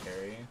guess I'll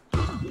carry.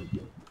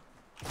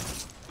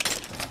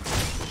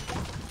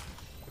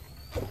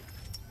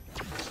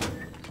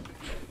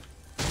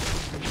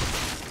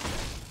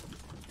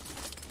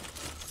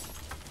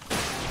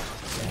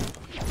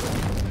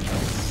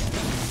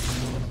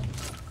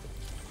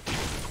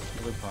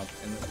 Blue pump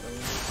in this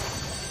building.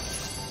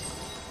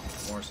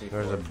 More C4.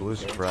 There's a blue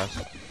suppress.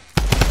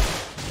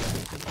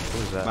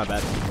 Who's that? My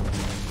bad.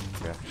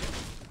 Okay.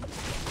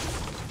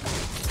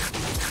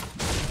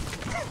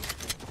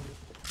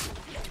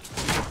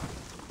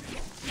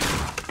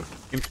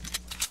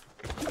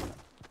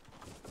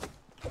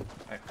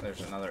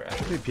 There's another.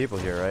 3 people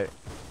here, right?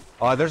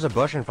 Oh, there's a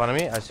bush in front of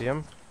me. I see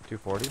him.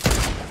 240.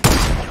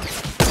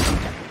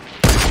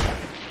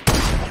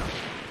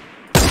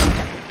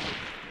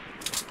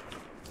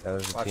 Yeah,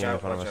 there's a Watch team in out,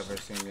 front watch of out for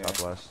us. team, yeah.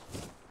 Southwest.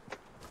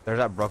 There's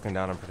that broken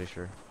down, I'm pretty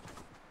sure.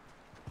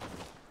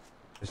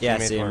 His Yeah, I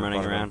teammates see were him in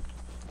running front of around.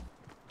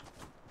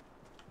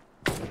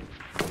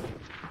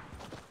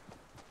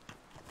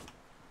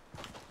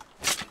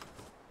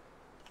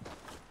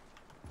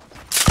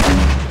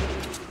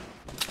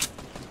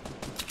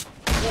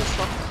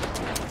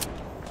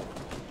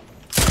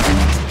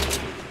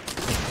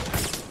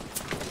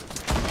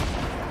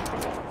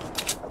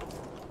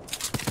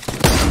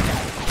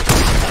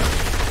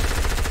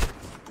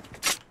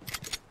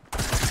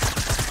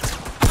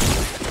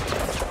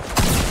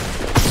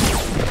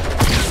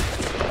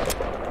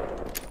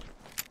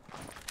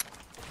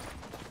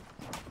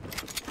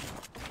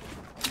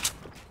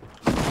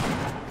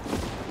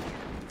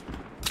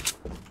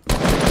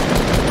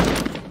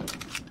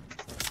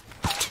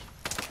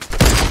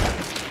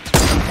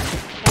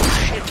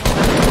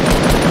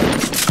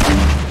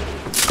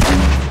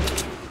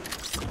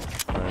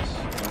 Nice.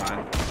 Come on.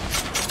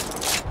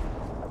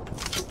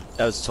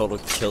 That was total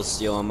kill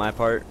steal on my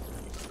part.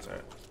 That's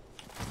alright.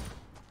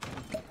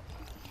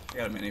 I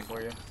got a mini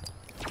for you.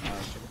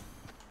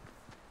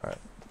 Alright.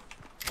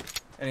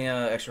 Any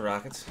extra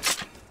rockets?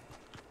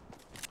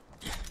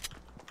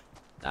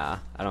 Nah,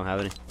 I don't have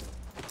any.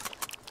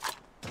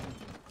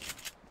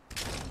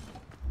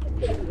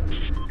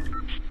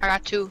 I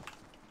got 2.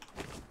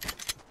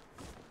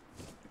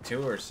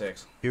 2 or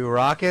 6? 2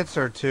 rockets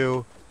or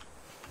 2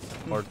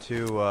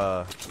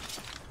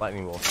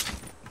 lightning bolts?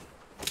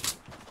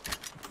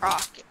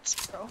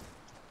 Rockets, bro.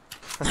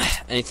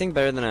 Anything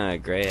better than a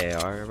gray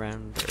AR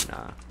around or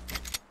nah?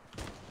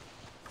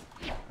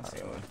 Let's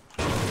see what.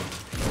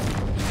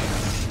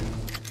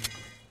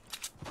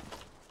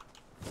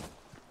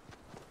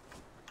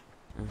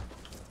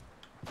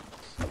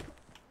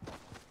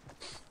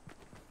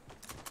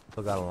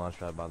 Still got a launch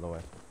pad, by the way.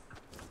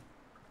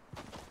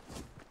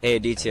 Hey,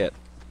 D-tip.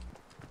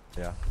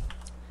 Yeah.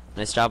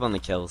 Nice job on the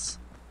kills.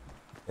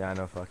 Yeah, I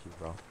know. Fuck you,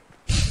 bro.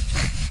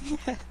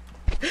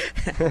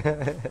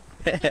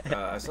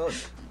 I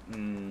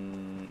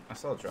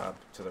saw a drop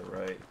to the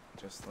right.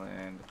 Just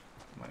land.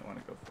 Might want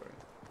to go for it.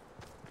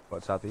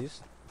 What,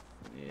 southeast?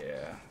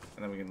 Yeah,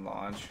 and then we can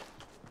launch.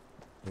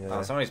 Yeah.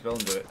 Oh, somebody's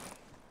building to it.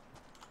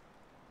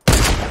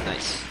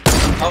 Nice.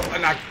 Oh, I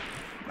knocked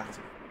him.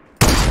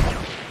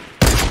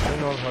 I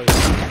don't know how you...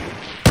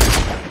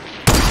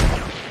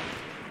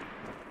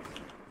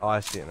 Oh, I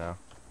see it now.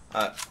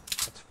 That's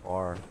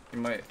far. You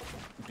might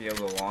be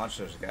able to launch.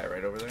 There's a guy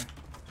right over there.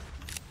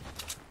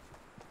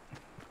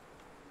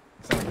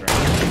 He's on the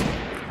ground.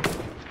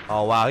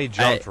 Oh wow, he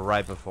jumped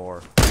right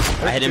before.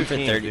 I hit him two for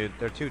teams, 30. Dude.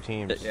 There are 2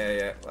 teams. Yeah,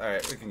 yeah. All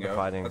right, we can They're go.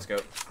 fighting. Let's go.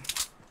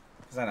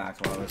 Cause I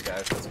knocked one of those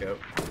guys. Let's go.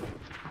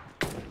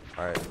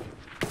 All right.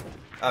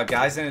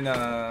 Guys in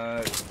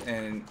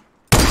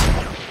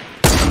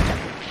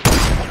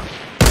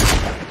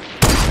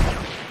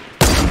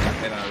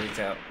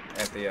retail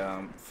at the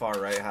far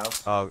right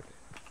house. Oh,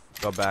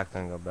 go back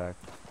then. Go back.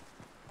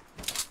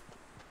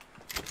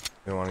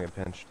 You don't want to get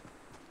pinched.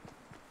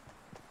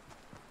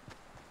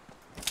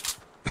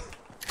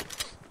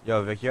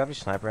 Yo, Vic, you have any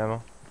sniper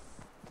ammo?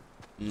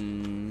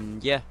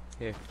 Yeah.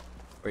 Here.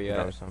 Where you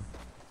Grab at? some.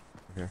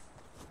 Here.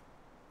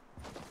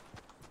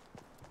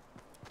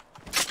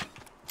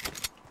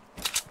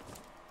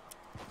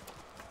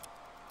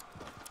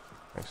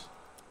 Thanks.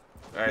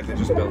 Alright, they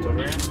just built over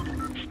here.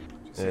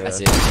 Yeah. I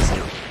see it. I see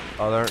it.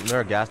 Oh,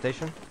 they're a gas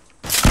station?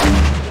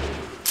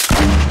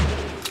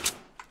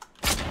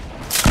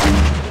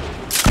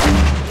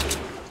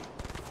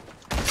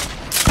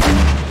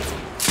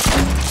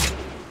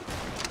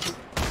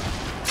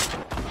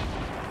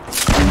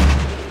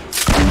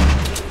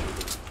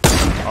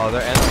 Oh,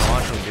 they're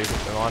launching, dude.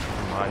 They're launching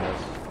from behind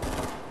us.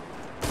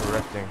 They're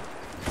rifting.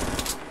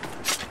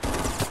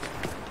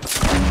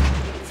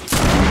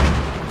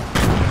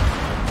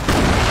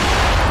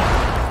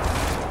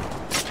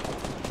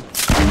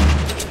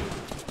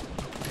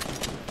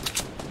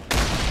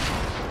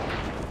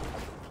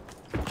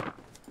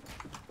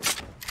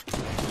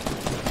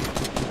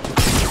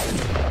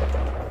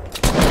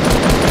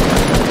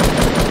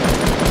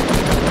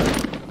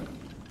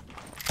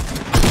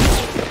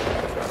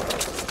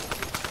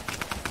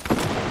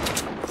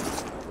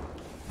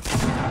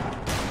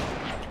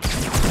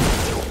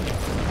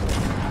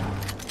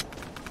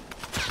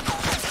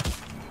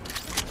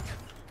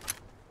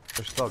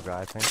 There's still a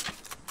guy, I think.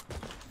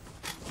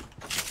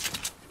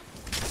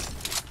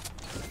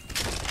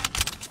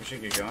 We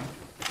should get going.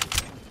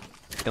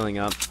 Filling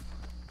up.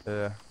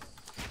 Yeah.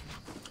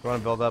 If you want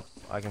to build up,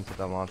 I can put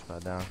that launch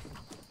pad down.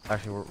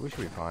 Actually, we should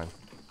be fine.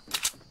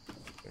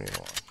 We need to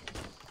launch.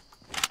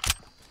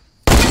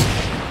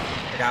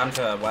 I got him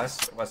to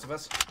west of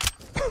us.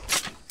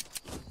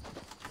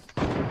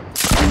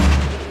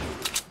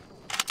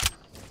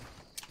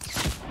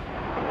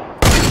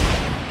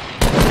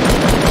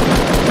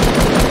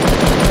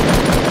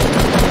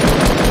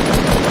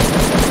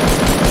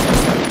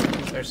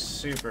 They're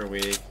super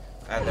weak.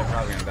 They're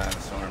probably gonna die in the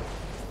storm.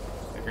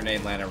 The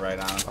grenade landed right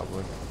on them.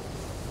 Probably.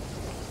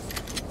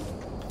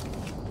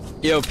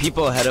 Yo,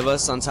 people ahead of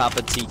us on top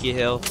of Tiki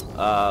Hill,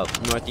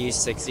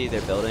 northeast 60.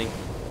 They're building.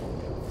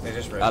 They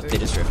just ripped Up. it. They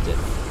just ripped it.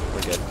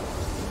 We're good.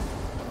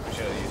 We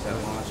should have used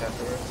that launch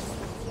afterwards.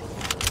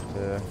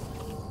 Yeah.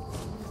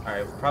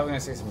 Alright, we're probably gonna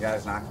see some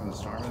guys knocked from the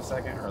storm in a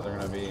second, or they're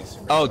gonna be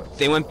super Oh, close.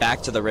 they went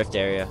back to the rift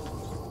area.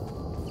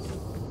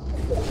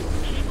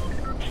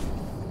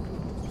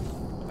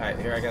 Alright,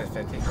 here I got a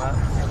 15 shot.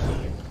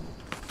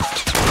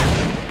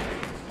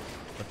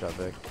 Good job,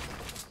 Vic.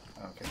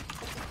 Okay.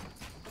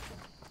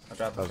 I'll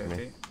drop the That was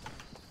me. 50.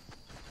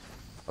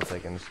 I'll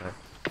take it in a sec.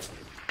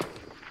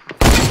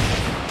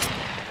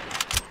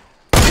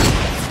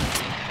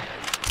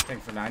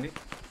 Think for 90.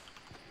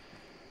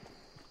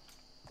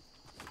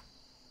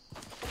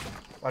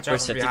 Watch out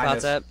Where's for safety behind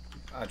pots us. at?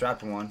 I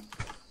dropped one.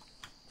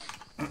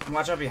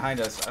 Watch out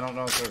behind us. I don't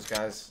know if those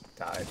guys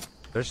died.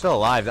 They're still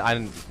alive.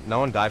 No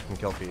one died from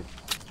kill feed.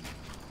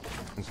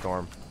 In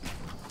storm.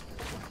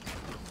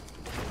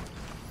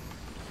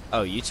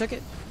 Oh, you took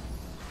it?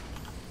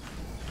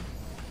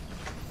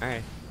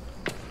 Alright.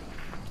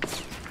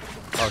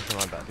 Oh, shit,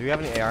 my bad. Do you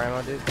have any AR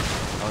ammo, dude?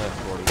 I only have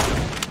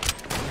 40.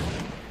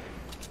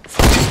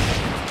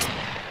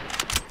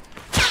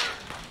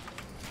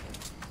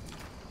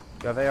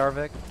 You have AR,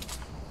 Vic?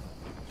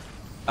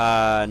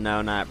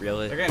 No, not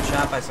really. They're getting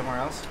shot by somewhere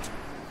else.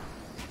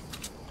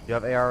 You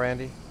have AR,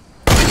 Randy?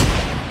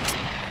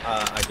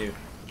 I do.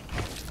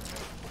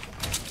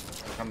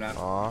 Come down.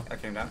 Aw. I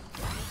came down.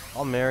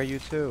 I'll marry you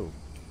too.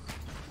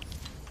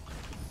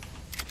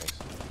 Thanks.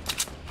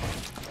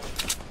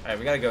 Alright,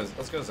 we gotta go.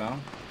 Let's go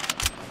zone.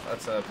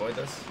 Let's avoid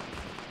this.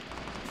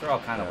 They're all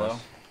kind of Yes.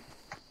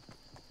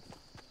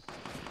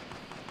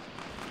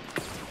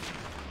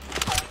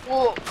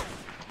 low. Whoa.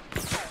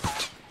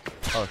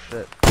 Oh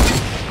shit.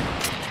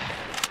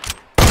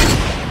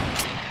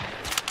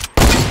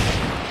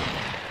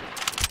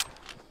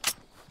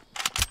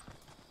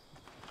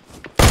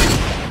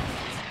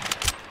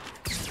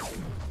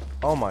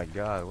 Oh my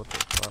god, what the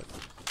fuck?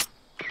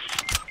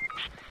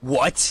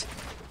 What?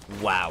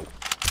 Wow.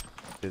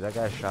 Dude, that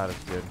guy's shot is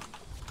good.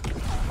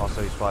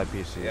 Also, he's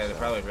probably PC. Yeah, they're so.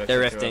 probably rifting.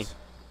 They're to rifting. us.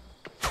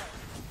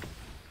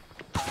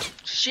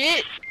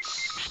 Shit.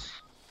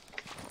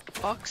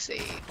 Fuck's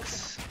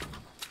sakes.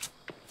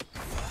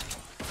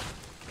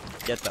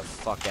 Get the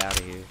fuck out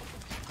of here.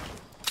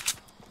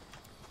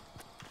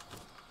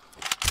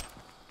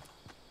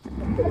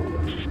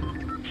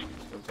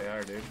 That's what they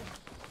are, dude.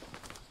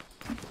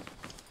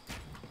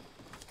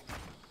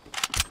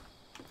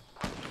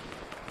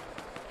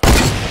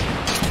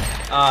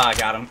 Ah, I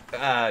got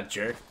him.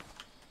 Jerk.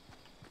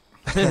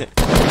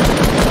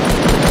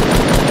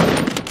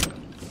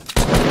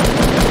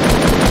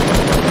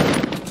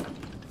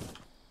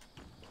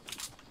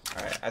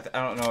 Alright, I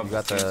don't know if You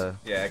got this the- team's-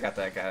 Yeah, I got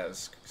that guy that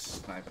was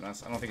sniping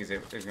us. I don't think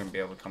he's gonna be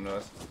able to come to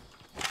us.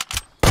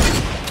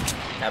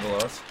 Guy below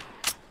us.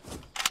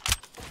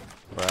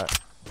 Right.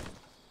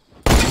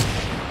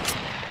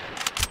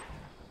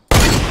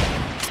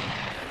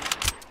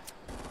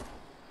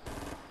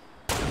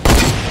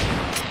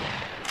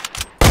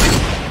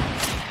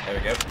 There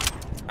we go.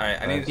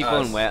 Alright, I need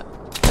People in wet.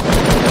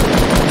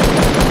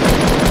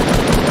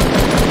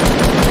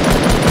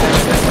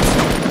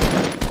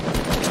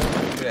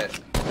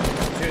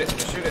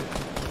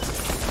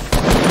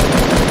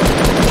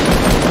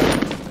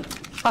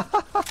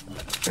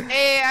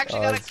 actually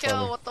Oh, got a that's kill.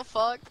 funny. What the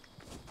fuck?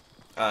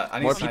 I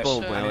need More sniper, people I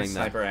need wailing that.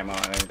 sniper ammo.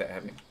 I need that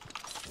heavy.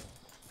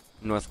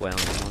 North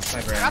Wales.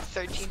 Sniper I ammo. got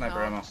 13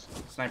 Sniper ammo.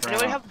 health. Sniper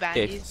Anybody ammo. have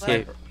bandies Okay,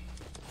 left?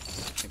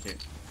 Thank you.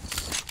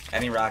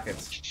 Any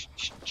rockets?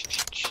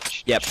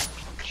 Yep.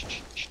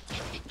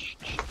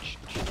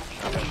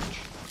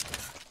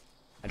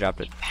 I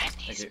dropped it.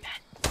 Thank you.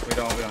 We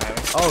don't have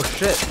it. Oh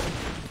shit.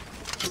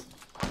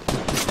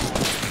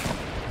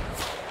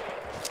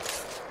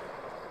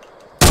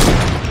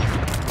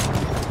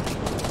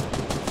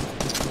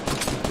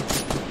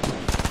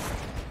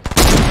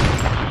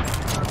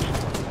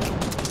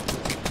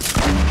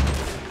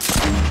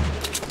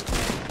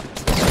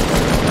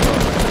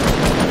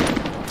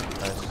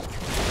 Nice.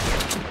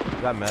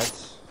 You got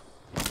meds?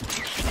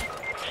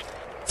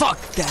 Fuck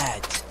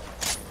that!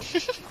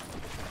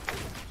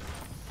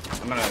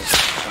 I'm gonna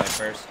snipe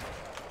first.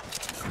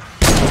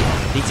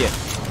 DJ.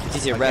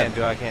 DJ I red. can't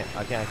do it, I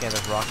can't,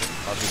 just rocket.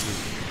 I'll just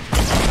use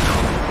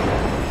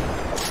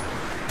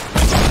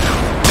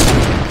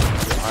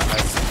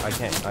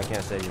I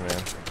can't save you,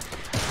 man.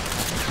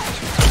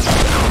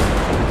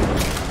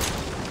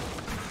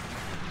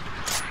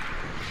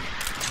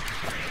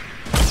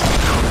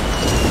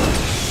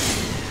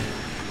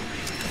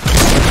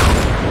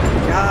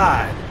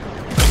 God!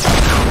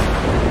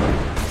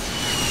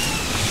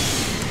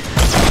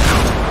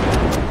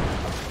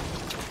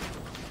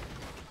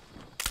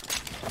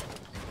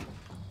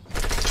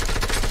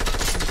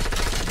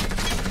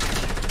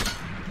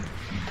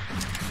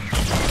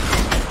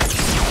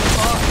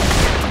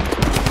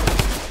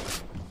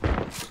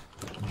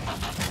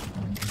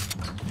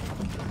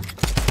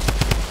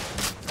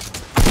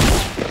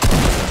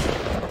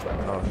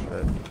 Oh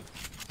shit.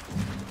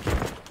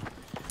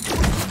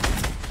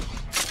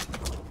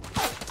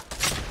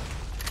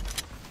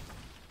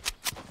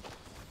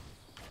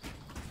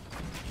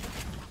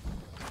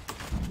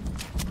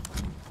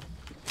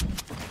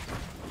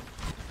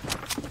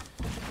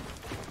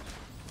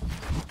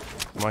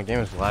 My game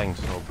is lagging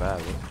so bad,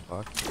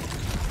 what the fuck?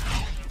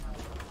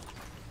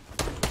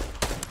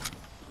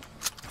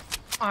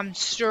 I'm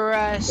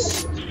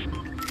stressed.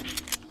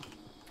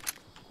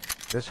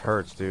 This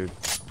hurts, dude.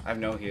 I have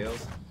no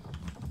heals.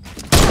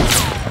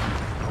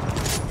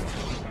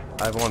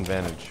 I have one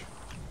bandage.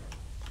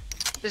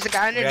 There's a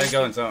guy We gotta underneath.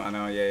 go in zone. I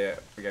know, yeah.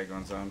 We gotta go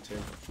in zone too.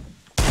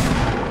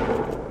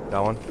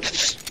 Got one?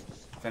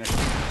 Finish.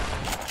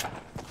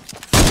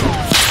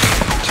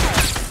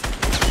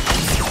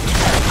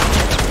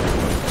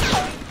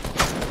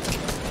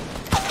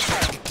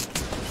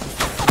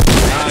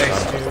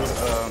 Nice, dude.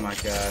 Oh my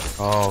god.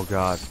 Oh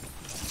god.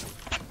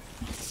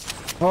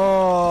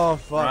 Oh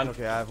fuck. Run.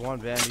 Okay, I have one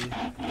bandy.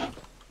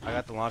 I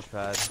got the launch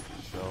pad,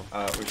 so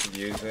We should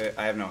use it.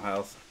 I have no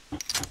health.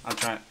 I'm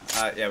trying.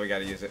 Yeah, we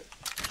gotta use it.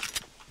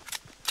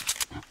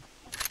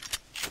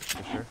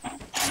 for sure.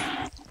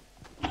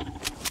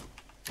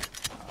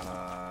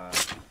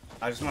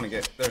 I just want to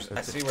get.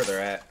 I see where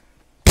they're at.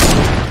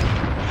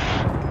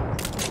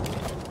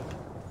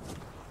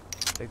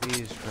 Take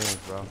these screens,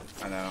 bro.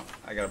 I know.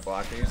 I gotta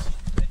block these.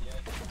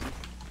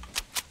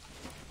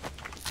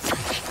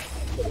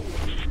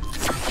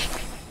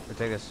 Here,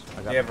 take this.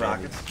 I got Do you have the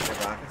bandy. rockets? Do you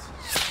have rockets?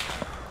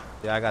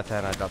 Yeah, I got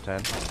 10. I dropped 10.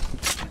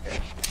 Okay.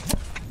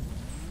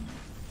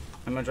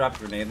 I'm gonna drop a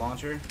grenade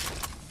launcher.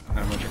 I'm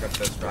gonna pick up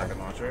this rocket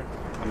launcher.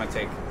 I'm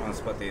gonna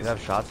split these. Does it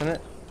have shots in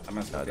it? I'm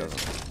gonna split No, it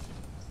these. doesn't.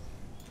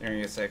 You're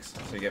gonna get 6,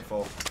 so you get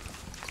full.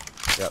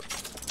 Yep.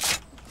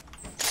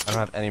 I don't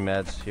have any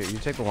meds. Here, you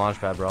take the launch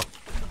pad, bro.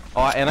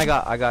 Oh, and I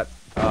got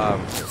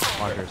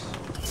launchers.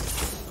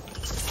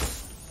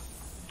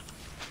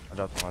 I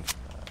dropped the launch pad.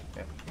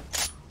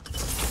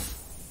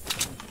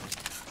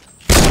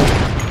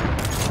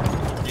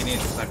 You need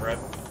a sniper rep?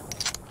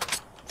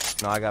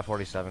 No, I got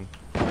 47.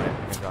 I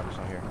can drop this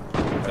on here.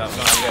 No,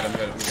 I'm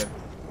good.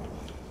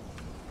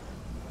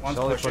 One's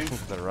Slowly pushing. pushing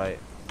to the right.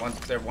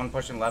 One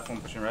pushing left,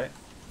 one pushing right.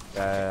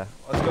 Yeah.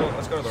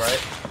 Let's go to the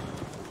right.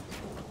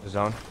 The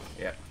zone.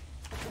 Yeah.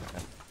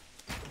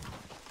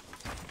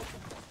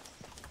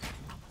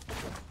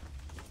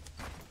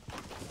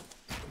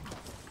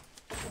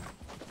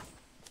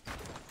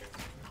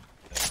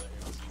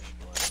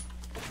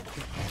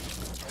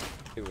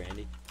 Hey,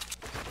 Randy.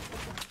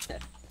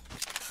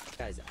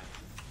 Guys,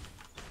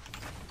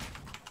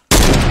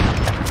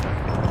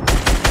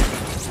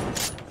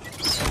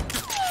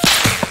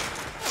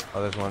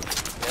 Oh, there's one.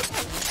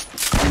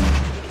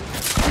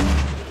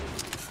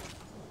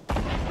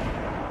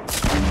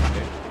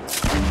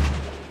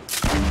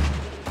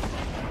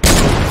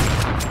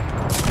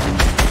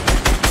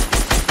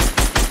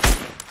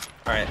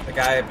 Alright, the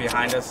guy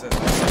behind us is.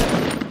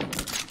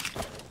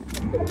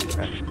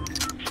 Okay.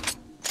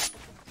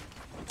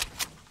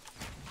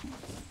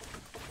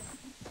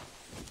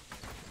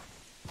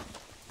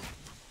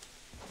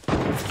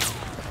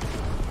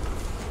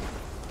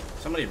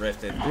 Somebody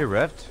rifted. You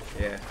ripped?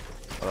 Yeah.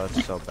 Oh,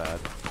 that's so bad.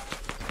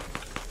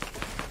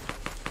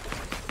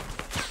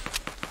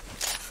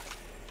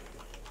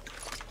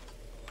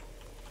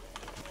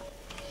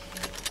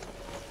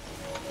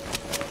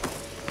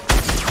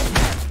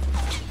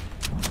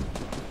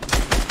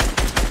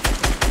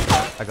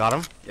 I got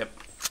him. Yep.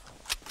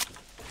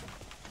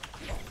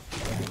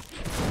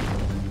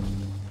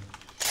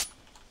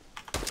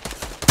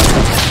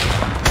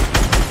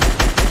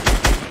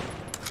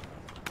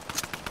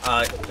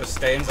 Just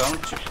stay in zone.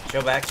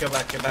 Chill back, chill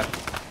back, chill back.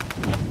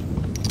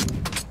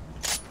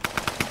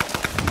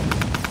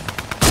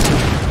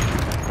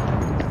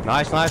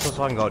 Nice, nice. Let's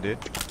fucking go, dude.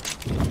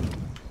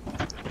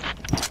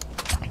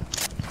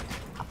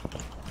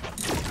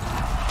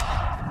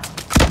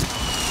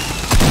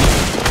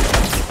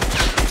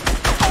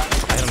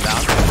 I hit him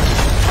down.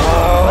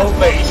 Oh,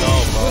 baby.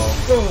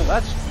 Go, bro.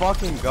 Let's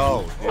fucking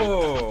go, dude.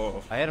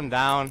 Oh. I hit him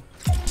down.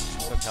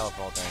 Took health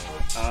all thing.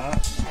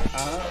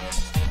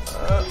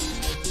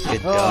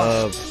 Good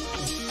job.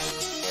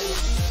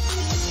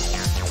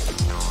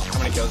 How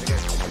many kills again?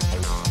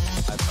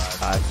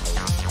 Five.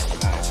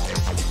 Nice.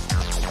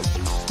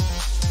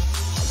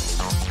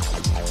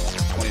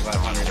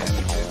 2,500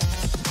 damage, dude.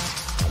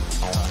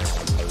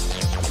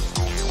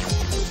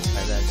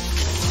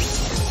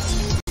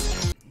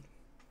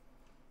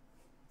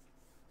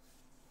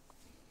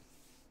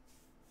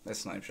 Nice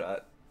snipe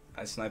shot.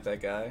 I sniped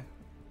that guy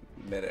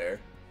mid-air.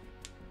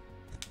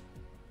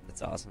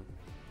 That's awesome.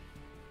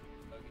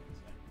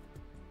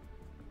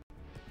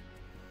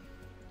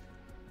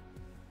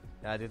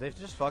 Yeah, dude, they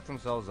just fucked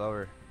themselves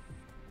over.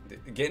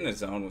 Getting a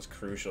zone was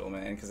crucial,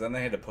 man, because then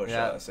they had to push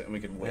us and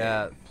we could win.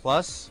 Yeah,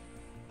 plus,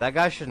 that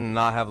guy should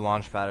not have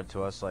launch padded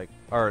to us, like,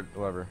 or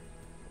whatever,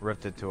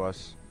 ripped it to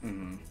us.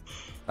 Mm-hmm.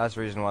 That's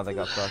the reason why they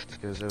got fucked,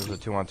 because it was a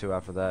 2-on-2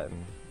 after that,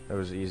 and it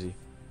was easy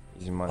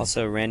money.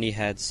 Also, Randy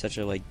had such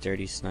a like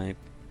dirty snipe.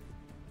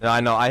 Yeah, I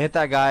know. I hit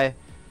that guy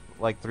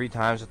like 3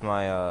 times with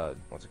my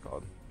what's it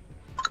called?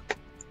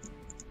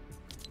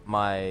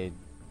 My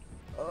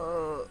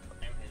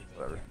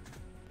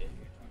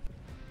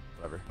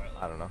whatever.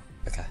 I don't know.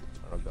 Okay. I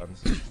don't know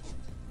guns. That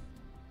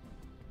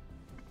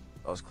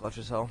was clutch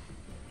as hell.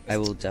 I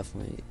will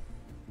definitely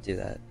do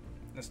that.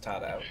 It's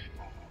Todd out.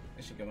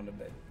 Is she going to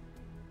bed?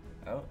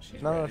 Oh,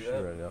 she's No, ready she's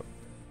up. ready up.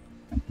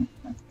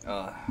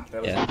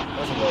 That was, Yeah. that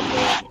was a well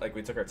played. Like,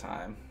 we took our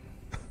time.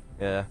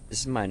 Yeah.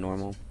 This is my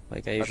normal.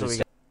 Like I That's what usually.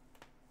 we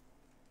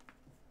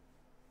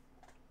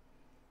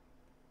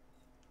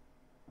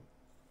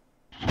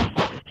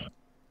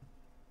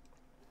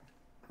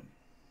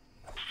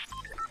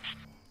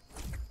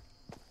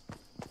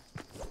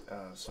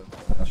So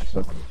clutch.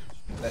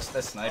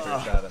 That sniper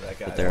shot of that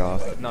guy. But they're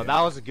off. No,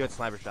 that was a good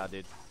sniper shot,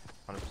 dude.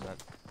 100%.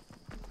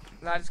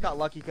 No, I just got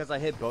lucky because I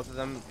hit both of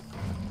them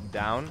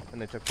down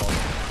and they took fall.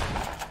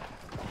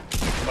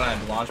 When I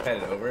launch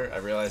padded over, I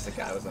realized the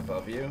guy was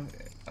above you.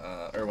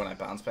 Or when I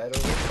bounce pad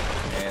over,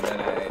 and then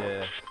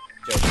I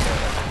just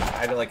I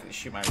had to like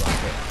shoot my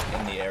rocket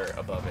in the air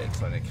above it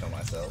so I didn't kill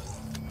myself.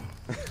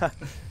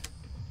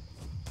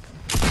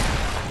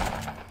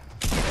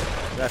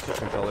 That's switch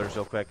controllers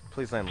real quick.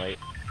 Please land late.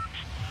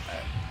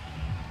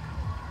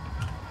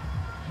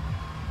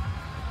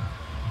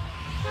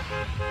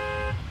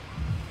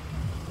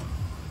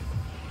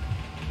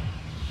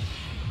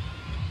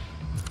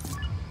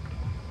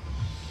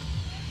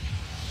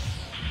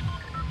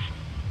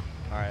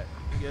 Alright,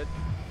 good.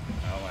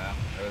 Oh wow,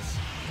 that was.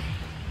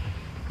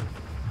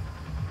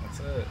 What's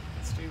it?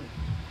 Let's do.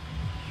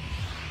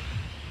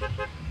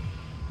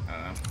 I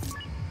don't know.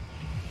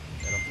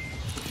 Get him.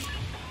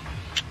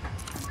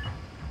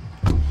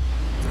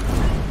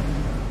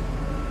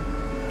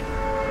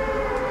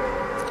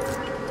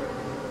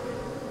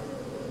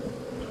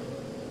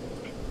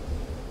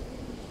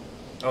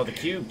 Oh, the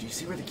cube. Do you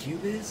see where the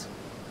cube is?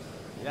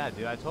 Yeah,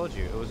 dude, I told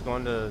you. It was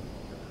going to...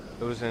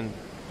 It was in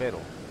Fatal.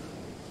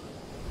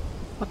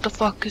 What the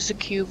fuck is a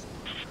cube?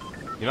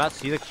 You not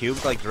see the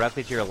cube, like,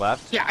 directly to your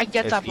left? Yeah, I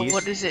get It's that, but east.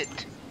 what is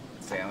it?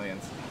 It's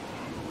aliens.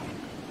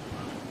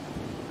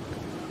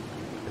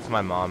 It's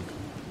my mom.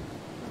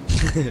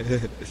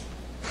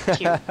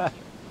 Cute.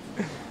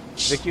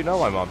 Vic, you know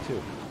my mom,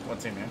 too.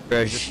 What's in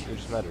here? You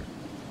just met her.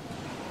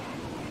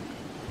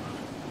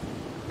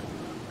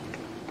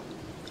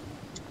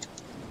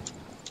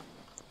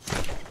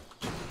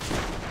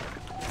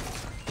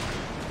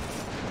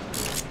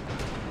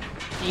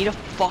 Need a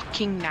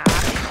fucking nap.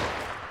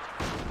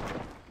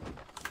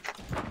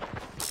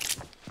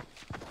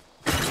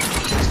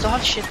 I still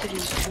have shit to do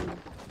too.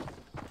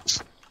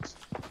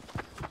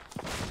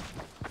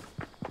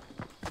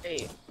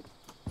 Hey.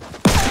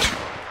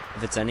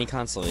 If it's any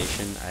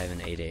consolation, I have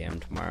an 8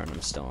 a.m. tomorrow and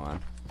I'm still on.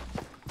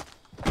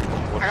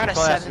 Well, I got she a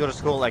probably has to 7. go to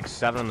school at like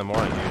 7 in the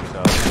morning, dude,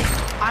 so...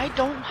 I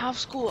don't have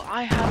school.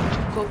 I have to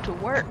go to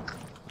work.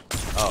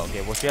 Oh,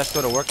 okay. Well, she has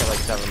to go to work at like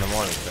 7 in the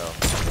morning, so...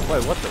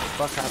 Wait, what the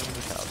fuck happened to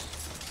this house?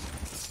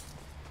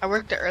 I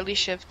work the early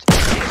shift.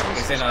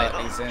 He's in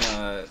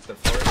the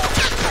fort.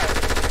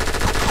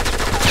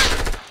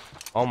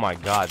 Oh my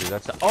god, dude,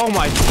 that's... Oh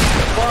my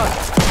fuck!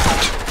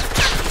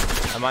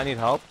 I might need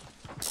help.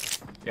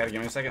 You gotta give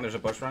me a second. There's a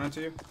bush running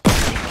to you.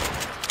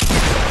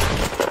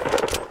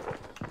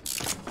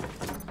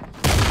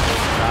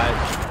 Guys.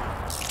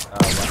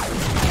 Oh,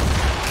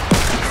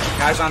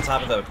 Guy's on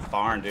top of the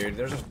barn, dude.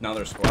 There's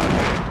another squad.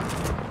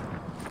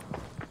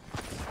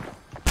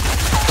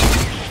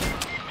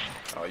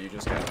 you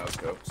just got no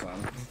scope,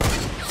 son.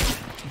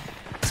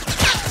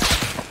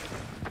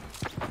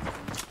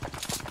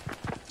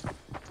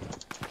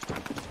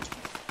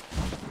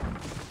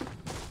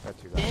 Got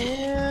two guys.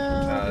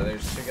 Damn.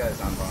 There's two guys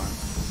on barn.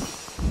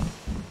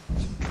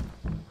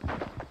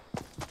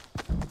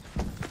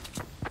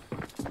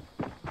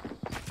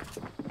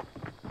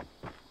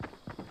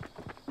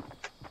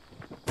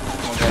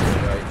 One guy to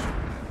the right.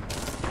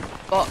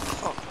 Fuck,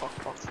 fuck, fuck,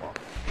 fuck, fuck.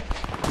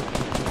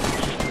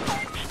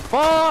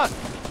 Fuck!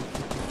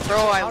 Bro,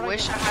 I How'd I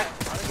wish I get- had how'd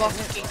I get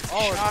fucking hit? Oh,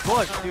 it's shotgun.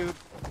 bush, dude.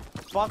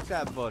 Fuck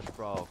that bush,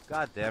 bro.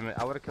 God damn it.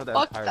 I would have killed that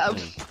Fuck entire that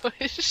team.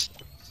 bush.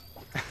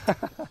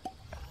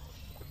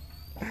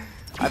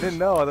 I didn't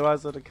know,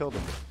 otherwise I would have killed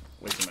him.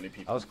 Way too many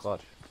people. That was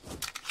clutch.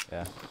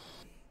 Yeah.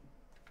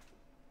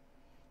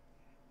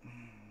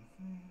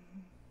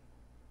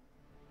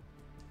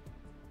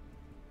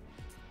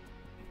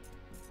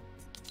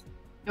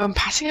 Yo, I'm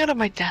passing out of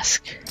my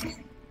desk.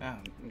 Yeah,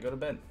 go to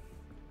bed.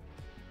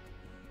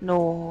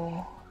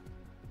 No.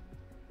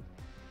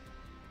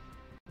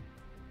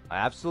 I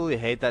absolutely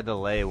hate that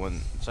delay when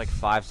it's like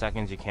 5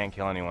 seconds you can't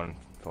kill anyone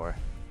for.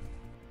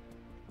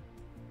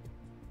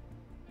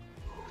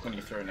 When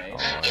you throw an nade.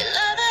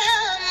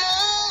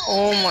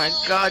 Oh my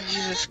god,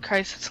 Jesus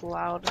Christ, it's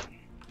loud.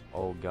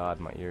 Oh god,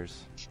 my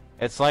ears.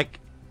 It's like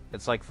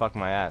fuck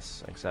my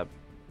ass, except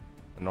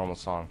a normal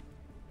song.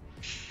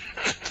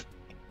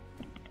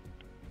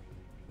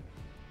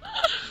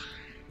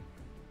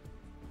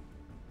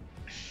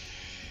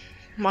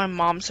 My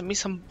mom sent me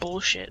some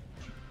bullshit.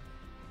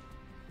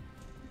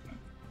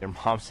 Your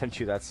mom sent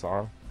you that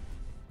song?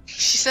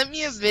 She sent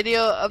me a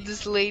video of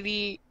this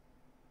lady.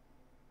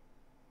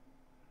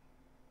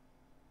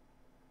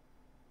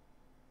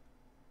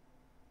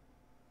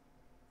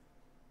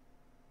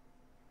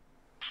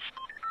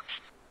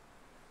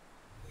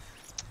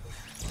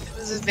 It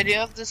was a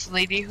video of this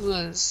lady who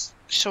was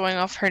showing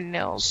off her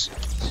nails,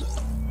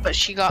 but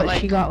she got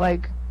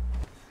like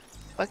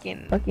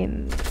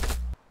fucking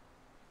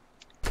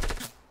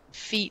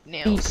feet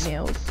nails.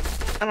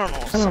 I don't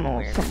know.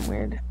 Something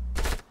weird.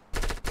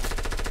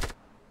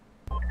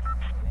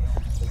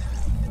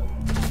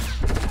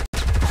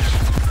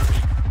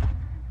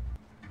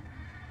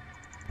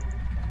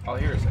 All I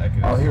hear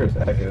is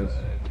echoes.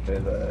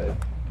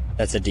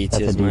 That's a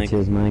D2's mic.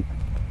 Rip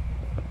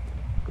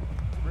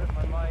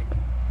my mic.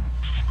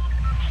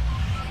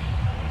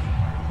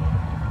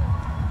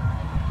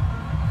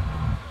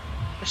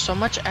 There's so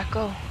much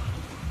echo.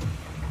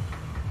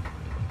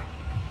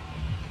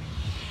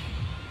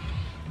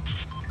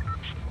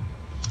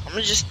 I'm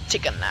gonna just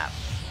take a nap.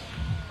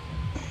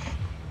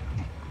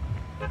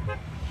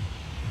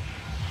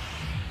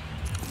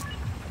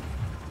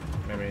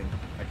 Maybe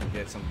I can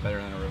get something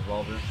better than a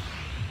revolver.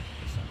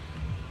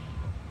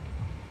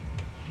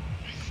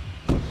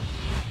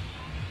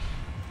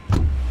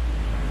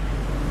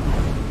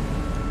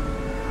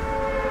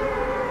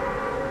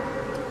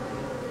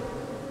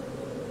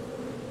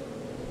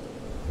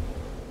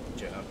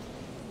 Jump.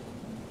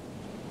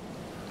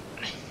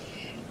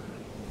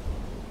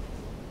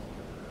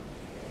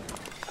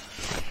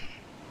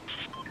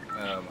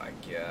 Oh my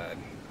god.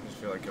 I just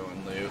feel like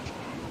going loot.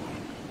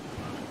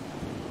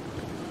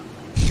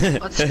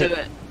 Let's do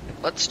it.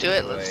 Let's do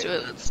it. Let's do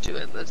it. Let's do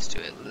it. Let's do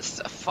it. This is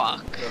a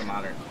fuck. Go to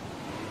modern.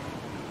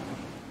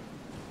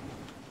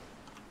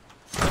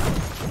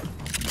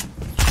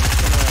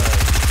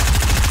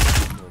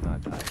 Will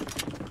not die.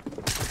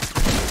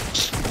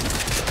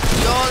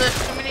 Yo, there's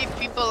too many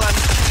people on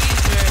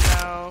trees right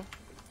now.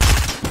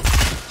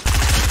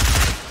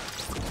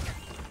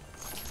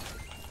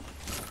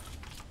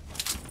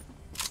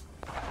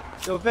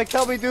 Yo, Vic,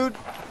 help me, dude.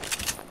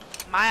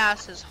 My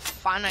ass is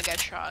finna get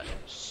shot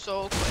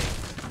so quick.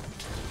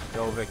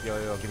 Yo, Vic,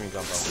 yo, give me a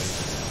jump up.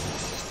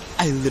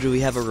 I literally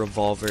have a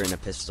revolver and a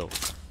pistol.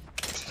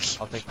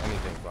 I'll take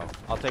anything, bro.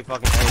 I'll take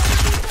fucking anything,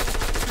 dude.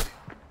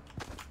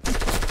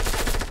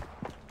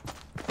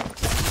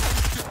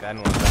 Ben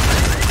wants that.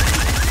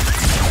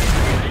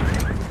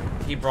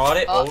 He brought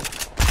it. Oh.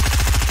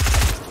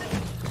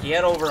 He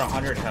had over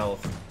 100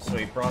 health, so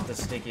he brought the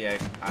sticky I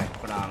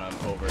put on him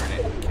over and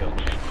it killed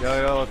me.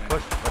 Yo, let's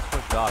push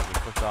dogs. Let's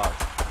push dogs.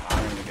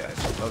 Honoring the guys.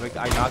 Yo, Vic,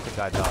 I knocked the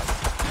guy, dog.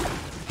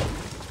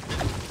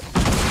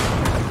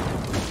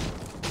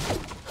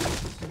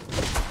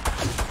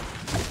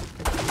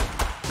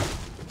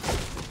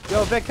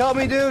 Yo, Vic, help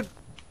me, dude!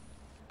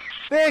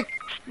 Vic!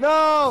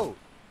 No!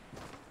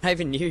 I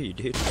even knew you,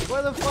 dude.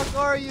 Where the fuck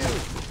are you? I'm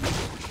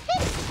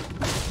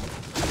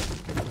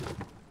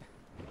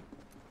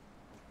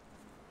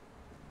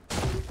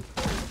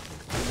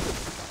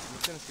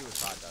just gonna see what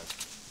Todd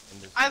does. in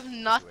this I have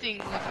situation. nothing.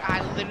 Like,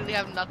 I literally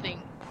have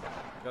nothing.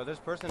 Yo, this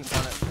person's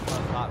trying to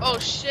top. Oh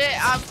shit,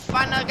 I'm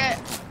finna get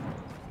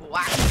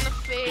whacked in the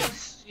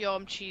face. Yo,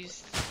 I'm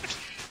cheesed.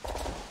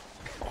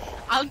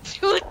 I'm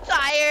too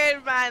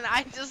tired, man.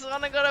 I just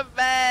wanna go to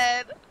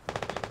bed.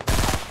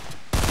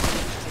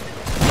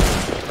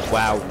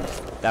 Wow,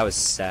 that was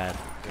sad.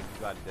 You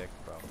got dick,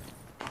 bro.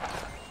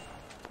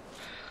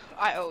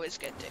 I always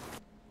get dick.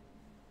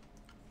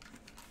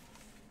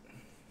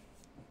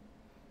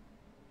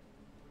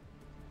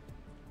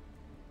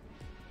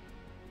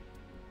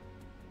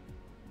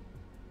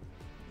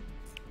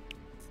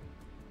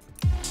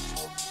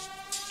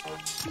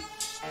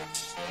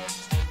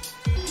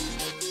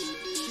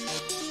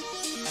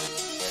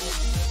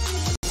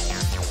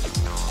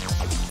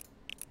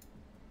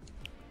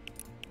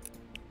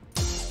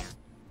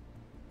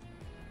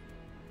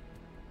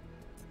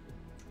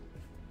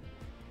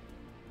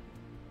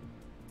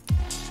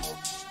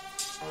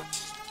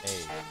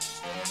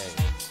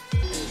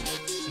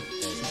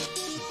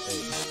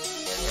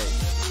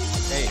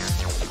 Hey.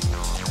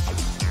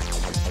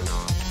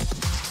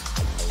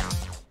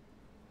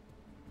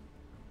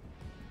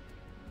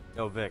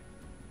 Yo, Vic.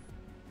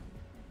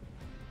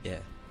 Yeah.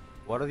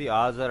 What are the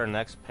odds that our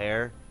next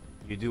pair,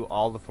 you do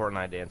all the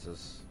Fortnite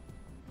dances?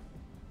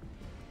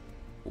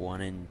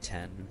 1 in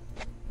 10.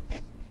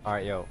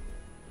 Alright, yo.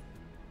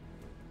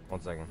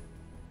 1 second.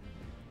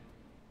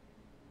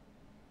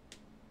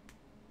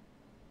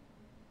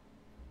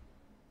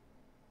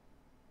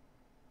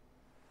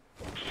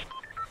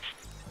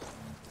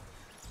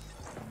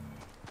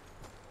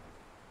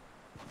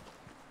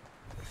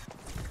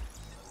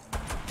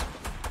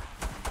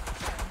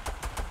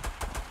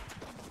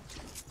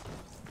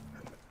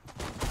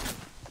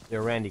 Yo,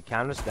 Randy,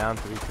 count us down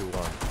 3, 2, 1.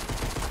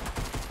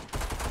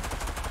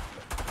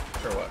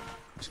 For what?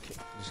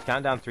 Just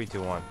count down 3, 2,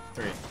 1.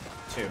 3,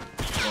 2, 1.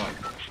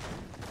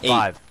 8.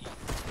 5.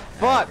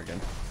 Fuck! We're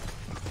good.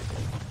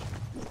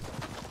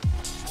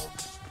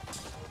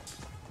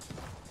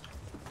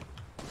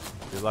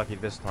 You're lucky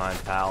this time,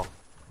 pal.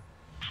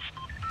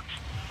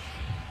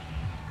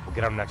 We'll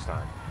get him next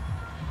time.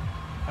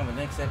 On the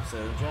next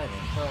episode, Dragon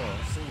Ball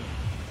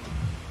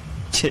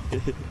Z.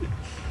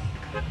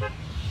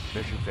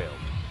 Mission failed.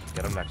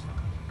 Get him next time.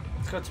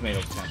 Let's go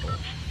Tomato Temple.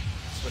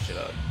 Switch it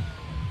up.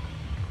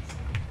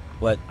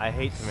 What? I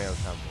hate Tomato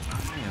Temple. Oh,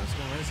 man, let's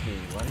go rescue.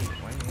 Why do you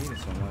hate it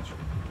so much?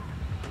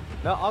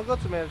 No, I'll go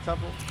Tomato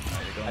Temple.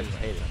 Alright, you're going I just to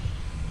hate it.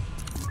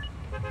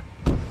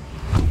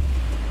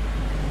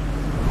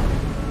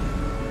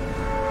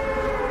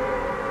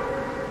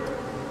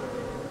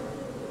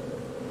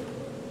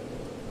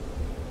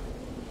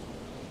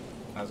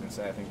 I was gonna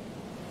say, I think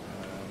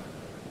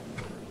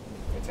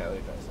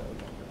fatality passed out.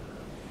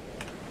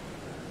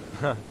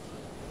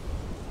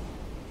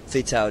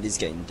 Fatality's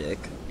getting dick.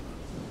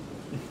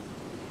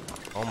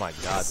 Oh my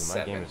god, dude, my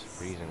 7. game is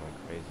freezing like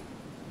crazy.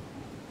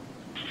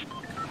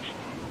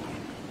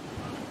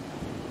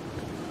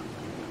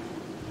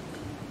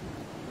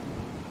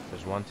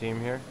 There's one team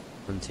here.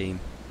 One team.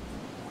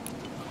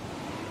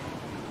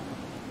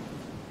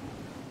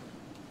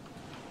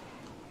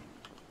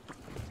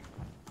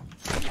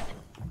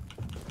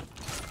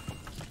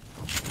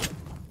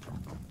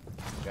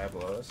 Guy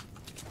below us.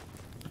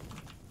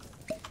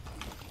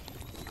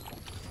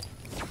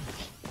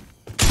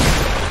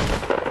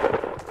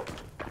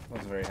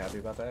 Wasn't very happy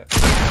about that.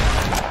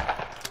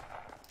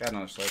 Got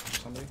another swipe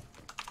from somebody.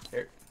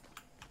 Here.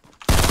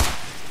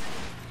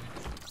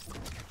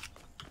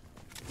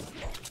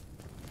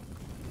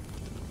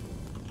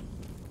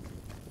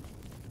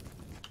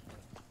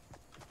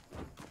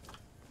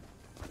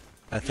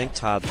 I think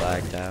Todd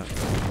lagged out.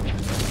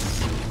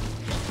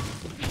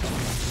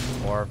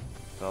 Or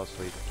fell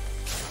asleep.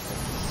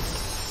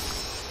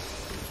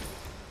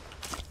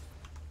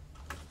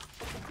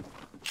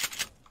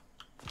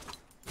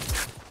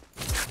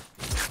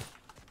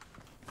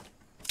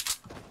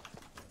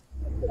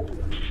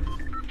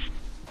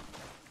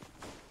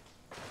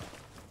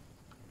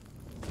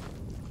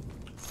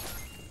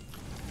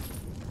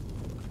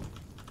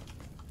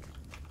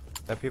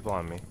 There are people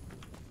on me.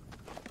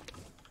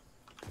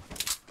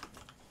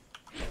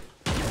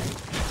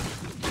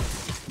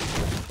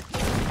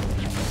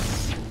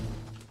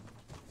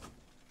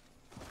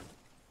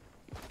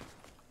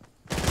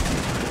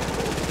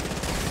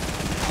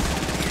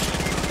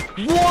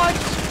 What?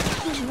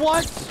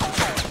 What?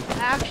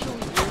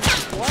 Actually,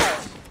 what?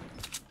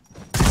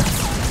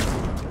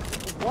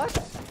 What?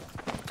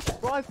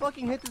 Bro, I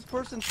fucking hit this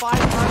person 5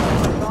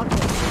 times with a shotgun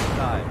this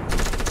time.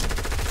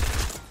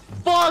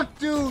 Fuck,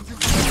 dude!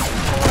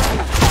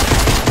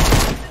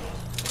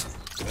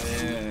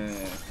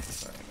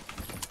 Sorry.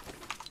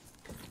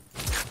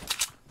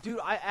 Dude,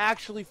 I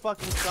actually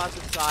fucking shot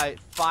this guy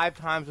 5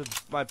 times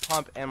with my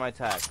pump and my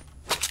tac.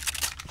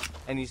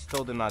 And he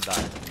still did not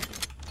die.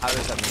 How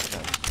does that make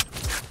sense?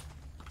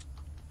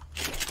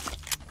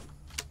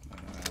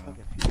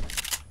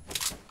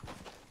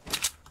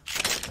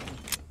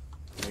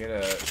 Can I get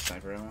a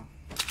sniper ammo?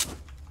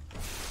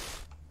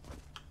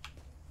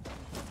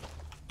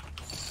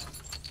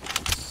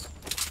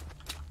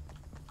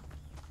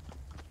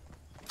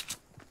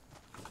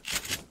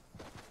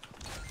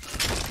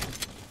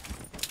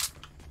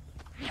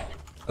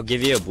 I'll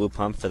give you a blue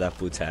pump for that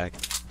blue tag.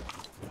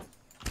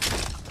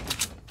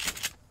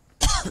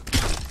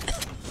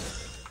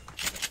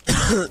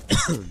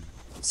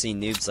 See,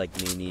 noobs like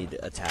me need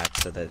attack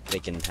so that they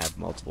can have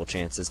multiple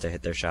chances to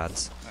hit their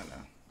shots. I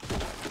know.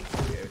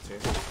 Gave it to you.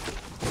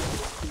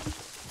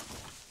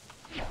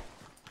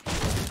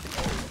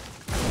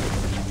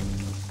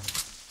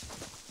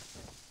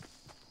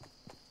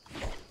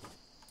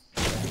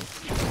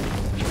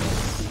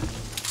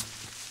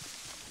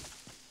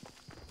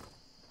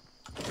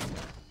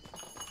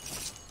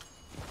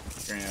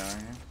 Green arrow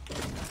here.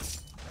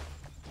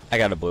 I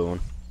got a blue one.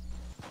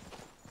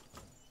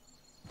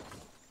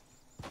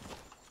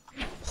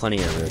 Plenty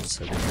of ribs.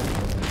 So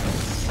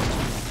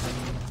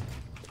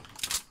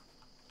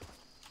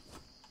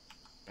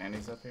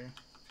Bandy's up here.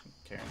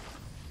 Karen.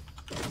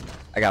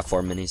 I got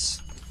 4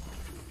 minis.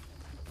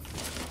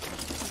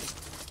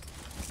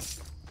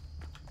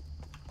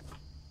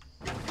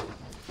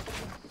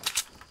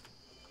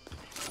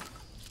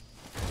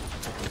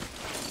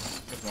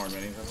 There's more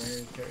minis over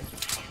here, Jerry.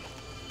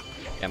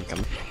 Yeah, I'm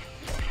coming.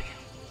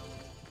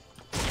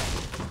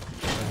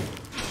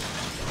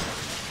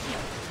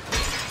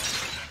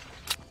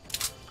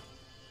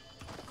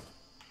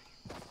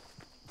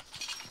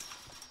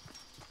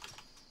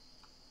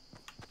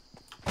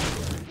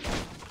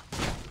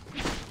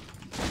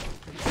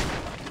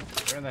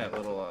 We're in that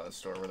little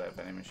store where that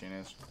vending machine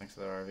is, next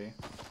to the RV.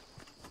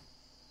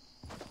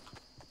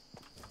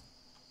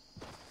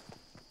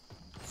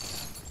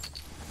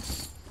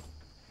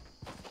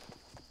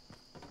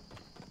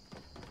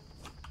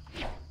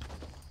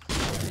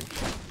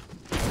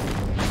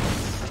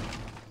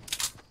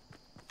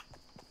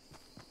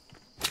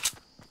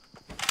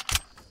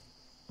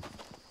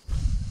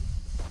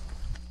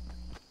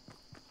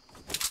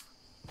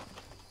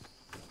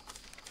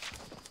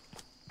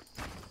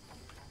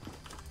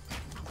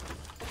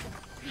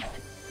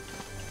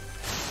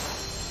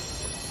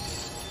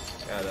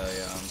 Got a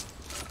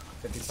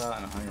 50 pot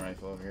and a hunting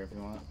rifle over here if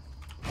you want.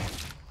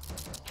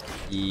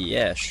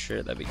 Yeah,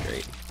 sure, that'd be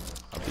great.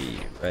 I'll be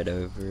right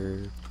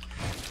over.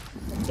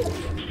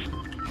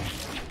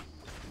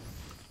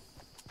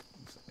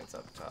 It's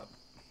up top.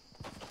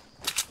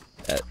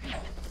 At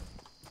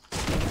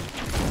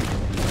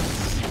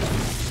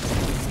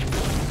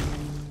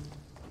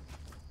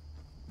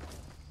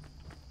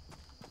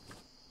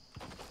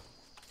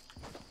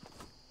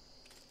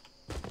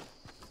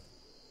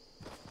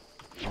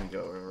Let me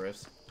go over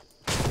rifts.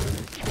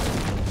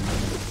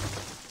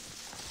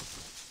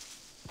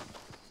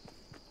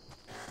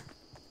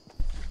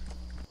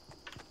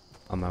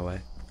 on my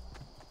way.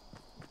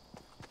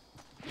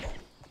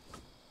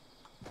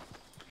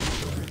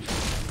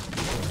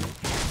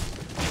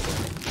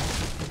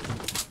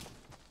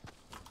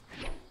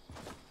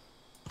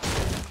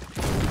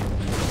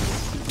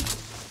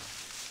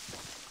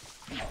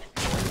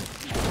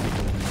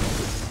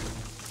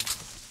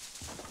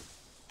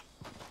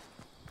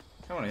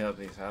 I want to hit up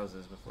these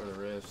houses before the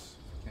rifts.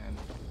 And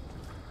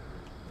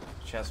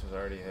chest was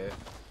already hit.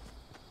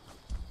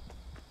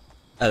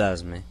 Oh, that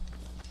was me.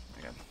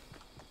 Okay.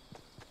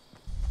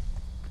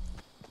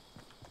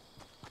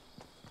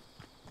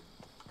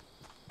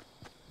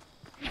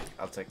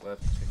 I'll take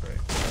left, take right.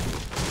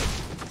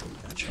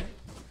 Gotcha.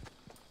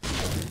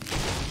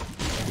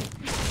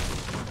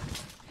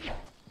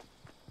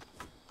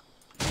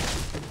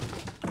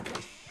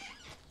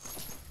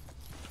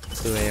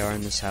 Blue AR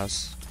in this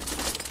house.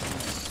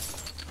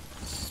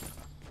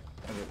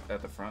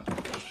 At the front.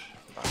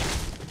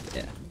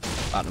 Yeah,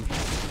 bottom.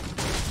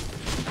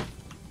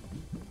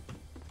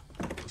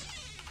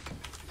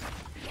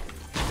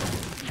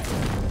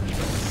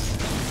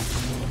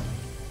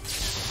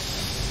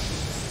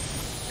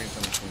 Bring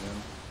some machine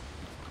gun.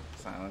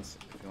 Silence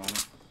if you want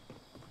it.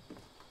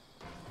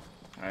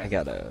 Alright. I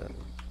got a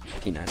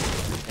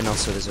P90. And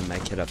also there's a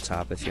med kit up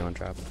top if you want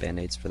to drop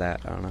band-aids for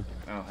that. I don't know.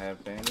 I don't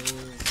have bandages.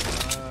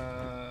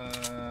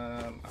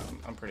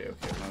 I'm pretty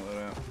okay with my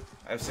loadout.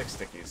 I have 6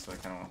 stickies, so I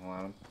kind of want to hold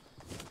on them.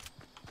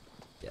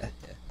 Yeah,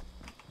 yeah.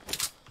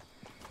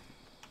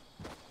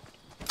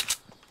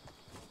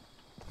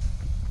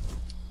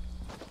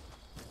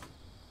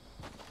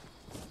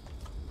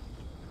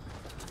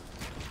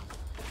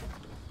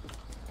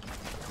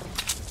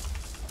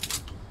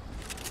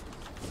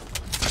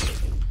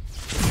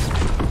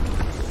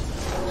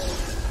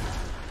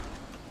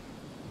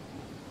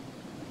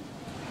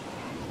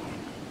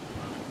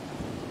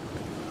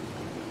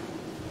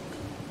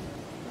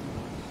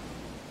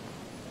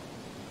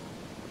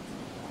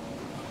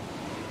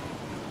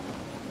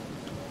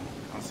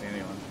 I don't see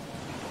anyone.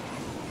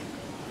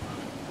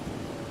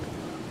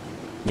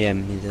 Yeah,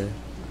 me neither.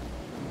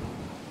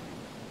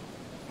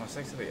 Want to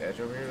stick to the edge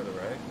over here to the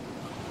right?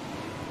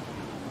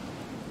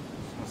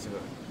 Just want to see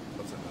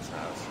what's in this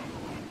house.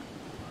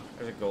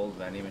 There's a gold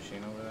vending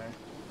machine over there.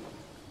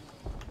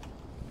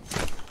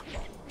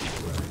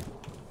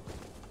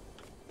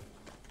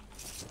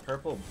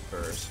 Purple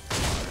burst.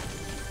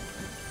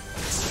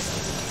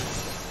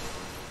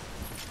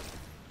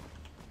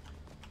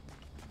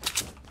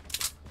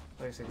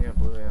 Like I said, you have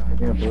blue AR.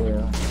 Yeah, blue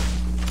AR.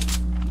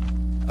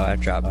 Oh, I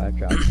dropped.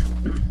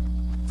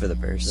 For the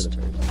burst.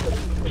 Dang.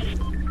 I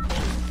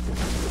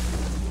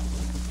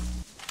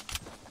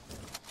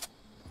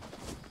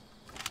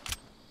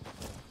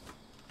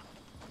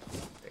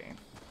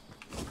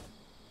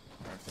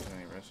wonder if there's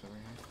any rest over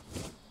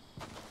here.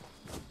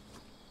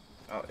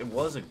 Oh, it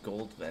was a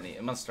gold Venny.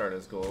 It must start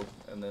as gold,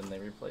 and then they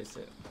replace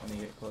it when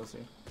you get closer.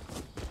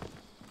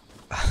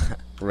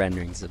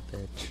 Rendering's a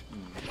bitch.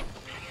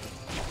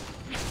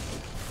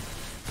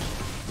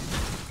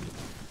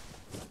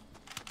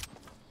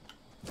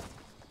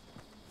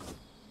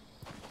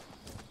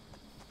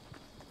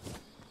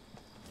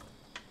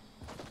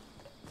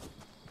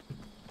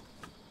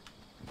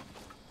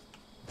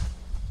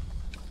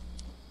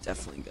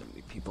 Definitely gonna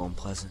be people in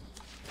Pleasant.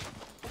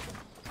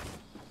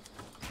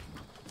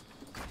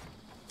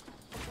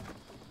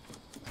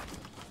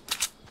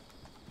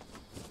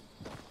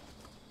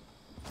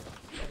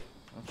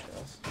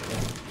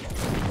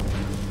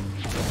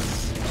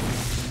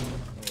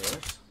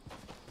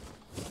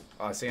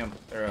 Oh, I see them.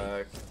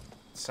 They're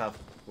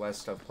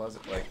southwest of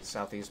Pleasant, like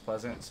southeast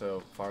Pleasant,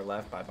 so far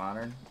left by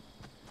Modern.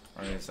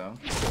 Or in his zone.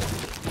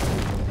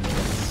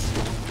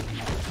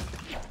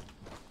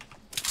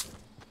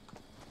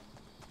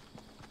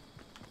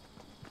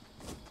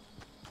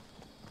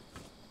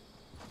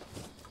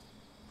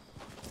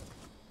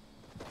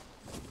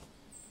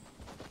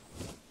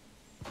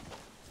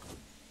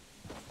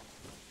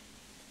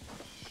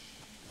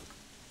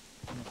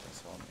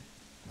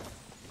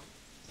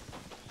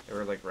 They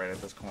were like right at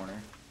this corner.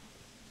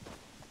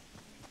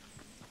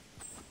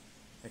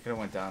 They could have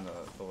went down to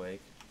the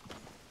lake.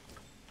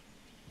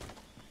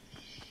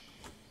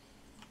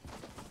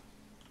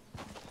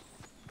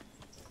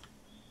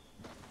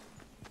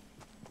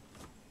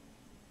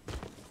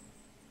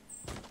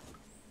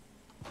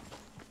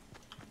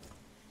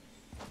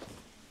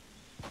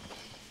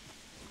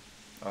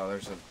 Oh,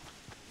 there's a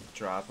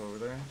drop over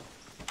there.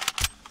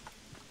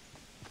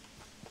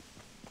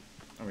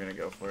 I'm gonna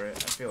go for it. I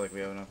feel like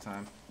we have enough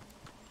time.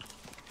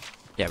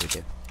 Yeah, we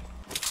do.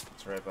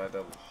 It's right by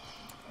the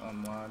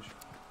lodge.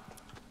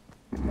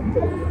 Yeah,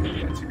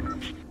 2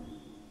 minutes.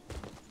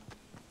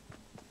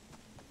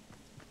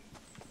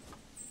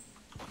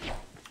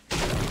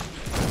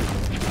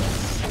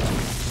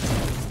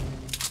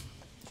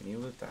 Can you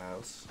loot the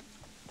house?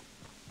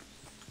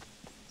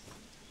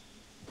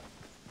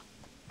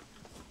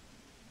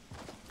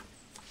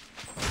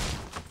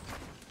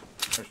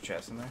 There's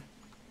chests in there.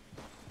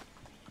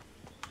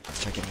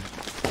 Check it out.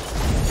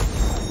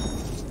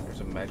 There's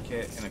a med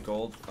kit and a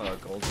gold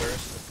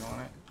burst if you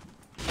want it.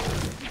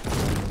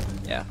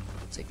 Yeah,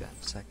 I'll take that in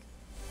a sec.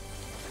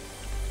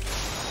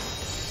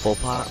 Full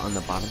pot on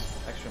the bottom.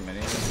 Extra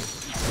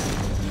minis.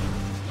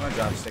 I'm gonna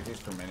drop stickies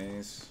for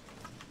minis.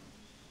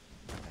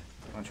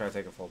 I'm gonna try to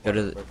take a full pot. Go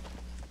to the... quick.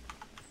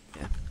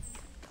 Yeah.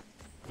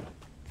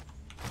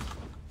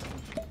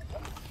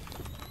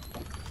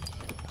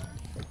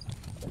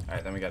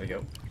 Alright, then we gotta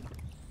go.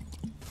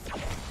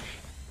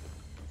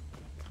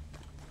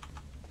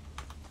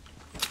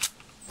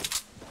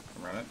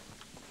 Run it.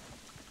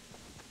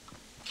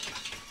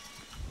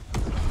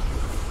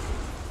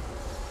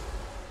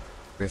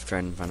 Rift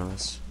right in front of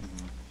us.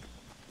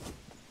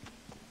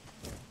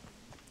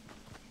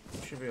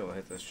 We should be able to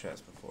hit this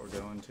chest before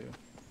going too.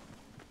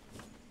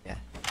 Yeah.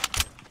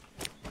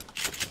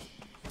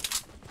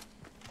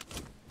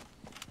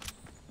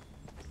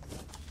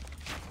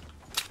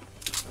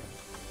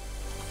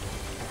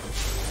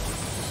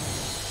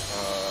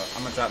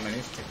 I'm gonna drop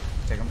minis.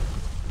 Take them.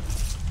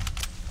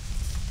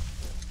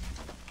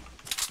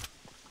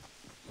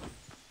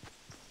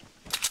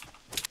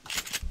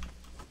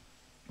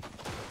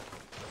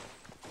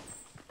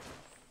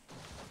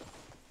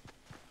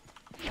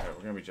 Alright,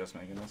 we're gonna be just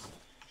making this.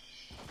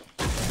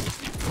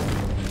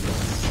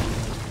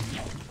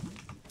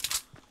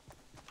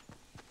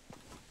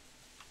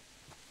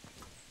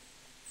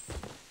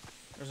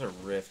 There's a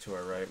rift to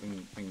our right.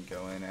 We can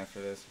go in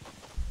after this.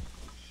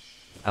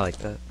 I like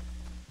that.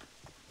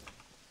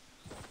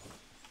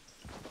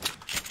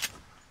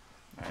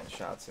 Alright,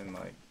 shots in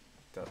like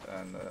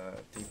in the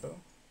depot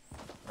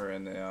or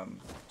in the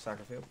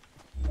soccer field.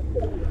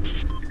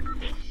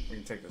 We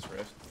can take this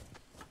rift.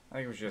 I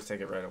think we should just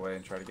take it right away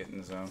and try to get in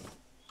the zone.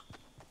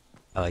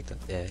 I like that.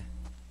 Yeah.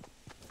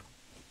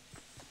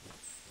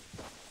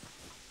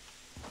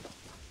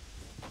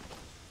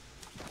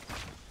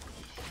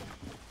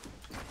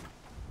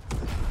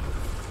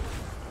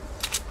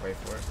 Wait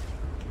for it.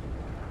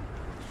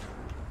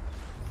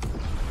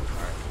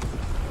 Alright.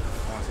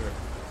 I want to see what.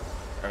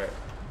 Alright.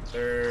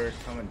 They're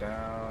coming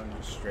down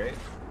straight.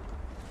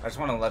 I just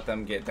want to let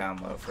them get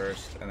down low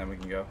first, and then we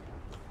can go.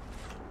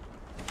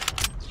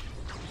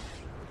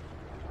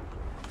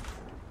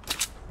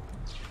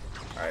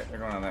 Alright, they're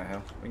going on that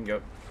hill. We can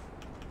go.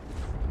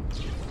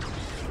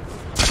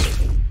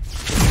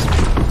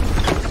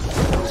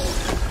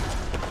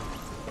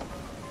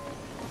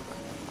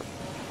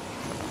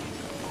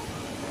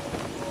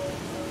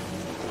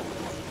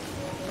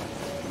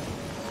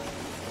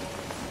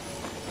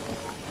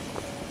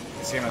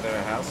 You see him at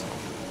their house?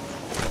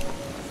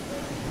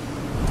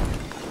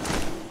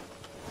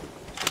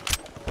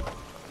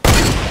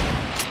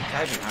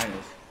 Guy behind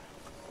us.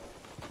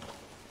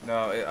 No,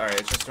 alright,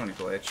 it's just doing a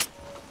glitch.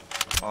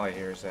 All I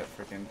hear is that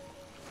freaking.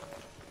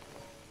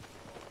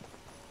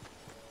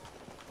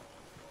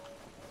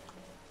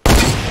 Guy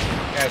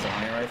has a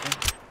hunting rifle.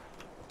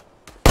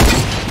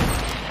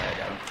 Alright, I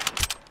got him.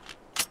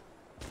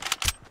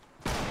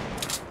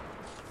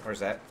 Where's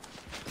that?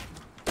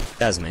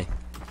 That's me.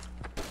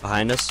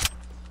 Behind us.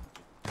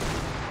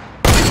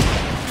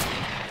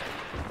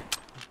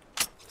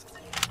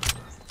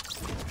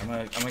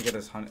 I'm gonna get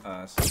his hunt.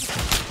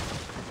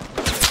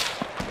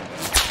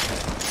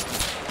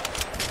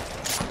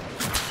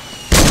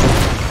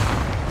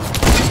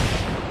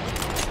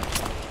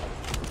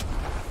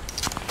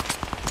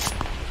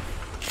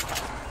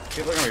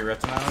 People are gonna be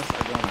ripping on us. I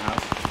go in the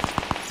house.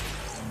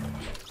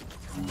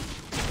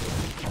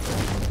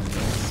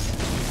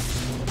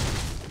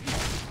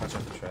 Watch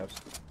out for traps.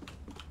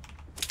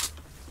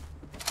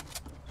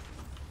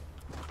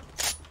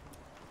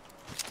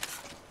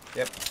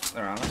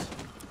 They're on us.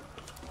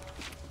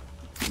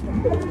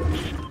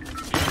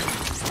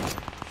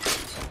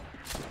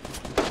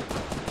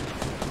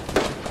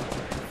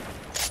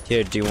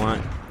 Here, do you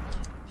want?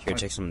 Here,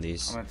 take some of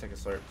these. I'm gonna take a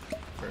slurp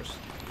first.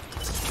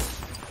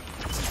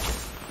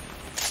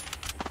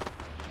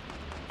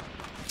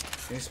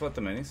 Can you split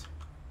the minis?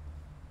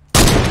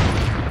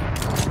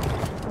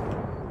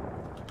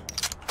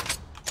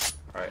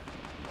 Alright.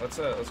 Let's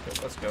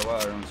go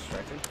while everyone's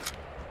distracted.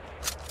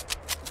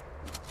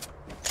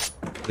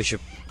 We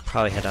should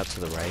probably head out to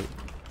the right.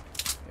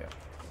 Yeah.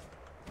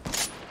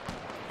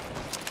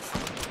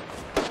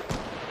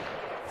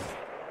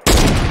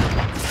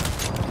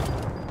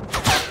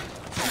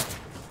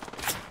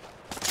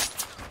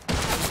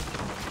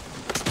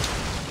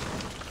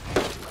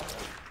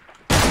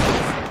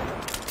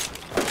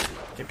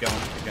 Keep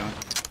going, keep going.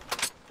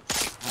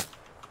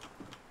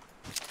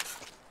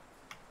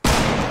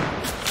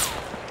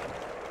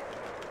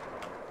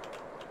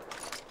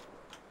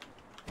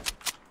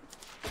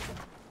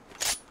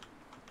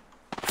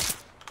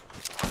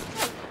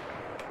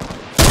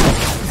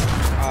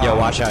 Yo,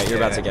 watch out, you're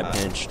about to Yeah, get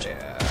pinched.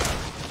 Yeah.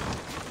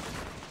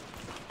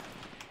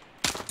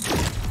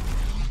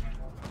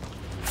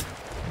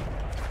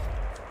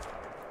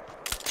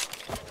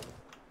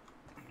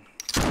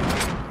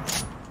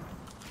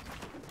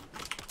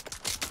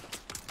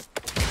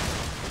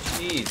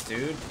 Jeez,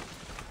 dude.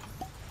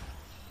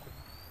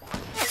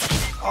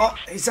 Oh,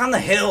 he's on the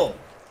hill.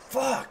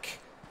 Fuck.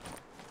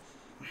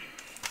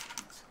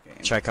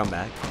 Should I come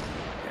back?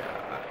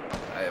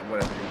 Yeah,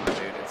 whatever you want,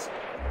 dude. It's...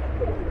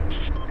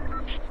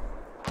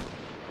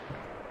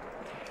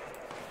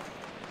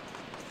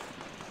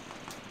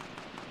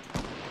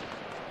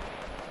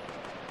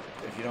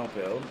 If you don't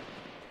build,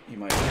 you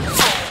might be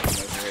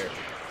over here.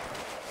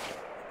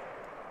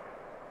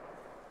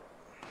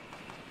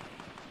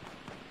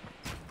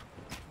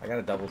 I got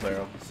a double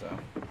barrel, so.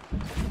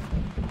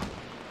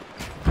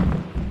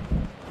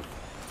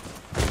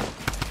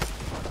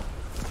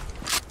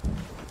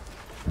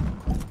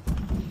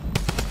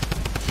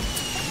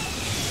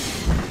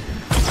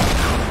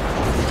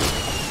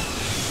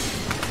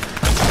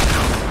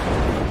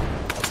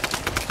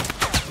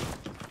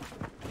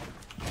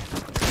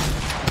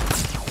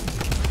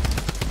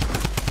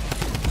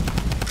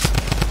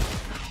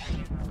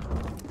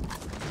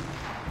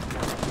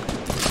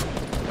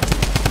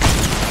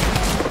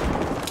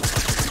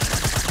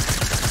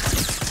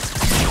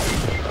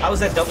 How was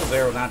that double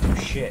barrel not do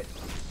shit?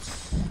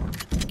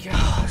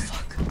 God.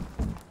 Fuck.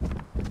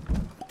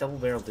 Double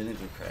barrel didn't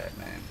do crap,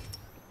 man.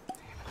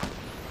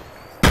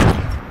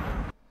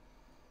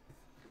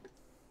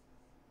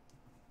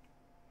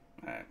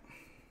 Alright.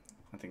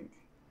 I think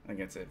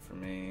that's it for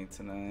me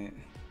tonight.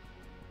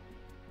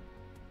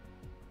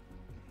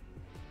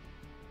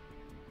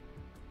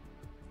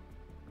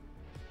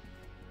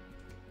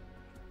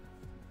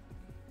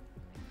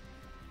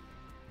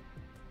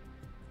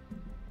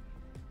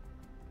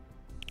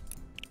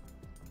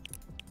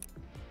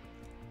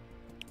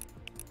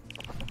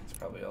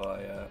 Probably all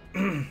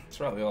it's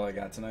probably all I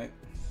got tonight.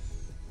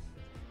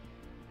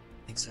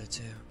 I think so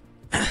too.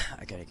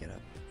 I gotta get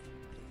up.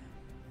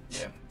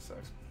 Yeah,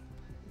 sucks.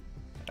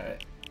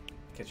 Alright.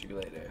 Catch you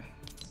later.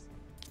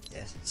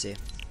 Yeah, see ya.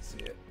 See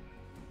ya.